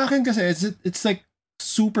 Sa akin kasi, it's like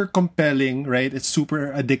super compelling, right? It's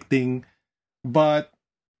super addicting. But,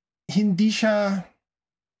 hindi siya,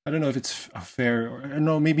 I don't know if it's a fair, or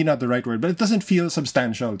no, maybe not the right word, but it doesn't feel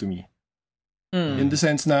substantial to me. In the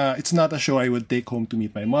sense na, it's not a show I would take home to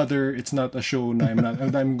meet my mother. It's not a show na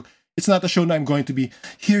it's not a show na I'm going to be,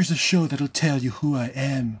 here's a show that'll tell you who I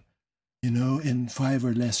am, in 5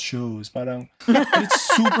 or less shows. Parang,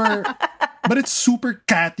 but it's super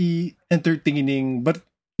catty, entertaining. But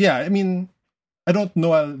yeah, I mean, I don't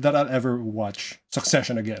know that I'll ever watch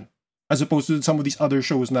Succession again. As opposed to some of these other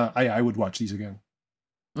shows na I would watch these again.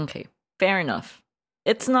 Okay, fair enough.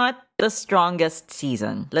 It's not the strongest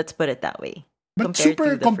season. Let's put it that way. But Compared super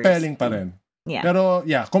to the compelling first pa two. rin. Yeah. Pero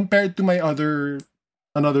yeah, compared to my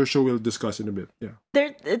another show we'll discuss in a bit. Yeah.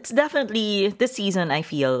 It's definitely, this season I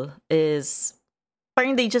feel is,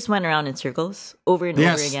 parang they just went around in circles over and over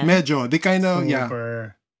Yes, again. medyo. They kind of, yeah.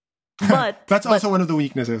 Super. But That's also one of the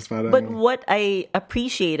weaknesses. Parang, But what I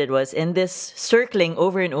appreciated was in this circling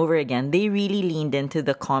over and over again, they really leaned into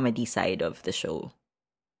the comedy side of the show.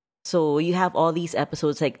 So you have all these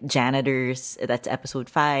episodes like Janitors, that's episode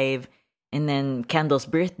 5, and then Kendall's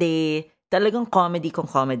Birthday. Talagang comedy kung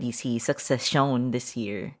comedy si Succession this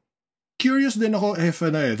year. Curious din ako if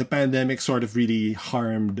the pandemic sort of really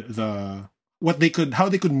harmed how they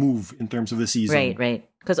could move in terms of the season. Right.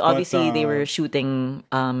 Because obviously they But, were shooting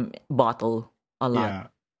Bottle a lot. Yeah.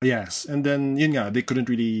 Yes. And then, yun nga, they couldn't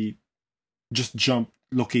really just jump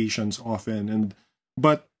locations often.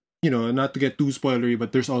 But not to get too spoilery,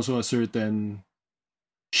 but there's also a certain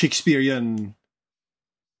Shakespearean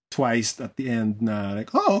twist at the end na like,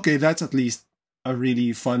 oh, okay, that's at least a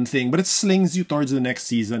really fun thing. But it slings you towards the next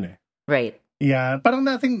season eh. Right. Yeah, parang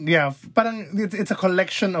it's a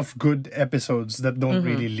collection of good episodes that don't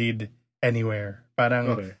really lead anywhere. Parang,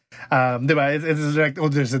 Okay. diba? It's like, oh,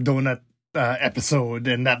 there's a donut episode,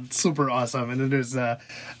 and that's super awesome. And then there's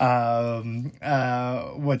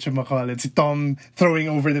whatchamacallit, si Tom throwing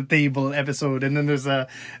over the table episode, and then there's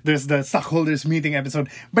the stockholders meeting episode.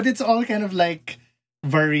 But it's all kind of like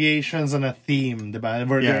variations on a theme, diba?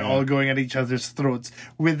 Where they're all going at each other's throats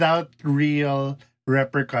without real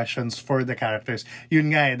repercussions for the characters.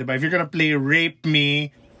 Yun nga, diba? If you're gonna play Rape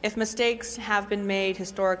Me, If mistakes have been made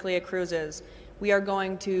historically at cruises, we are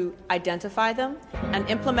going to identify them and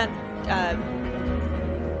implement.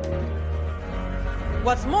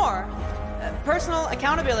 What's more, personal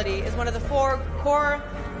accountability is one of the 4 core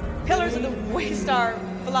pillars of the Waystar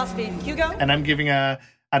philosophy. Hugo? and I'm giving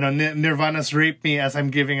Nirvana's Rape Me as I'm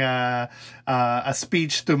giving a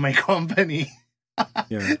speech to my company.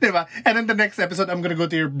 Yeah. Diba? And then the next episode, I'm gonna go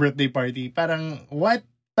to your birthday party. Parang, what?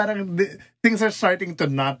 Parang things are starting to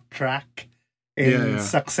not track in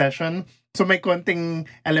succession. So may konting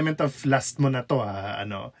element of last mo na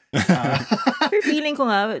to, Pero feeling ko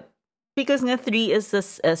nga, because nga 3 is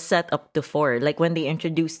a set up to 4. Like when they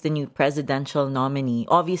introduced the new presidential nominee,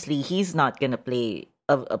 obviously he's not gonna play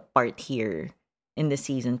a part here in the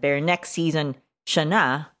season. Pero next season, siya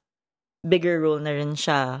na, bigger role na rin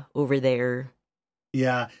siya over there.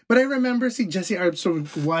 Yeah. But I remember si Jesse Armstrong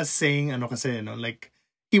was saying, like,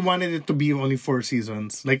 he wanted it to be only 4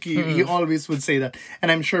 seasons. Like, he always would say that. And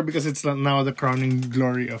I'm sure because it's now the crowning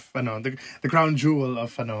glory of, the crown jewel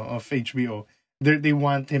of HBO. They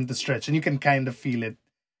want him to stretch. And you can kind of feel it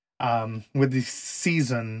with this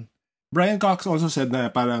season. Brian Cox also said na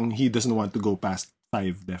parang he doesn't want to go past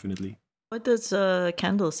 5, definitely. What does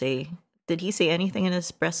Kendall say? Did he say anything in his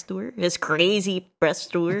press tour? His crazy press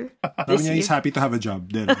tour? Sabi niya he's happy to have a job.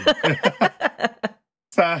 Then.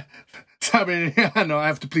 Sabi niya, I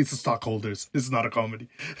have to please the stockholders. This is not a comedy.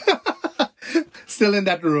 Still in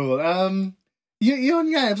that role.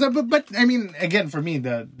 Yun nga. But I mean, again, for me,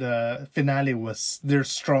 the finale was their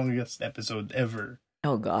strongest episode ever.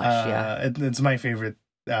 Oh gosh, yeah. It's my favorite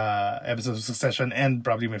episode of Succession and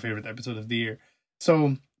probably my favorite episode of the year.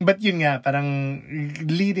 So, but yun nga, parang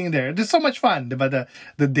leading there. There's so much fun, diba?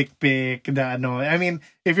 The dick pic, I mean,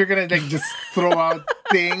 if you're gonna like just throw out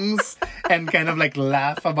things and kind of like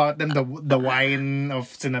laugh about them, the wine of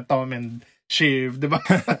Sina Tom and Shiv, diba?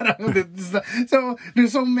 So,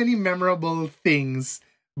 there's so many memorable things,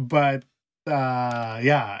 but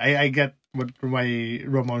I get why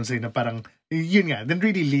Ramon saying na parang, yun nga, didn't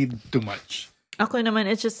really lead too much. Ako naman,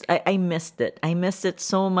 it's just, I missed it. I missed it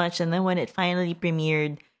so much. And then when it finally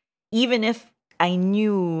premiered, even if I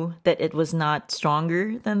knew that it was not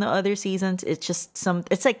stronger than the other seasons, it's just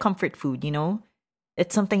it's like comfort food,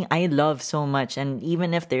 It's something I love so much. And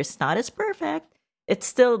even if there's not as perfect, it's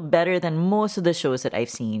still better than most of the shows that I've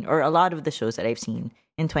seen, or a lot of the shows that I've seen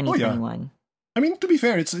in 2021. Oh, yeah. I mean, to be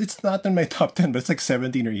fair, it's not in my top 10, but it's like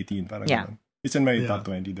 17 or 18. Parang ganun. It's in my top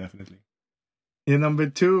 20, definitely. Your number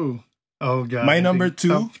 2. Oh, God. My number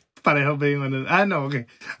 2? Pareho ba yung ano? No, okay.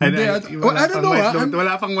 I don't know.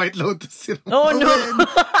 Wala pang White Lotus. Oh, no.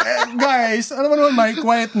 Guys, ano ba naman my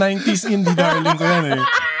quiet 90s indie darling ko yan eh.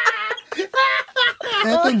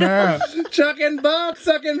 Eto na. Chuck and Buck,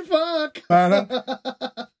 suck and fuck. Parang,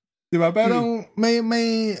 diba? Parang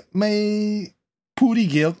may puri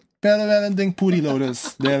guilt, pero meron ding puri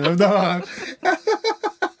lotus. Ano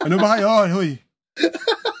ba kayo? Hoy.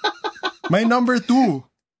 My number 2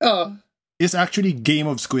 is actually Game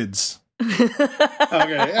of Squids.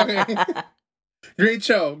 Okay. Great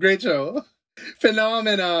show.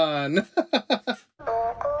 Phenomenon.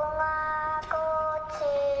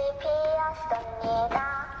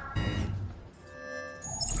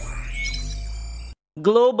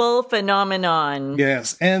 Global phenomenon.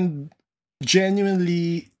 Yes, and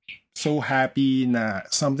genuinely so happy na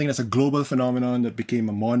something that's a global phenomenon that became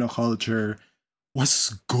a monoculture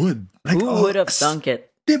was good. Like, Who would have thunk it?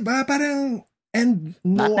 Diba? Parang, and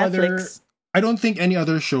no other, I don't think any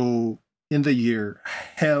other show in the year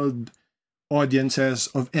held audiences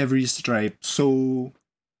of every stripe so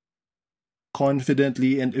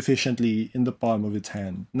confidently and efficiently in the palm of its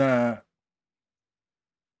hand. Na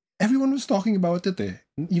everyone was talking about it eh.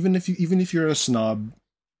 Even if you're a snob,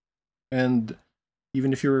 and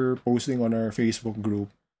even if you're posting on our Facebook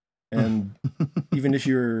group, and even if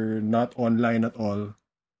you're not online at all,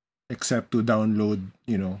 except to download,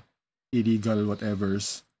 illegal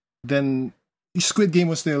whatevers, then Squid Game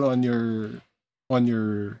was still on your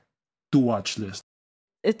to watch list.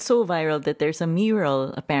 It's so viral that there's a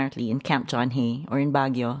mural apparently in Camp John Hay or in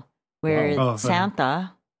Baguio where Wow. Oh,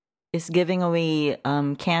 Santa is giving away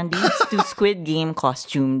candies to Squid Game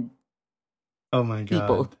costumed Oh my god.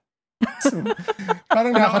 people.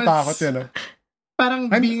 Parang nakakatakot it's- yun. Ah.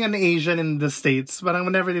 Parang being an Asian in the States, parang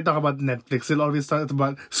whenever they talk about Netflix, they'll always talk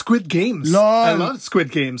about Squid Games. Lol. I love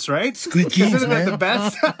Squid Games, right? Squid Games, Isn't it man. the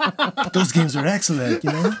best? Those games are excellent,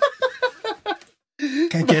 you know?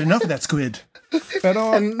 Can't get enough of that squid.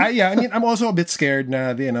 Pero, I mean, I'm also a bit scared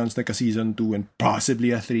na they announced like a season 2 and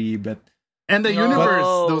possibly a 3, but And the universe,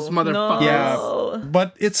 those motherfuckers. Yeah.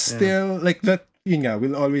 But it's still like that, yun nga,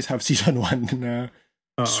 we'll always have season 1 na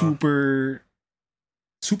super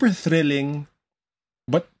thrilling,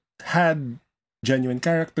 but had genuine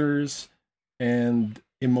characters and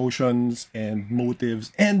emotions and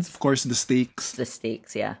motives and of course the stakes. The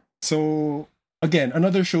stakes, yeah. So again,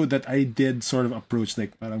 another show that I did sort of approach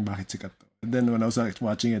like parang bakit sikat to? And then when I was like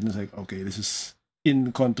watching it, I was like, okay, this is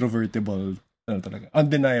incontrovertible,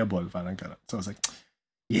 undeniable, parang ganun. So I was like,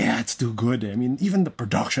 yeah, it's too good. I mean, even the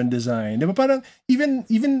production design, diba, parang even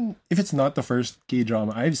if it's not the first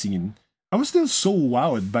K-drama I've seen, I was still so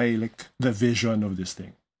wowed by like the vision of this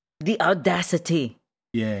thing. The audacity.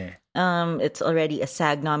 Yeah. It's already a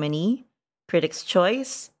SAG nominee, Critics'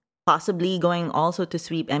 Choice, possibly going also to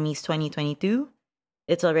sweep Emmys 2022.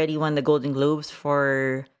 It's already won the Golden Globes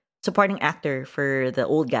for supporting actor for the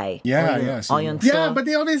old guy. Yeah. Oh Yun Yeah, So. but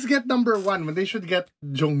they always get number 1 when they should get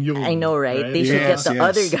Jong Yoon. I know, right? They should Yes, get the yes.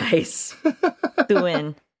 other guys to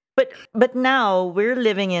win. But now we're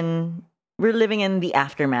living in the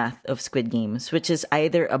aftermath of Squid Games, which is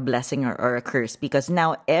either a blessing or a curse, because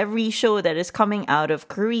now every show that is coming out of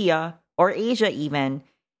Korea or Asia even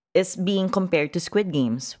is being compared to Squid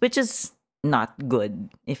Games, which is not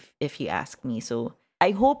good if you ask me. So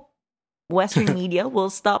I hope Western media will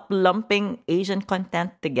stop lumping Asian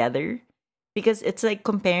content together, because it's like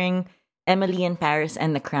comparing Emily in Paris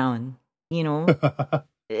and The Crown. You know,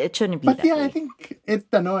 it shouldn't be But that yeah, way. I think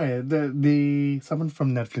the someone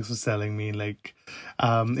from Netflix was telling me like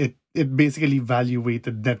it basically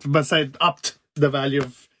valuated besides upped the value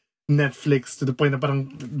of Netflix to the point that parang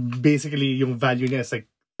basically yung value niya is like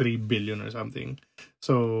 3 billion or something.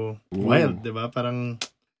 So wild, diba? Parang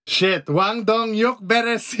shit, Wang Dong Yuk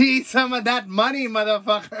better see some of that money,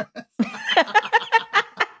 motherfucker.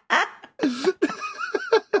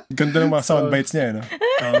 Ganda ng mga sound bites niya, no?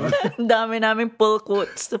 Ang dami namin pull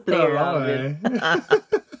quotes to play around with.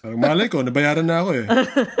 Parang malay ko, nabayaran na ako eh.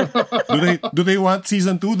 Do they want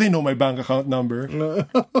season 2? They know my bank account number.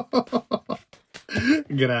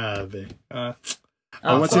 Grabe.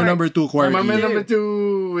 What's your number 2, Quarty? My number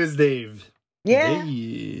 2 is Dave. Yeah.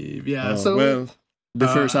 Dave. Yeah. Oh, So well,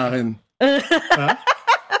 defer sa akin.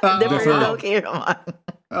 Defer Defer. daw kay Roman.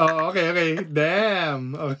 oh, okay.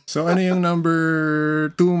 Damn. Okay. So ano yung number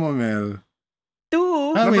 2 mo, Mel?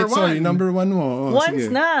 2. Number number 1 mo. Oh, Once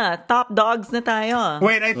sige. na. Top dogs na tayo.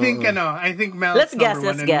 Wait, I think Mel's Let's guess,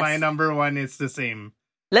 number 1 let's and guess. my number 1 is the same.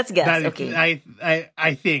 Let's guess. That- Okay.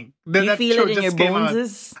 I think. You feel show it in just your came out.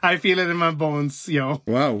 bones? I feel it in my bones, yo.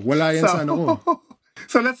 Wow, wala yan sa ano ko.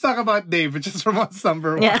 So let's talk about Dave, which is from what's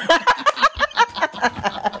number 1. Yeah.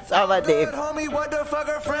 So about Dave. Homie, what the fuck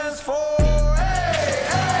are friends for?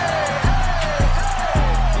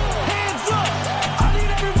 Hands up! I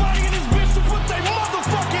need everybody in this bitch to put their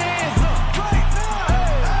motherfucking hands up right now!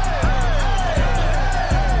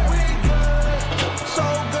 We good, so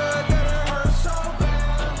good that it hurts so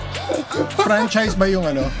bad. Franchise ba yung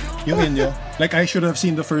ano? Yung inyo? Like I should have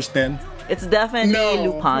seen the first 10? It's definitely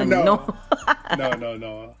No, Lupin. no. No.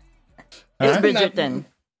 No. It's Huh? Bridgerton.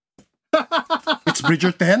 It's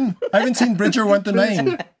Bridger 10? I haven't seen Bridger 1 to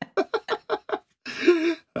 9.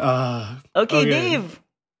 Okay, Okay.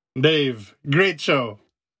 Dave, great show.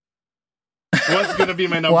 What's gonna be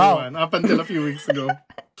my number Wow. 1 up until a few weeks ago?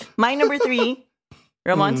 My number 3.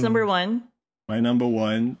 Ramon's number 1. My number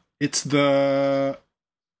 1, it's the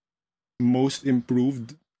most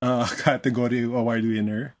improved category award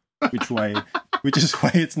winner, which is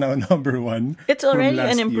why it's now number 1. It's from already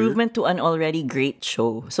last an year. improvement to an already great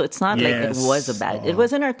show. So it's not like it Yes. was a bad. It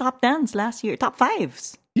was in our top 10s last year. Top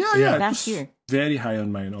 5s. Yeah, it last was year. very high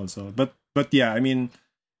on mine also. But yeah, I mean,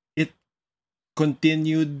 it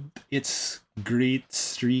continued its great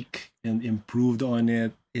streak and improved on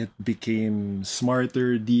it. It became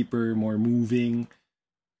smarter, deeper, more moving,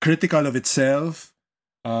 critical of itself.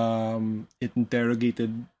 It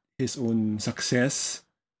interrogated his own success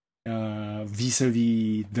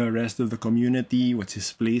vis-a-vis the rest of the community. What's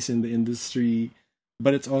his place in the industry?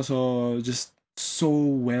 but it's also just so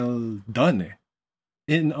well done.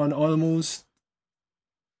 In on almost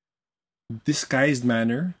disguised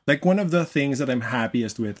manner. Like one of the things that I'm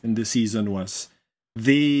happiest with in this season was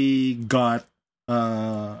they got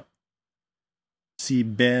see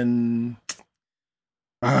Ben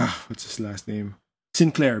what's his last name?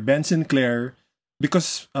 Ben Sinclair,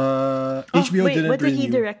 because HBO wait, didn't what did he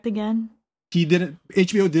renew. direct again?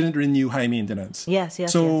 HBO didn't renew High Maintenance. Yes.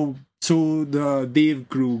 So the Dave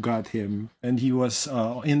crew got him, and he was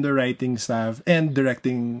in the writing staff and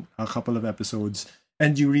directing a couple of episodes,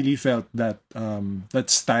 and you really felt that that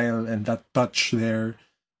style and that touch there.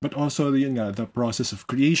 But also yun nga, the process of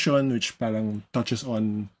creation, which parang touches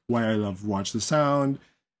on why I love Watch the Sound,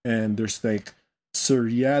 and there's like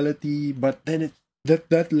surreality, but then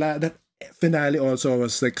that finale also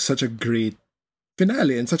was like such a great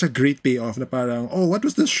finale and such a great payoff na parang, oh, what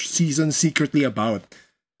was this season secretly about?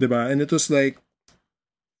 Diba? And it was like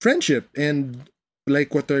friendship and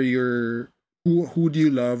like what are your who do you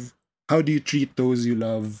love? How do you treat those you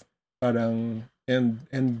love? Parang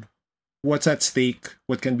and what's at stake?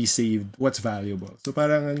 What can be saved? What's valuable? So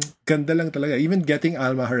parang ganda lang talaga. Even getting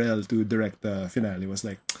Alma Harrell to direct the finale was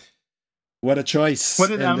like, what a choice. What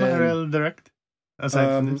did And Alma then, Harrell direct?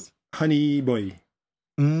 Aside from this? Honey Boy.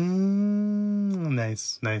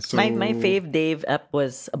 Nice. So, My fave Dave ep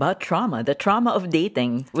was about trauma, the trauma of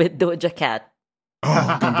dating with Doja Cat.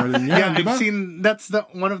 Oh, ganda rin yan, Yeah, diba? I've seen. That's the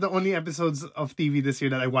one of the only episodes of TV this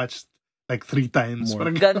year that I watched like 3 times.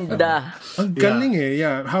 More. Parang- Ganda. Ang galing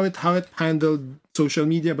yeah. How it handled social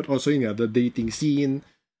media, but also the dating scene.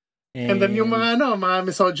 And then yung mga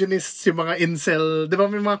misogynists, yung mga incel, di ba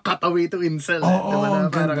may mga cutaway to incel? Oo, di ba na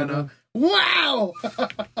ang parang ganda. wow!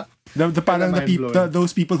 The parang Mind-blowing.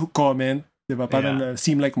 those people who comment, diba, parang Yeah.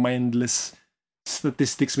 seem like mindless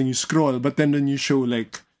statistics when you scroll, but then when you show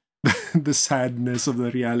like the sadness of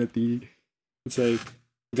the reality, it's like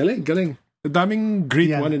galing. The daming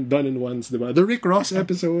great Yeah. one and done in ones, diba? The Rick Ross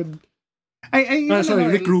episode. Sorry,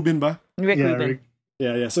 Rick Rubin ba? Rick Rubin.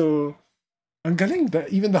 Yeah. So ang galing.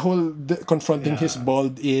 Even the whole confronting his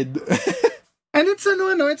bald id. And it's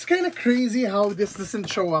it's kind of crazy how this doesn't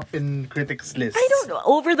show up in critics' lists. I don't know.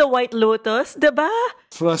 Over the White Lotus, diba?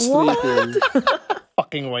 Frustrating.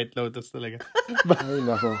 Fucking White Lotus talaga. Ay,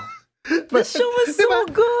 nako. The show was so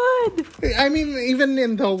good. I mean, even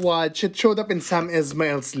in the watch, it showed up in Sam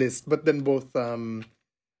Esmail's list, but then both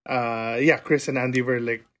Chris and Andy were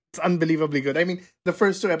like, it's unbelievably good. I mean, the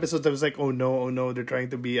first 2 episodes, I was like, oh no, they're trying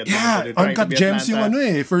to be Atlanta. Yeah, they're trying to Uncut be Gems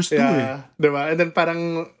Atlanta. yung first 2 Yeah, diba? And then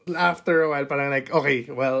parang after a while, parang like,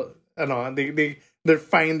 okay, well, they're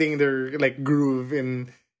finding their like groove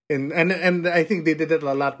in and I think they did it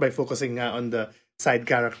a lot by focusing on the side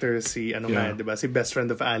characters. Si diba? Si best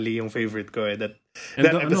friend of Ali, yung favorite ko that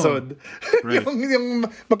And episode. right. yung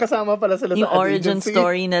magkasama pala sila Yung sa ad origin agency.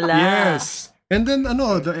 story nila. Yes. And then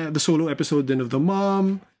the solo episode then of the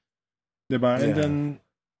mom, diba? And then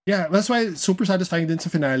that's why it's super satisfying din sa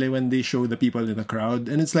finale when they show the people in the crowd,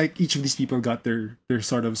 and it's like each of these people got their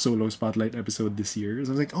sort of solo spotlight episode this year.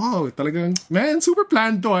 So I was like, oh, talagang man, super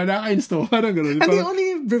planned to, nakakainis to. Parang ganun. And they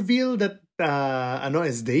only reveal that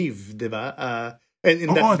is Dave, diba? And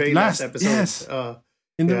in that very last episode. Yes.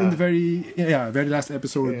 In the very last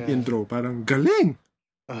episode intro, parang galing.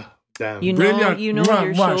 Damn. You know, Brilliant. your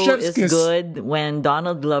Mwah, show chef's is kiss. good when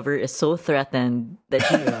Donald Glover is so threatened that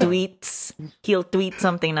he'll tweet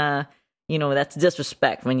something na, that's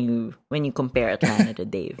disrespect when you compare Atlanta to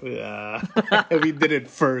Dave. Yeah. We did it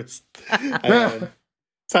first. Ayun.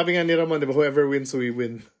 Sabi nga ni Ramon, diba, whoever wins, we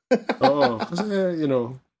win. Oo. Kasi,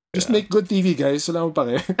 just make good TV, guys. Wala mo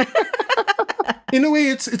pake. In a way,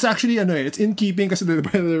 it's actually, it's in keeping kasi they're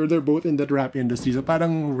both in that rap industry. So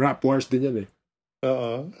parang rap wars din yan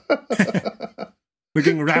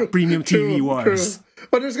Naging rap premium TV wars. True.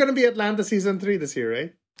 But there's gonna be Atlanta season 3 this year,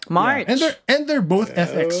 right? March. Yeah. And they're both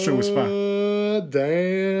FX shows pa.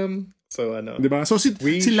 Damn. So, Diba? So si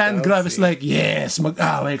Landgraf is like, yes,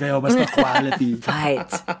 mag-away kayo, basta quality.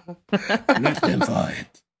 Fight. Let them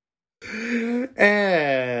fight.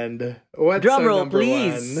 And what's Drum our roll, number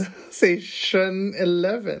please. 1? Station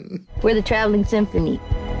 11. We're the Traveling Symphony.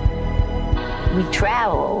 We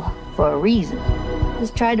travel for a reason.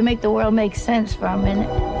 Just try to make the world make sense for a minute.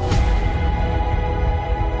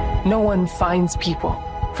 No one finds people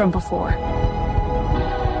from before.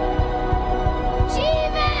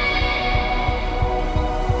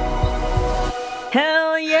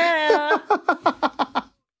 Hell yeah!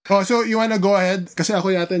 Oh, so you wanna go ahead? Kasi ako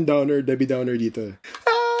yata yung Debbie Downer dito.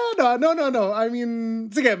 No. I mean,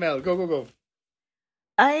 sige, Mel, go.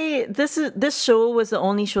 This show was the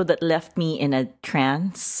only show that left me in a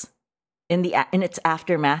trance. in its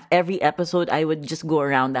aftermath, every episode I would just go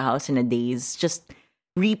around the house in a daze, just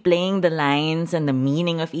replaying the lines and the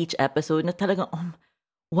meaning of each episode. Na talagang,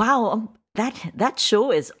 wow, that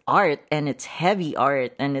show is art, and it's heavy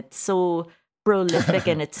art, and it's so prolific,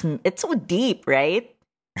 and it's so deep, right?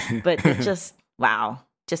 But it just, wow,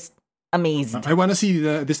 just amazed. I want to see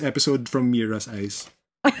this episode from Mira's eyes.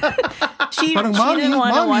 She Parang, didn't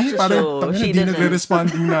want to watch the show. She Hindi didn't.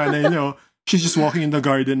 nagre-respond yung nanay niyo. She's just walking in the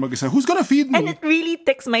garden mag-isa. Who's gonna feed me? And it really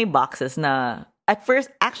ticks my boxes na at first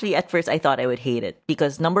I thought I would hate it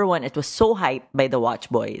because number one, it was so hyped by the Watch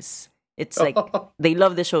Boys. It's like they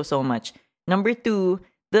love the show so much. Number two,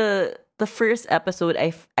 the first episode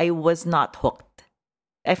I was not hooked.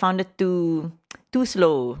 I found it too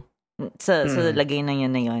slow sa lagay na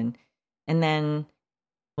yun. And then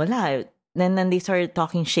wala. Then they started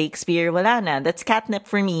talking Shakespeare. Wala na. That's catnip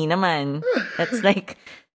for me naman. That's like,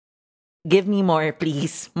 give me more,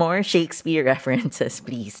 please. More Shakespeare references,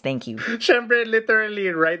 please. Thank you. Syempre, literally,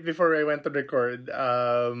 right before I went to record,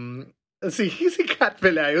 si Kat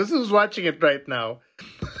Velayos, who's watching it right now,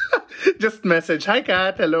 just message, "Hi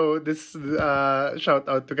Kat, hello." This shout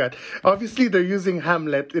out to Kat. Obviously, they're using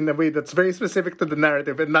Hamlet in a way that's very specific to the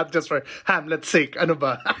narrative and not just for Hamlet's sake. Ano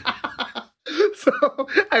ba? So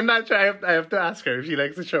I'm not sure. I have to ask her if she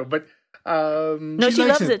likes the show, but no, she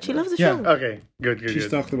loves it. She loves the show. Okay, good. She's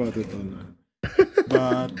talked about it on.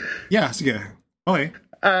 But yeah, sige. Okay.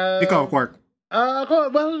 Ikaw, Quark. Ako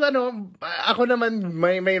naman,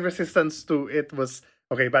 my resistance to it was,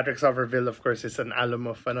 okay, Patrick Somerville, of course, is an alum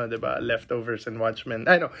of, diba, Leftovers and Watchmen.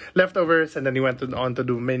 I know, Leftovers, and then he went on to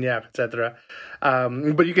do Maniac, etc.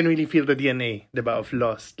 But you can really feel the DNA, diba, of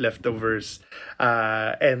Lost, Leftovers,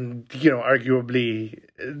 and, arguably,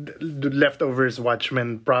 the Leftovers,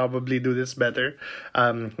 Watchmen probably do this better.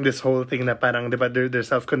 This whole thing na parang, diba, they're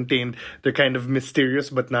self-contained, they're kind of mysterious,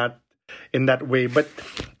 but not in that way. But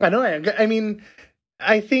I mean,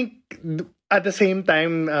 I think at the same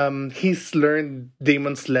time, he's learned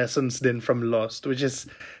Damon's lessons then from Lost, which is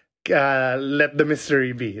let the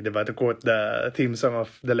mystery be, diba? To quote the theme song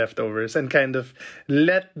of The Leftovers, and kind of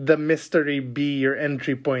let the mystery be your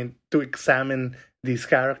entry point to examine these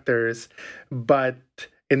characters, but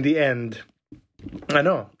in the end,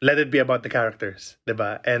 let it be about the characters,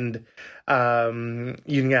 diba? And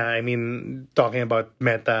yun nga, I mean, talking about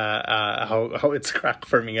meta, how it's crack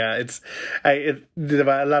for me.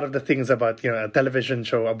 Diba, a lot of the things about a television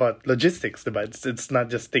show about logistics, diba? It's not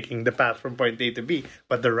just taking the path from point A to B,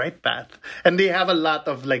 but the right path. And they have a lot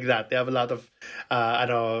of like that. They have a lot of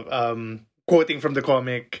quoting from the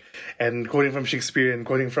comic and quoting from Shakespeare and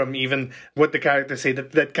quoting from even what the characters say.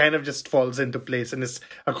 That kind of just falls into place and is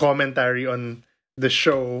a commentary on the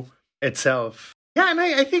show itself. Yeah, and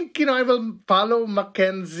I think, I will follow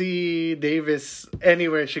Mackenzie Davis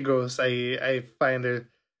anywhere she goes. I find her,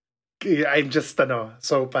 I'm just,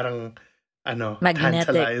 so parang, magnetic.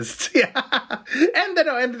 Tantalized. Yeah.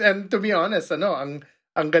 And to be honest, ang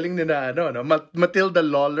galing nila, Matilda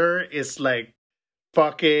Lawler is like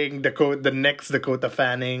fucking the next Dakota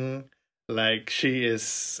Fanning. Like, she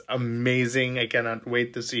is amazing. I cannot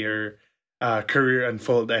wait to see her career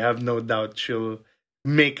unfold. I have no doubt she'll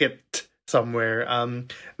make it somewhere.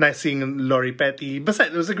 Nice seeing Lori Petty.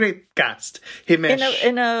 Besides, it was a great cast. Himesh.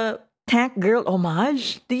 In a Tank Girl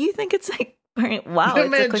homage? Do you think it's like, wow,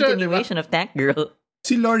 it's a continuation of Tank Girl?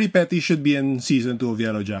 Si Lori Petty should be in season 2 of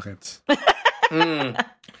Yellow Jackets.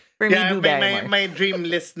 For me, Drew Barrymore. My dream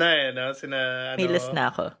list na May list na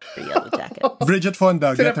ako for Yellow Jackets. Bridget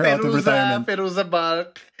Fonda, get her out of retirement. Perusa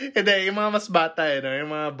Balk. Hindi, yung mga mas bata, yung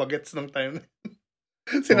mga bagets nung time.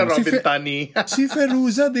 Sina Robin Tunney. Si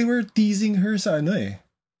Feruza, they were teasing her sa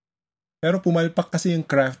Pero pumalpak kasi yung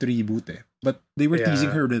Craft reboot But they were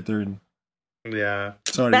teasing her return. Yeah.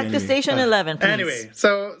 Sorry. Back to Station 11, please. Anyway,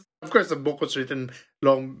 so, of course, the book was written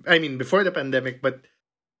before the pandemic, but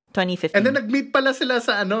 2015. And then nag-meet pala sila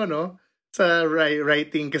sa sa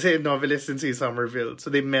writing, kasi novelist in si Somerville. So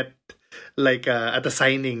they met like at a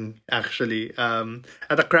signing, actually.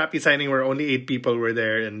 At a crappy signing where only 8 people were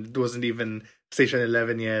there and it wasn't even Station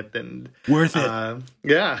 11 yet. And worth it.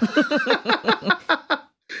 Yeah.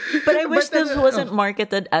 But I wish this wasn't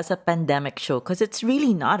marketed as a pandemic show because it's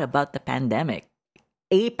really not about the pandemic.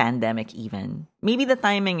 A pandemic even. Maybe the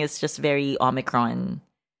timing is just very Omicron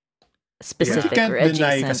specific or adjacent. You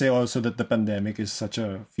can't deny kasi also that the pandemic is such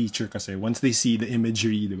a feature kasi once they see the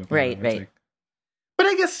imagery, diba? Right. Like... But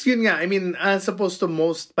I guess yun nga, I mean, as opposed to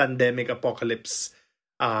most pandemic apocalypse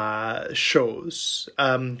shows,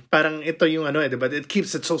 parang ito yung diba? It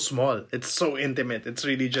keeps it so small. It's so intimate. It's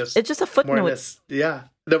really just... It's just a footnote. More or less,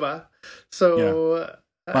 yeah. Diba? So... Yeah.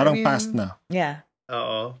 Parang past na. Yeah.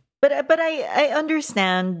 Oo. But I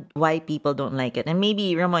understand why people don't like it. And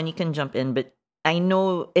maybe Ramon, you can jump in, but I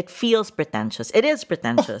know it feels pretentious. It is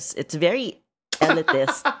pretentious. It's very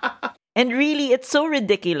elitist. And really, it's so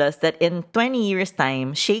ridiculous that in 20 years'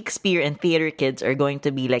 time, Shakespeare and theater kids are going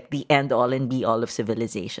to be like the end all and be all of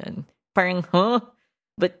civilization. Parang, huh?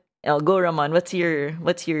 But go Ramon, what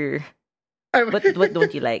don't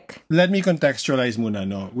you like? Let me contextualize muna,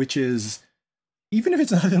 no? Which is, even if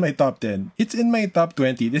it's not in my top 10, it's in my top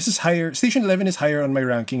 20. This is higher. Station 11 is higher on my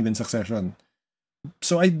ranking than Succession.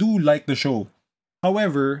 So I do like the show.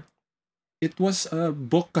 However, it was a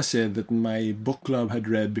book kasi that my book club had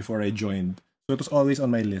read before I joined. So it was always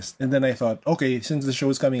on my list. And then I thought, okay, since the show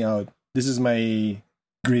is coming out, this is my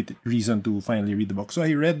great reason to finally read the book. So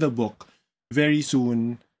I read the book very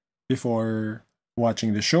soon before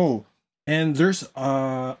watching the show. And there's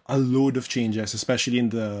a load of changes, especially in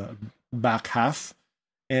the back half.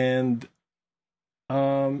 And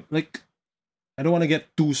like, I don't want to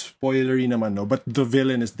get too spoilery naman, no, but the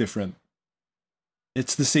villain is different.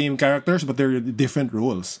 It's the same characters, but they're different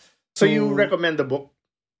roles. So you recommend the book?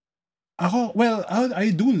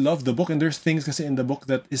 I do love the book, and there's things kasi in the book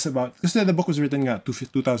that is about, because the book was written nga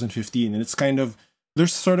 2015, and it's kind of,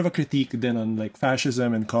 there's sort of a critique then on like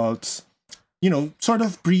fascism and cults, you know, sort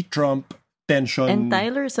of pre-Trump tension. And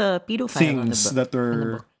Tyler's a pedophile things that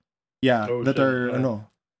are,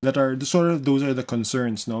 that are the sort of, those are the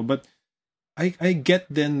concerns, no? But I get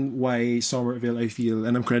then why Somerville, I feel,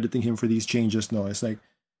 and I'm crediting him for these changes, no? It's like,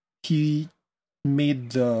 he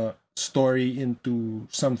made the story into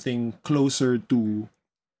something closer to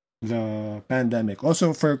the pandemic.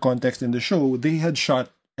 Also, for context in the show, they had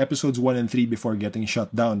shot episodes 1 and 3 before getting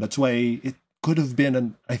shut down. That's why it could have been,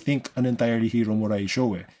 an entirely Hiro Murai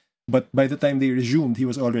show. But by the time they resumed, he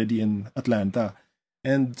was already in Atlanta.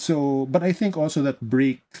 And so, but I think also that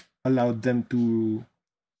break allowed them to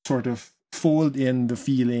sort of fold in the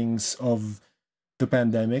feelings of the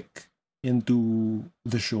pandemic into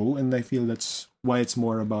the show. And I feel that's why it's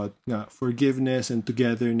more about forgiveness and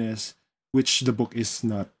togetherness, which the book is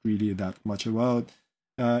not really that much about.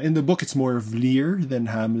 In the book, it's more of Lear than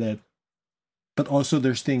Hamlet. But also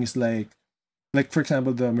there's things like for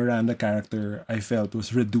example, the Miranda character I felt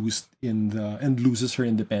was reduced and loses her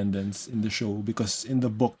independence in the show, because in the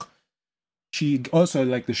book, she also,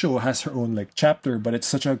 like the show, has her own like chapter, but it's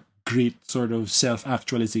such a great sort of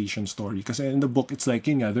self-actualization story. Because in the book, it's like,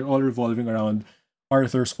 they're all revolving around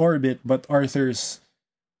Arthur's orbit, but Arthur's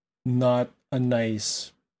not a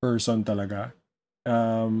nice person talaga.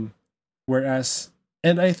 Whereas,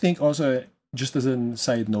 and I think also, just as a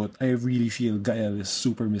side note, I really feel Gael is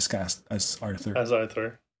super miscast as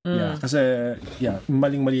Arthur. Yeah, kasi,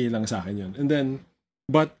 maling-mali lang sa akin yun. And then,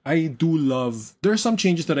 but I do love, there are some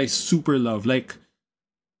changes that I super love. Like,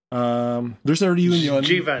 there's a reunion.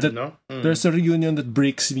 There's a reunion that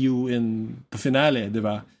breaks you in the finale,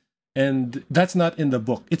 diba? And that's not in the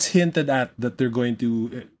book. It's hinted at that they're going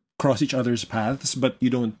to cross each other's paths, but you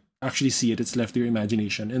don't actually see it. It's left to your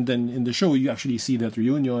imagination. And then in the show, you actually see that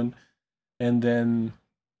reunion. And then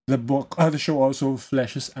the show also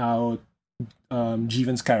fleshes out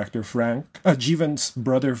Jeevan's character, Frank. Jeevan's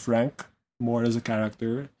brother, Frank, more as a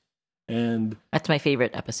character. And that's my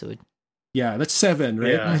favorite episode. Yeah, that's 7,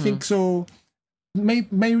 right? Yeah. I think so.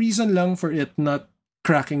 My reason lang for it not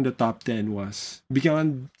cracking the top 10 was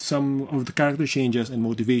beyond some of the character changes and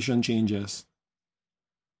motivation changes.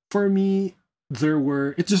 For me,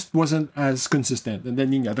 it just wasn't as consistent. And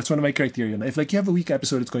then that's one of my criteria. If like you have a weak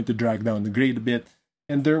episode, it's going to drag down the grade a bit.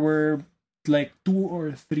 And there were like 2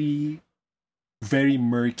 or 3 very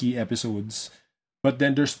murky episodes. But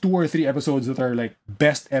then there's 2 or 3 episodes that are like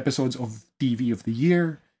best episodes of TV of the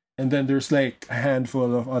year. And then there's like a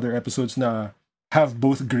handful of other episodes na have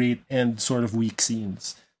both great and sort of weak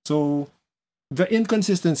scenes. So the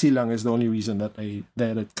inconsistency lang is the only reason that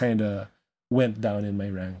it kind of went down in my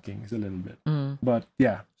rankings a little bit. But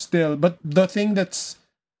yeah, still. But the thing that's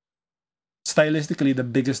stylistically the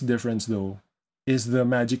biggest difference though is the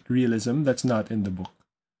magic realism that's not in the book.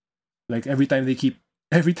 Like every time they keep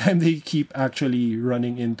actually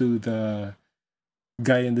running into the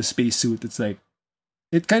guy in the spacesuit, it's like,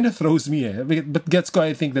 it kind of throws me. But Getsuko,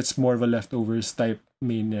 I think that's more of a leftovers type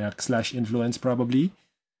maniac / influence probably.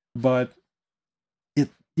 But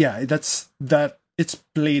it's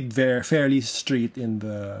played very fairly straight in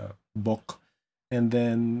the book. And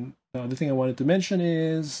then the other thing I wanted to mention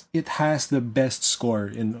is it has the best score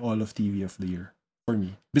in all of TV of the year for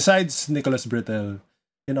me. Besides Nicholas Britell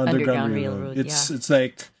in Underground Railroad. It's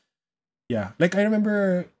like, like I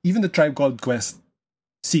remember even the Tribe Called Quest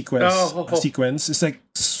sequence is like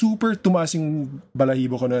super tumaas yung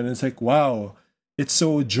balahibo ko nun. It's like, wow, it's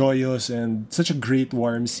so joyous and such a great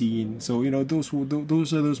warm scene. So those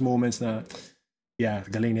are those moments na yeah,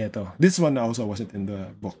 galing nito. This one also wasn't in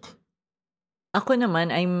the book. Ako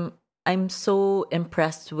naman, I'm so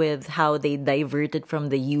impressed with how they diverted from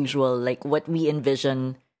the usual, like what we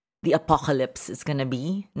envision the apocalypse is gonna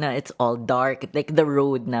be. Na it's all dark, like the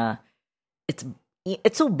road na it's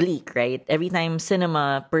so bleak, right? Every time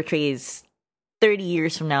cinema portrays 30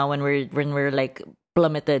 years from now when we're like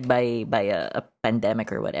plummeted by a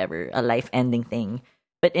pandemic or whatever, a life-ending thing.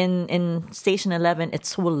 But in Station 11,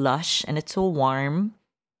 it's so lush and it's so warm.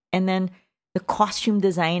 And then the costume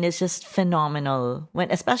design is just phenomenal.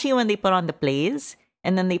 Especially when they put on the plays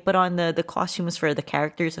and then they put on the costumes for the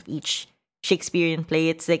characters of each Shakespearean play.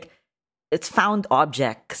 It's like, it's found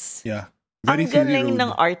objects. Yeah. Ang galing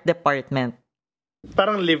ng art department.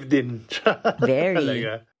 Parang lived in. Very.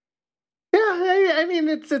 Yeah, I mean,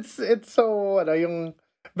 it's so, yung,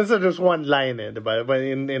 this is just one line, diba?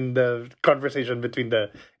 In the conversation between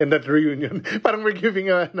in that reunion, parang we're giving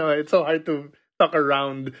it's so hard to talk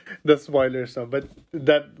around the spoilers, no? But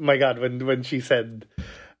that, my God, when she said,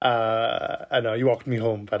 you walked me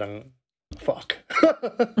home, parang, fuck.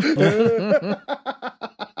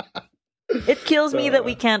 It kills me that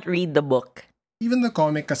we can't read the book. Even the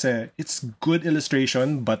comic kasi, it's good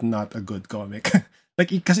illustration, but not a good comic.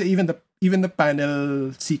 Like, kasi even the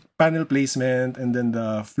panel placement and then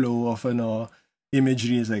the flow of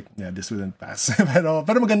imagery is like, yeah, this wouldn't pass. pero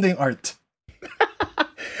maganda yung art.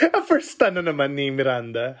 First naman ni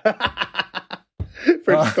Miranda.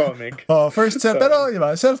 First comic. First so, pero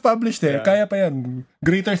diba, self-published eh. Yeah. Kaya pa yan.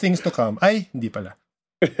 Greater things to come. Ay, hindi pala.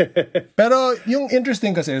 Pero yung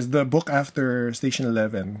interesting kasi is the book after Station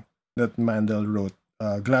 11 that Mandel wrote,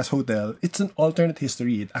 Glass Hotel, it's an alternate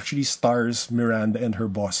history. It actually stars Miranda and her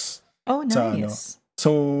boss. Oh, nice.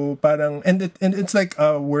 So parang and it's like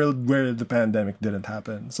a world where the pandemic didn't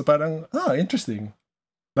happen. So parang interesting.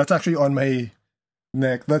 That's actually on my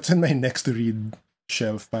that's in my next to read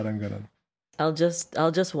shelf, parang ganun. I'll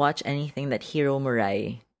just watch anything that Hiro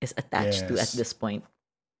Murai is attached to at this point.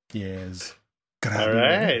 Yes. All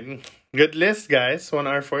right. Good list, guys. 1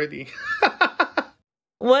 hour 40.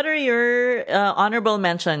 What are your honorable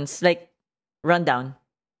mentions? Like, rundown.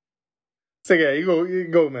 Sige, you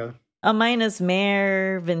go, Mel. Mine is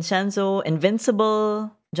Mare, Vincenzo,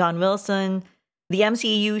 Invincible, John Wilson, the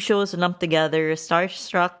MCU shows lumped together,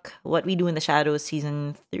 Starstruck, What We Do in the Shadows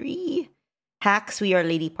Season 3, Hacks, We Are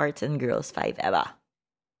Lady Parts, and Girls 5 Eva.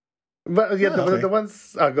 But yeah, the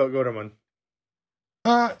ones... go Ramon.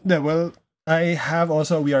 Well, I have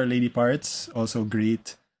also We Are Lady Parts, also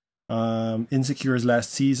great. Insecure's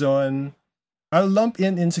last season. I'll lump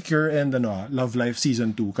in Insecure and Love Life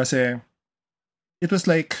Season 2 kasi it was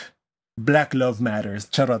like Black Love Matters.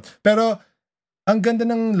 Charot. Pero ang ganda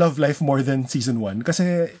ng Love Life more than Season 1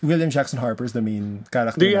 kasi William Jackson Harper is the main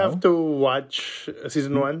character. Do you have to watch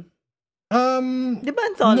Season 1? Di ba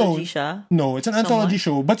anthology siya? No, it's an anthology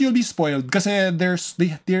show, but you'll be spoiled kasi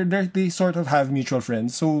they sort of have mutual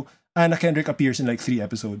friends. So Anna Kendrick appears in like 3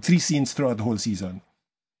 scenes throughout the whole season.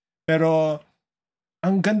 Pero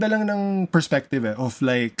ang ganda lang ng perspective of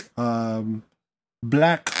like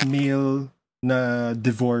black male na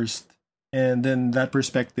divorced, and then that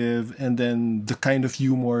perspective, and then the kind of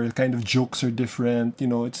humor, kind of jokes are different.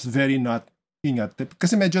 It's very not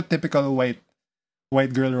kasi medyo typical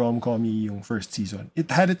white girl rom-com yung first season.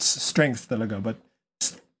 It had its strength talaga, but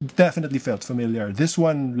definitely felt familiar. This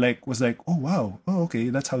one was like, oh wow,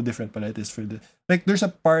 okay, that's how different pala it is for the like. There's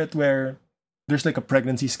a part where there's like a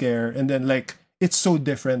pregnancy scare, and then like it's so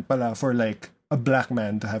different pala for like a black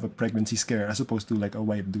man to have a pregnancy scare as opposed to like a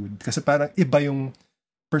white dude. Kasi parang iba yung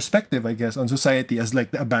perspective, I guess, on society as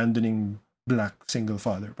like the abandoning black single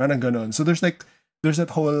father. Parang ganon. So there's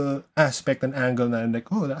that whole aspect and angle na like,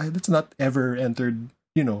 that's not ever entered,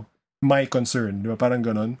 my concern. Diba? Parang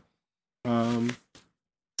ganon.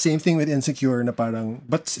 Same thing with Insecure na parang,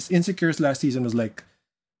 but Insecure's last season was like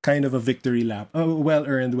kind of a victory lap.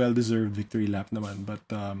 Well-earned, well-deserved victory lap naman. But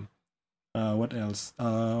what else?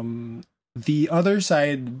 The other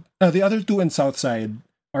side, the other two in Southside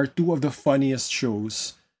are two of the funniest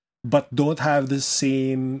shows, but don't have the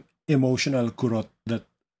same emotional kurot that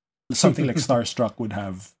something like Starstruck would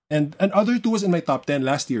have. And other two was in my top 10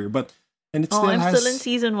 last year, and it still I'm still in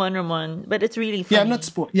season 1, Ramon, but it's really funny.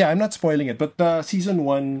 Yeah, I'm not spoiling it, but the season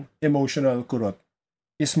 1 emotional kurot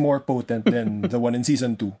is more potent than the one in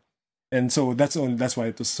season 2. And so that's why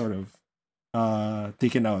it was sort of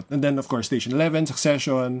taken out. And then of course Station 11,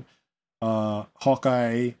 Succession,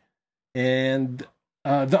 Hawkeye, and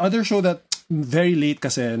the other show that very late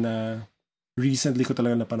kasi na recently ko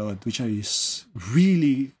talaga napanood, which is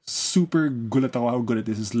really super gulat ako how good it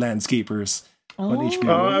is Landscapers on HBO.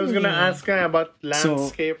 Oh, I was gonna ask about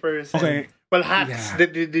Landscapers. Okay. Well, Hacks. Yeah.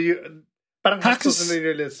 Did you... Parang Hacks was in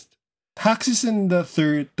your list. Hacks is in the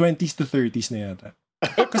 20s to 30s na yata.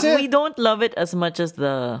 We don't love it as much as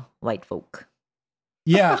the white folk.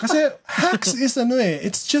 Yeah, kasi Hacks is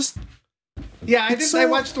it's just... Yeah, I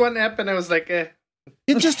watched one ep and I was like, eh.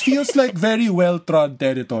 It just feels like very well-trod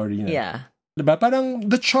territory. Yeah. Diba? Parang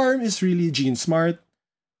the charm is really Gene Smart,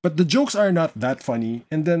 but the jokes are not that funny.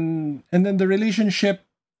 And then the relationship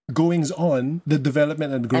goings on, the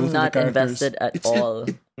development and growth of the characters. I'm not invested at all.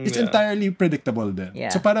 It's entirely predictable then. Yeah.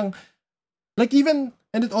 So parang, like even,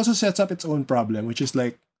 and it also sets up its own problem, which is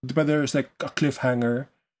like, diba there's like a cliffhanger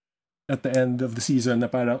at the end of the season na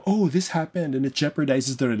parang, oh, this happened and it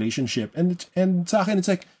jeopardizes the relationship. And sa akin, it's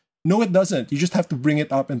like, no, it doesn't. You just have to bring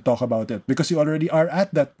it up and talk about it because you already are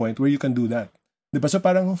at that point where you can do that. Diba? So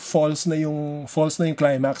parang false na yung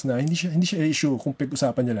climax na hindi siya issue kung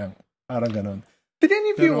pag-usapan niya lang. Parang ganon. Did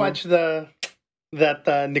any of you watch that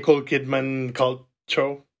Nicole Kidman cult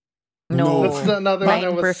show? No. That's another one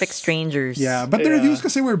that was... Perfect Strangers. Yeah, but the reviews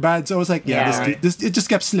kasi were bad, so I was like, this it just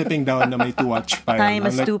kept slipping down na may to watch pa. Time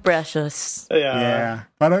is too precious. Yeah.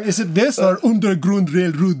 Parang, is it this or Underground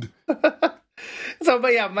Railroad? So,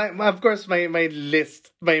 but yeah, of course, my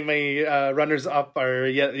list, my runners up are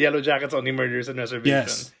Yellow Jackets, Only Murders and Reservation.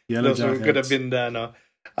 Yes, Yellow Jackets. Could have been the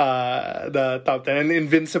top 10, and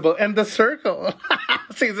Invincible and The Circle,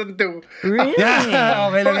 season 2. Really? Yeah,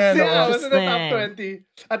 okay lang yan. Yeah, I was in the top 20.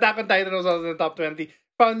 Attack on Titan was also in the top 20.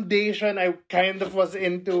 Foundation, I kind of was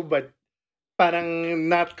into, but parang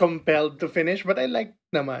not compelled to finish. But I liked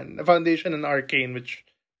naman Foundation and Arcane, which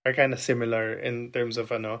are kind of similar in terms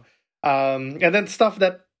of and then stuff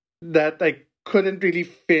that I couldn't really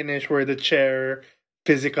finish were The Chair,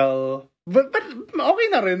 Physical, but okay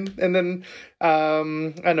na rin. And then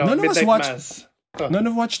Midnight Mass. None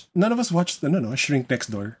of us watched Shrink Next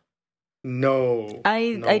Door. No.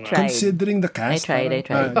 I tried. Considering the cast. I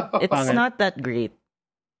tried. It's not that great.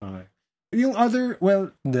 Okay. Yung other, I'm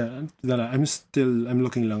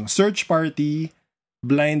looking lang. Search Party,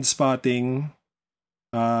 Blind Spotting.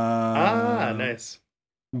 Nice.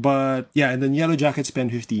 But yeah, and then Yellow Jackets, Pen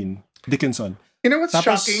 15, Dickinson. You know what's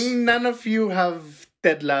shocking? None of you have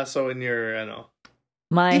Ted Lasso in your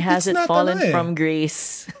My has it fallen from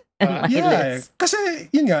grace. My list. Kasi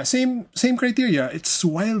yun nga, same criteria. It's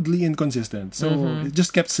wildly inconsistent. So it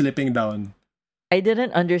just kept slipping down. I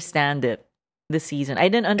didn't understand it this season. I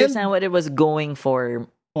didn't understand what it was going for.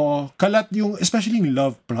 Oh, kalat yung, especially yung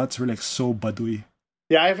love plots were like so baduy.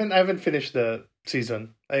 Yeah, I haven't finished the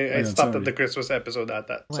season. I stopped at the Christmas episode at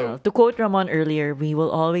that. Well, to quote Ramon earlier, we will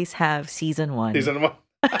always have season 1. Season 1.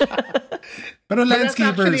 Pero Landscapers... That's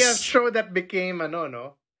actually a show that became,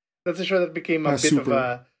 that's a show that became a bit super.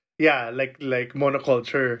 of a, like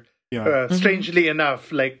monoculture. Yeah. Strangely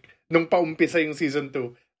enough, like, nung paumpisa yung season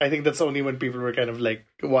 2, I think that's only when people were kind of like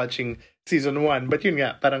watching season 1. But yun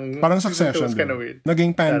nga, parang Succession was kind of weird.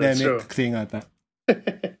 Naging pandemic thing ata.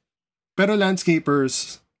 Pero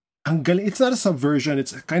Landscapers... Ang galing. It's not a subversion.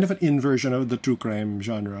 It's kind of an inversion of the true crime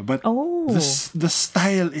genre. But the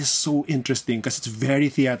style is so interesting because it's very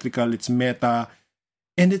theatrical. It's meta,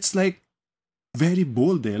 and it's like very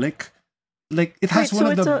bold. Like it has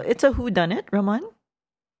it's a whodunit, Ramon?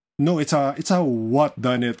 No, it's a what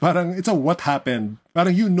done it. Parang it's a what happened.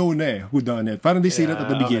 Parang who done it. Parang they say that at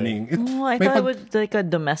the beginning. I thought it was like a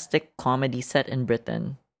domestic comedy set in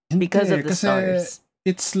Britain because of the stars.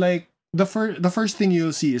 It's like. The first thing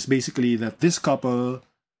you'll see is basically that this couple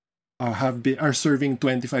are serving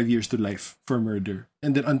 25 years to life for murder,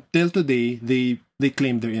 and then until today they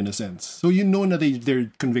claim their innocence. So na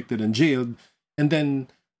they're convicted and jailed, and then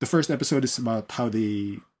the first episode is about how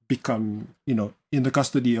they become in the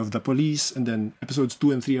custody of the police, and then episodes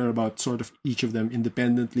 2 and 3 are about sort of each of them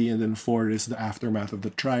independently, and then 4 is the aftermath of the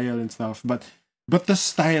trial and stuff. But the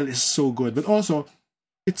style is so good, but also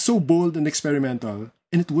it's so bold and experimental.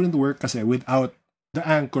 And it wouldn't work kasi without the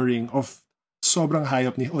anchoring of sobrang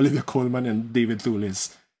hayop ni Olivia Colman and David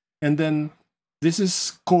Thewlis. And then, this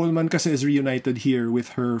is Colman kasi is reunited here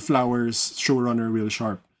with her Flowers showrunner Will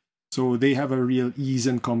Sharp. So they have a real ease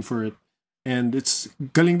and comfort. And it's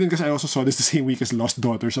galing din kasi I also saw this the same week as Lost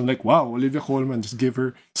Daughters. I'm like, wow, Olivia Colman, just give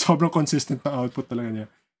her sobrang consistent na output talaga niya.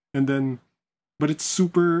 And then, but it's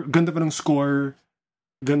super, ganda pa ng score,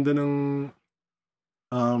 ganda ng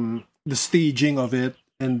the staging of it,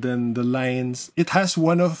 and then the lines. It has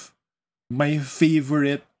one of my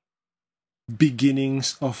favorite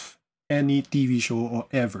beginnings of any TV show or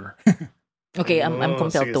ever. Okay, I'm Oh,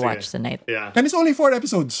 compelled sige, to sige. watch tonight. Yeah. And it's only 4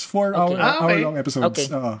 episodes. 4 Okay. Okay. hour-long episodes.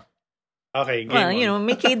 Okay. Okay, game Well, on. you know,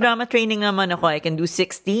 may K-drama training naman ako. I can do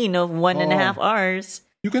 16 of 1.5 hours.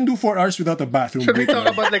 You can do 4 hours without a bathroom Should we break. talk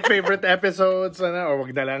about like favorite episodes or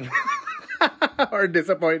wag na lang? Or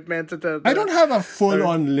disappointments? I don't have a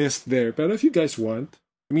full-on list there, but if you guys want,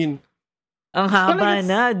 I mean, Ang haba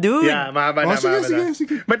na, dude. Yeah, mahaba na, sige, mahaba na.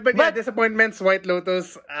 sige. But yeah, disappointments, White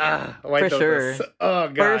Lotus. White For Lotus. sure.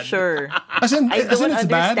 Oh, God. For sure. as in I don't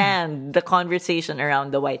it's bad. understand the conversation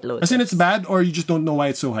around the White Lotus. As in it's bad, or you just don't know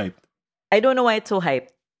why it's so hyped. I don't know why it's so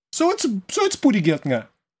hyped. So it's puri guilt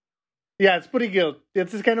nga. Yeah, it's pretty guilt.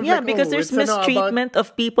 It's kind of Yeah, like, because there's it's, about- mistreatment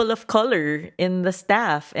of people of color in the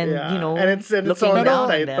staff, and Yeah. you know, and it's looking all down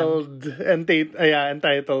on them.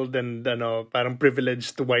 entitled and parang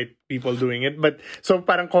privileged white people doing it. But so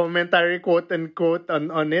parang commentary quote unquote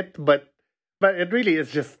on it, but it really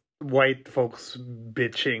is just white folks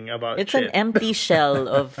bitching about It's shit. an empty shell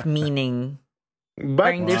of meaning.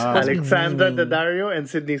 But Parang there's supposed to be Alexandra meaning. Daddario and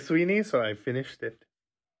Sydney Sweeney, so I finished it.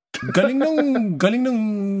 Galing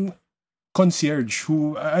ng concierge,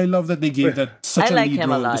 who I love that they gave that such I a like lead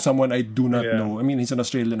him a role to lot. someone I do not Yeah. know. I mean, he's an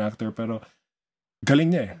Australian actor, pero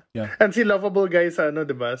galing niya eh. Yeah. And si lovable guy sa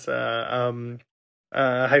diba, sa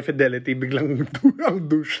High Fidelity, biglang ang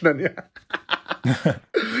douche na niya.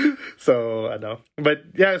 So, But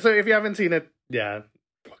yeah, so if you haven't seen it, yeah,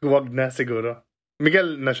 wag na siguro.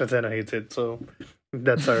 Miguel Nashasena hates it, so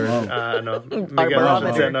that's our, Miguel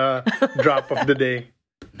barometer. Nashasena drop of the day.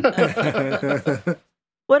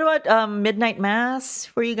 What about Midnight Mass?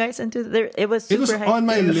 Were you guys into there? It was It super was hyped. on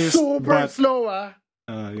my list, Super but slow,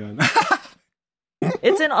 yun.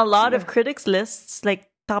 It's in a lot of critics' lists, like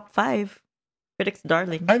top 5. Critics'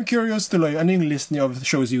 darling. I'm curious tuloy, ano yung list niyo of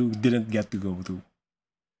shows you didn't get to go to?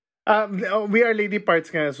 We Are Lady Parts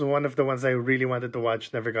nga is one of the ones I really wanted to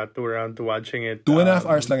watch, never got around to watching it. 2.5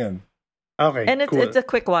 hours lang yan. Okay, And cool. it's a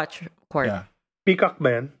quick watch, Court. Yeah. Peacock ba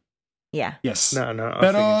yan? Yeah. Yes. No,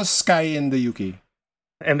 Pero sige. Sky in the UK.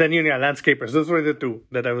 And then yun nga, Landscapers. Those were the two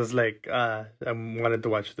that I was like, I wanted to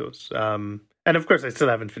watch those. And of course, I still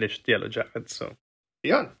haven't finished Yellow Jackets, so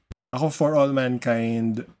yun. Ako, For All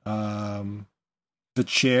Mankind, The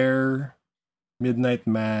Chair, Midnight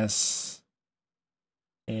Mass,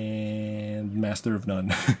 and Master of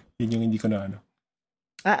None. Yun yung hindi ko na ano.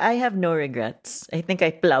 I have no regrets. I think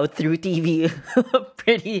I plowed through TV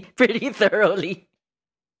pretty thoroughly.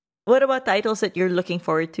 What about titles that you're looking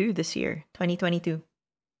forward to this year, 2022?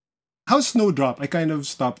 How's Snowdrop? I kind of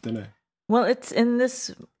stopped in it. Well,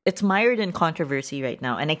 it's mired in controversy right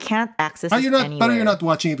now, and I can't access it anywhere. Parang you're not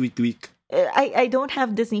watching it week to week. I don't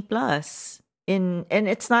have Disney Plus and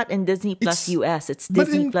it's not in Disney Plus US. It's but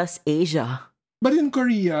Disney in- Plus Asia. But in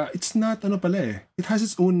Korea, it's not ano pala eh. It has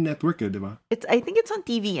its own network eh, di ba? I think it's on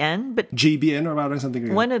TVN, but JBN or parang something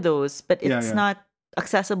like one of those. But it's Yeah. not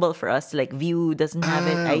accessible for us. Like View doesn't have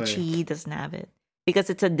it, okay. iQIYI doesn't have it because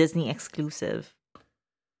it's a Disney exclusive.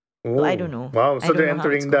 So I don't know. Wow, I so don't they're know how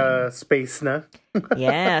entering it's the space na?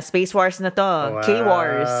 Yeah, Space Wars na to. K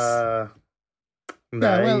Wars. Wow.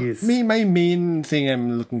 Yeah, well, Nice. my main thing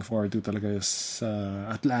I'm looking forward to talaga is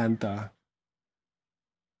Atlanta.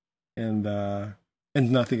 And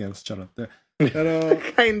nothing else. Charot. Pero,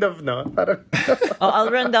 Kind of, no? Parang- I'll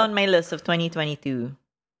run down my list of 2022.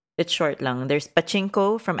 It's short lang. There's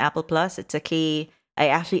Pachinko from Apple Plus. It's I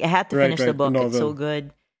had to finish the book. It's so novel.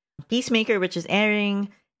 good. Peacemaker, which is airing.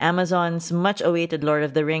 Amazon's much awaited Lord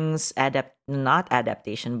of the Rings not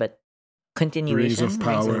adaptation, but continuation. Rings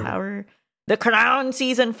of Power. The Crown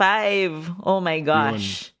season 5. Oh my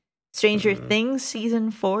gosh. Stranger Things season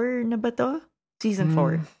 4 na ba to? Season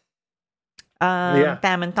 4. Yeah.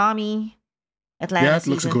 Pam and Tommy. Atlanta Yeah, it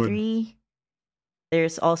looks season good. 3.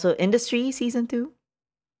 There's also Industry season 2.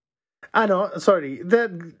 Sorry.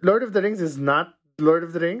 The Lord of the Rings is not Lord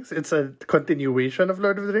of the Rings? It's a continuation of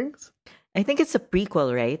Lord of the Rings? I think it's a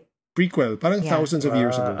prequel, right? prequel. Parang Yeah. thousands of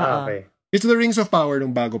years ago. Okay. It's the Rings of Power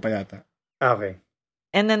nung bago pa yata. Okay.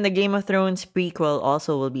 And then the Game of Thrones prequel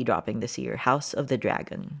also will be dropping this year, House of the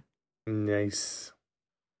Dragon. Nice.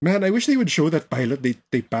 Man, I wish they would show that pilot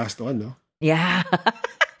they passed on, no? Yeah.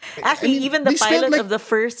 Actually, I mean, even the they spent, pilot like, of the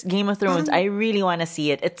first Game of Thrones, I really want to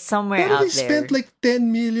see it. It's somewhere Pero out they there. spent like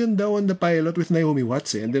 10 million daw on the pilot with Naomi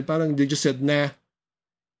Watts eh. And then parang they just said, nah.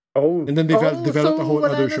 Oh. And then they developed a whole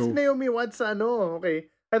other show. Naomi Watts, okay.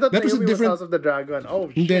 I thought That was a Naomi was different- House of the Dragon. Oh,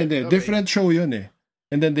 shit. Hindi. Okay. Different show yun eh.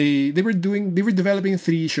 And then they were developing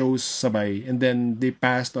 3 shows sabay. And then they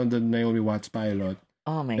passed on the Naomi Watts pilot.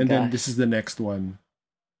 Oh my And then gosh. this is the next one.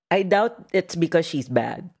 I doubt it's because she's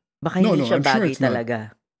bad. Baka No, hindi siya I'm sure bagay it's not.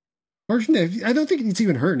 talaga. Or I don't think it's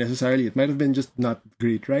even her necessarily. It might have been just not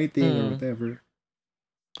great writing or whatever.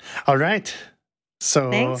 All right.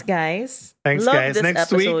 So Thanks, guys. Thanks, Love guys. this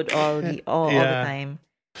Next episode week, all the time.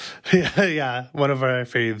 Yeah, one of our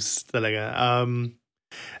faves talaga.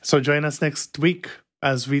 So join us next week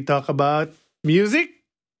as we talk about music,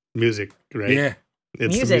 right? Yeah.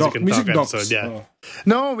 It's Music. the music and talk episode. Yeah. Oh.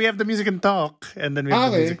 No, we have the music and talk, and then we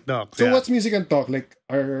have the music docs. So what's music and talk? Like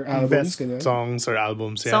our albums? Best songs or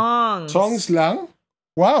albums? Yeah. Songs. Songs lang?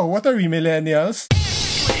 Wow, what are we, millennials?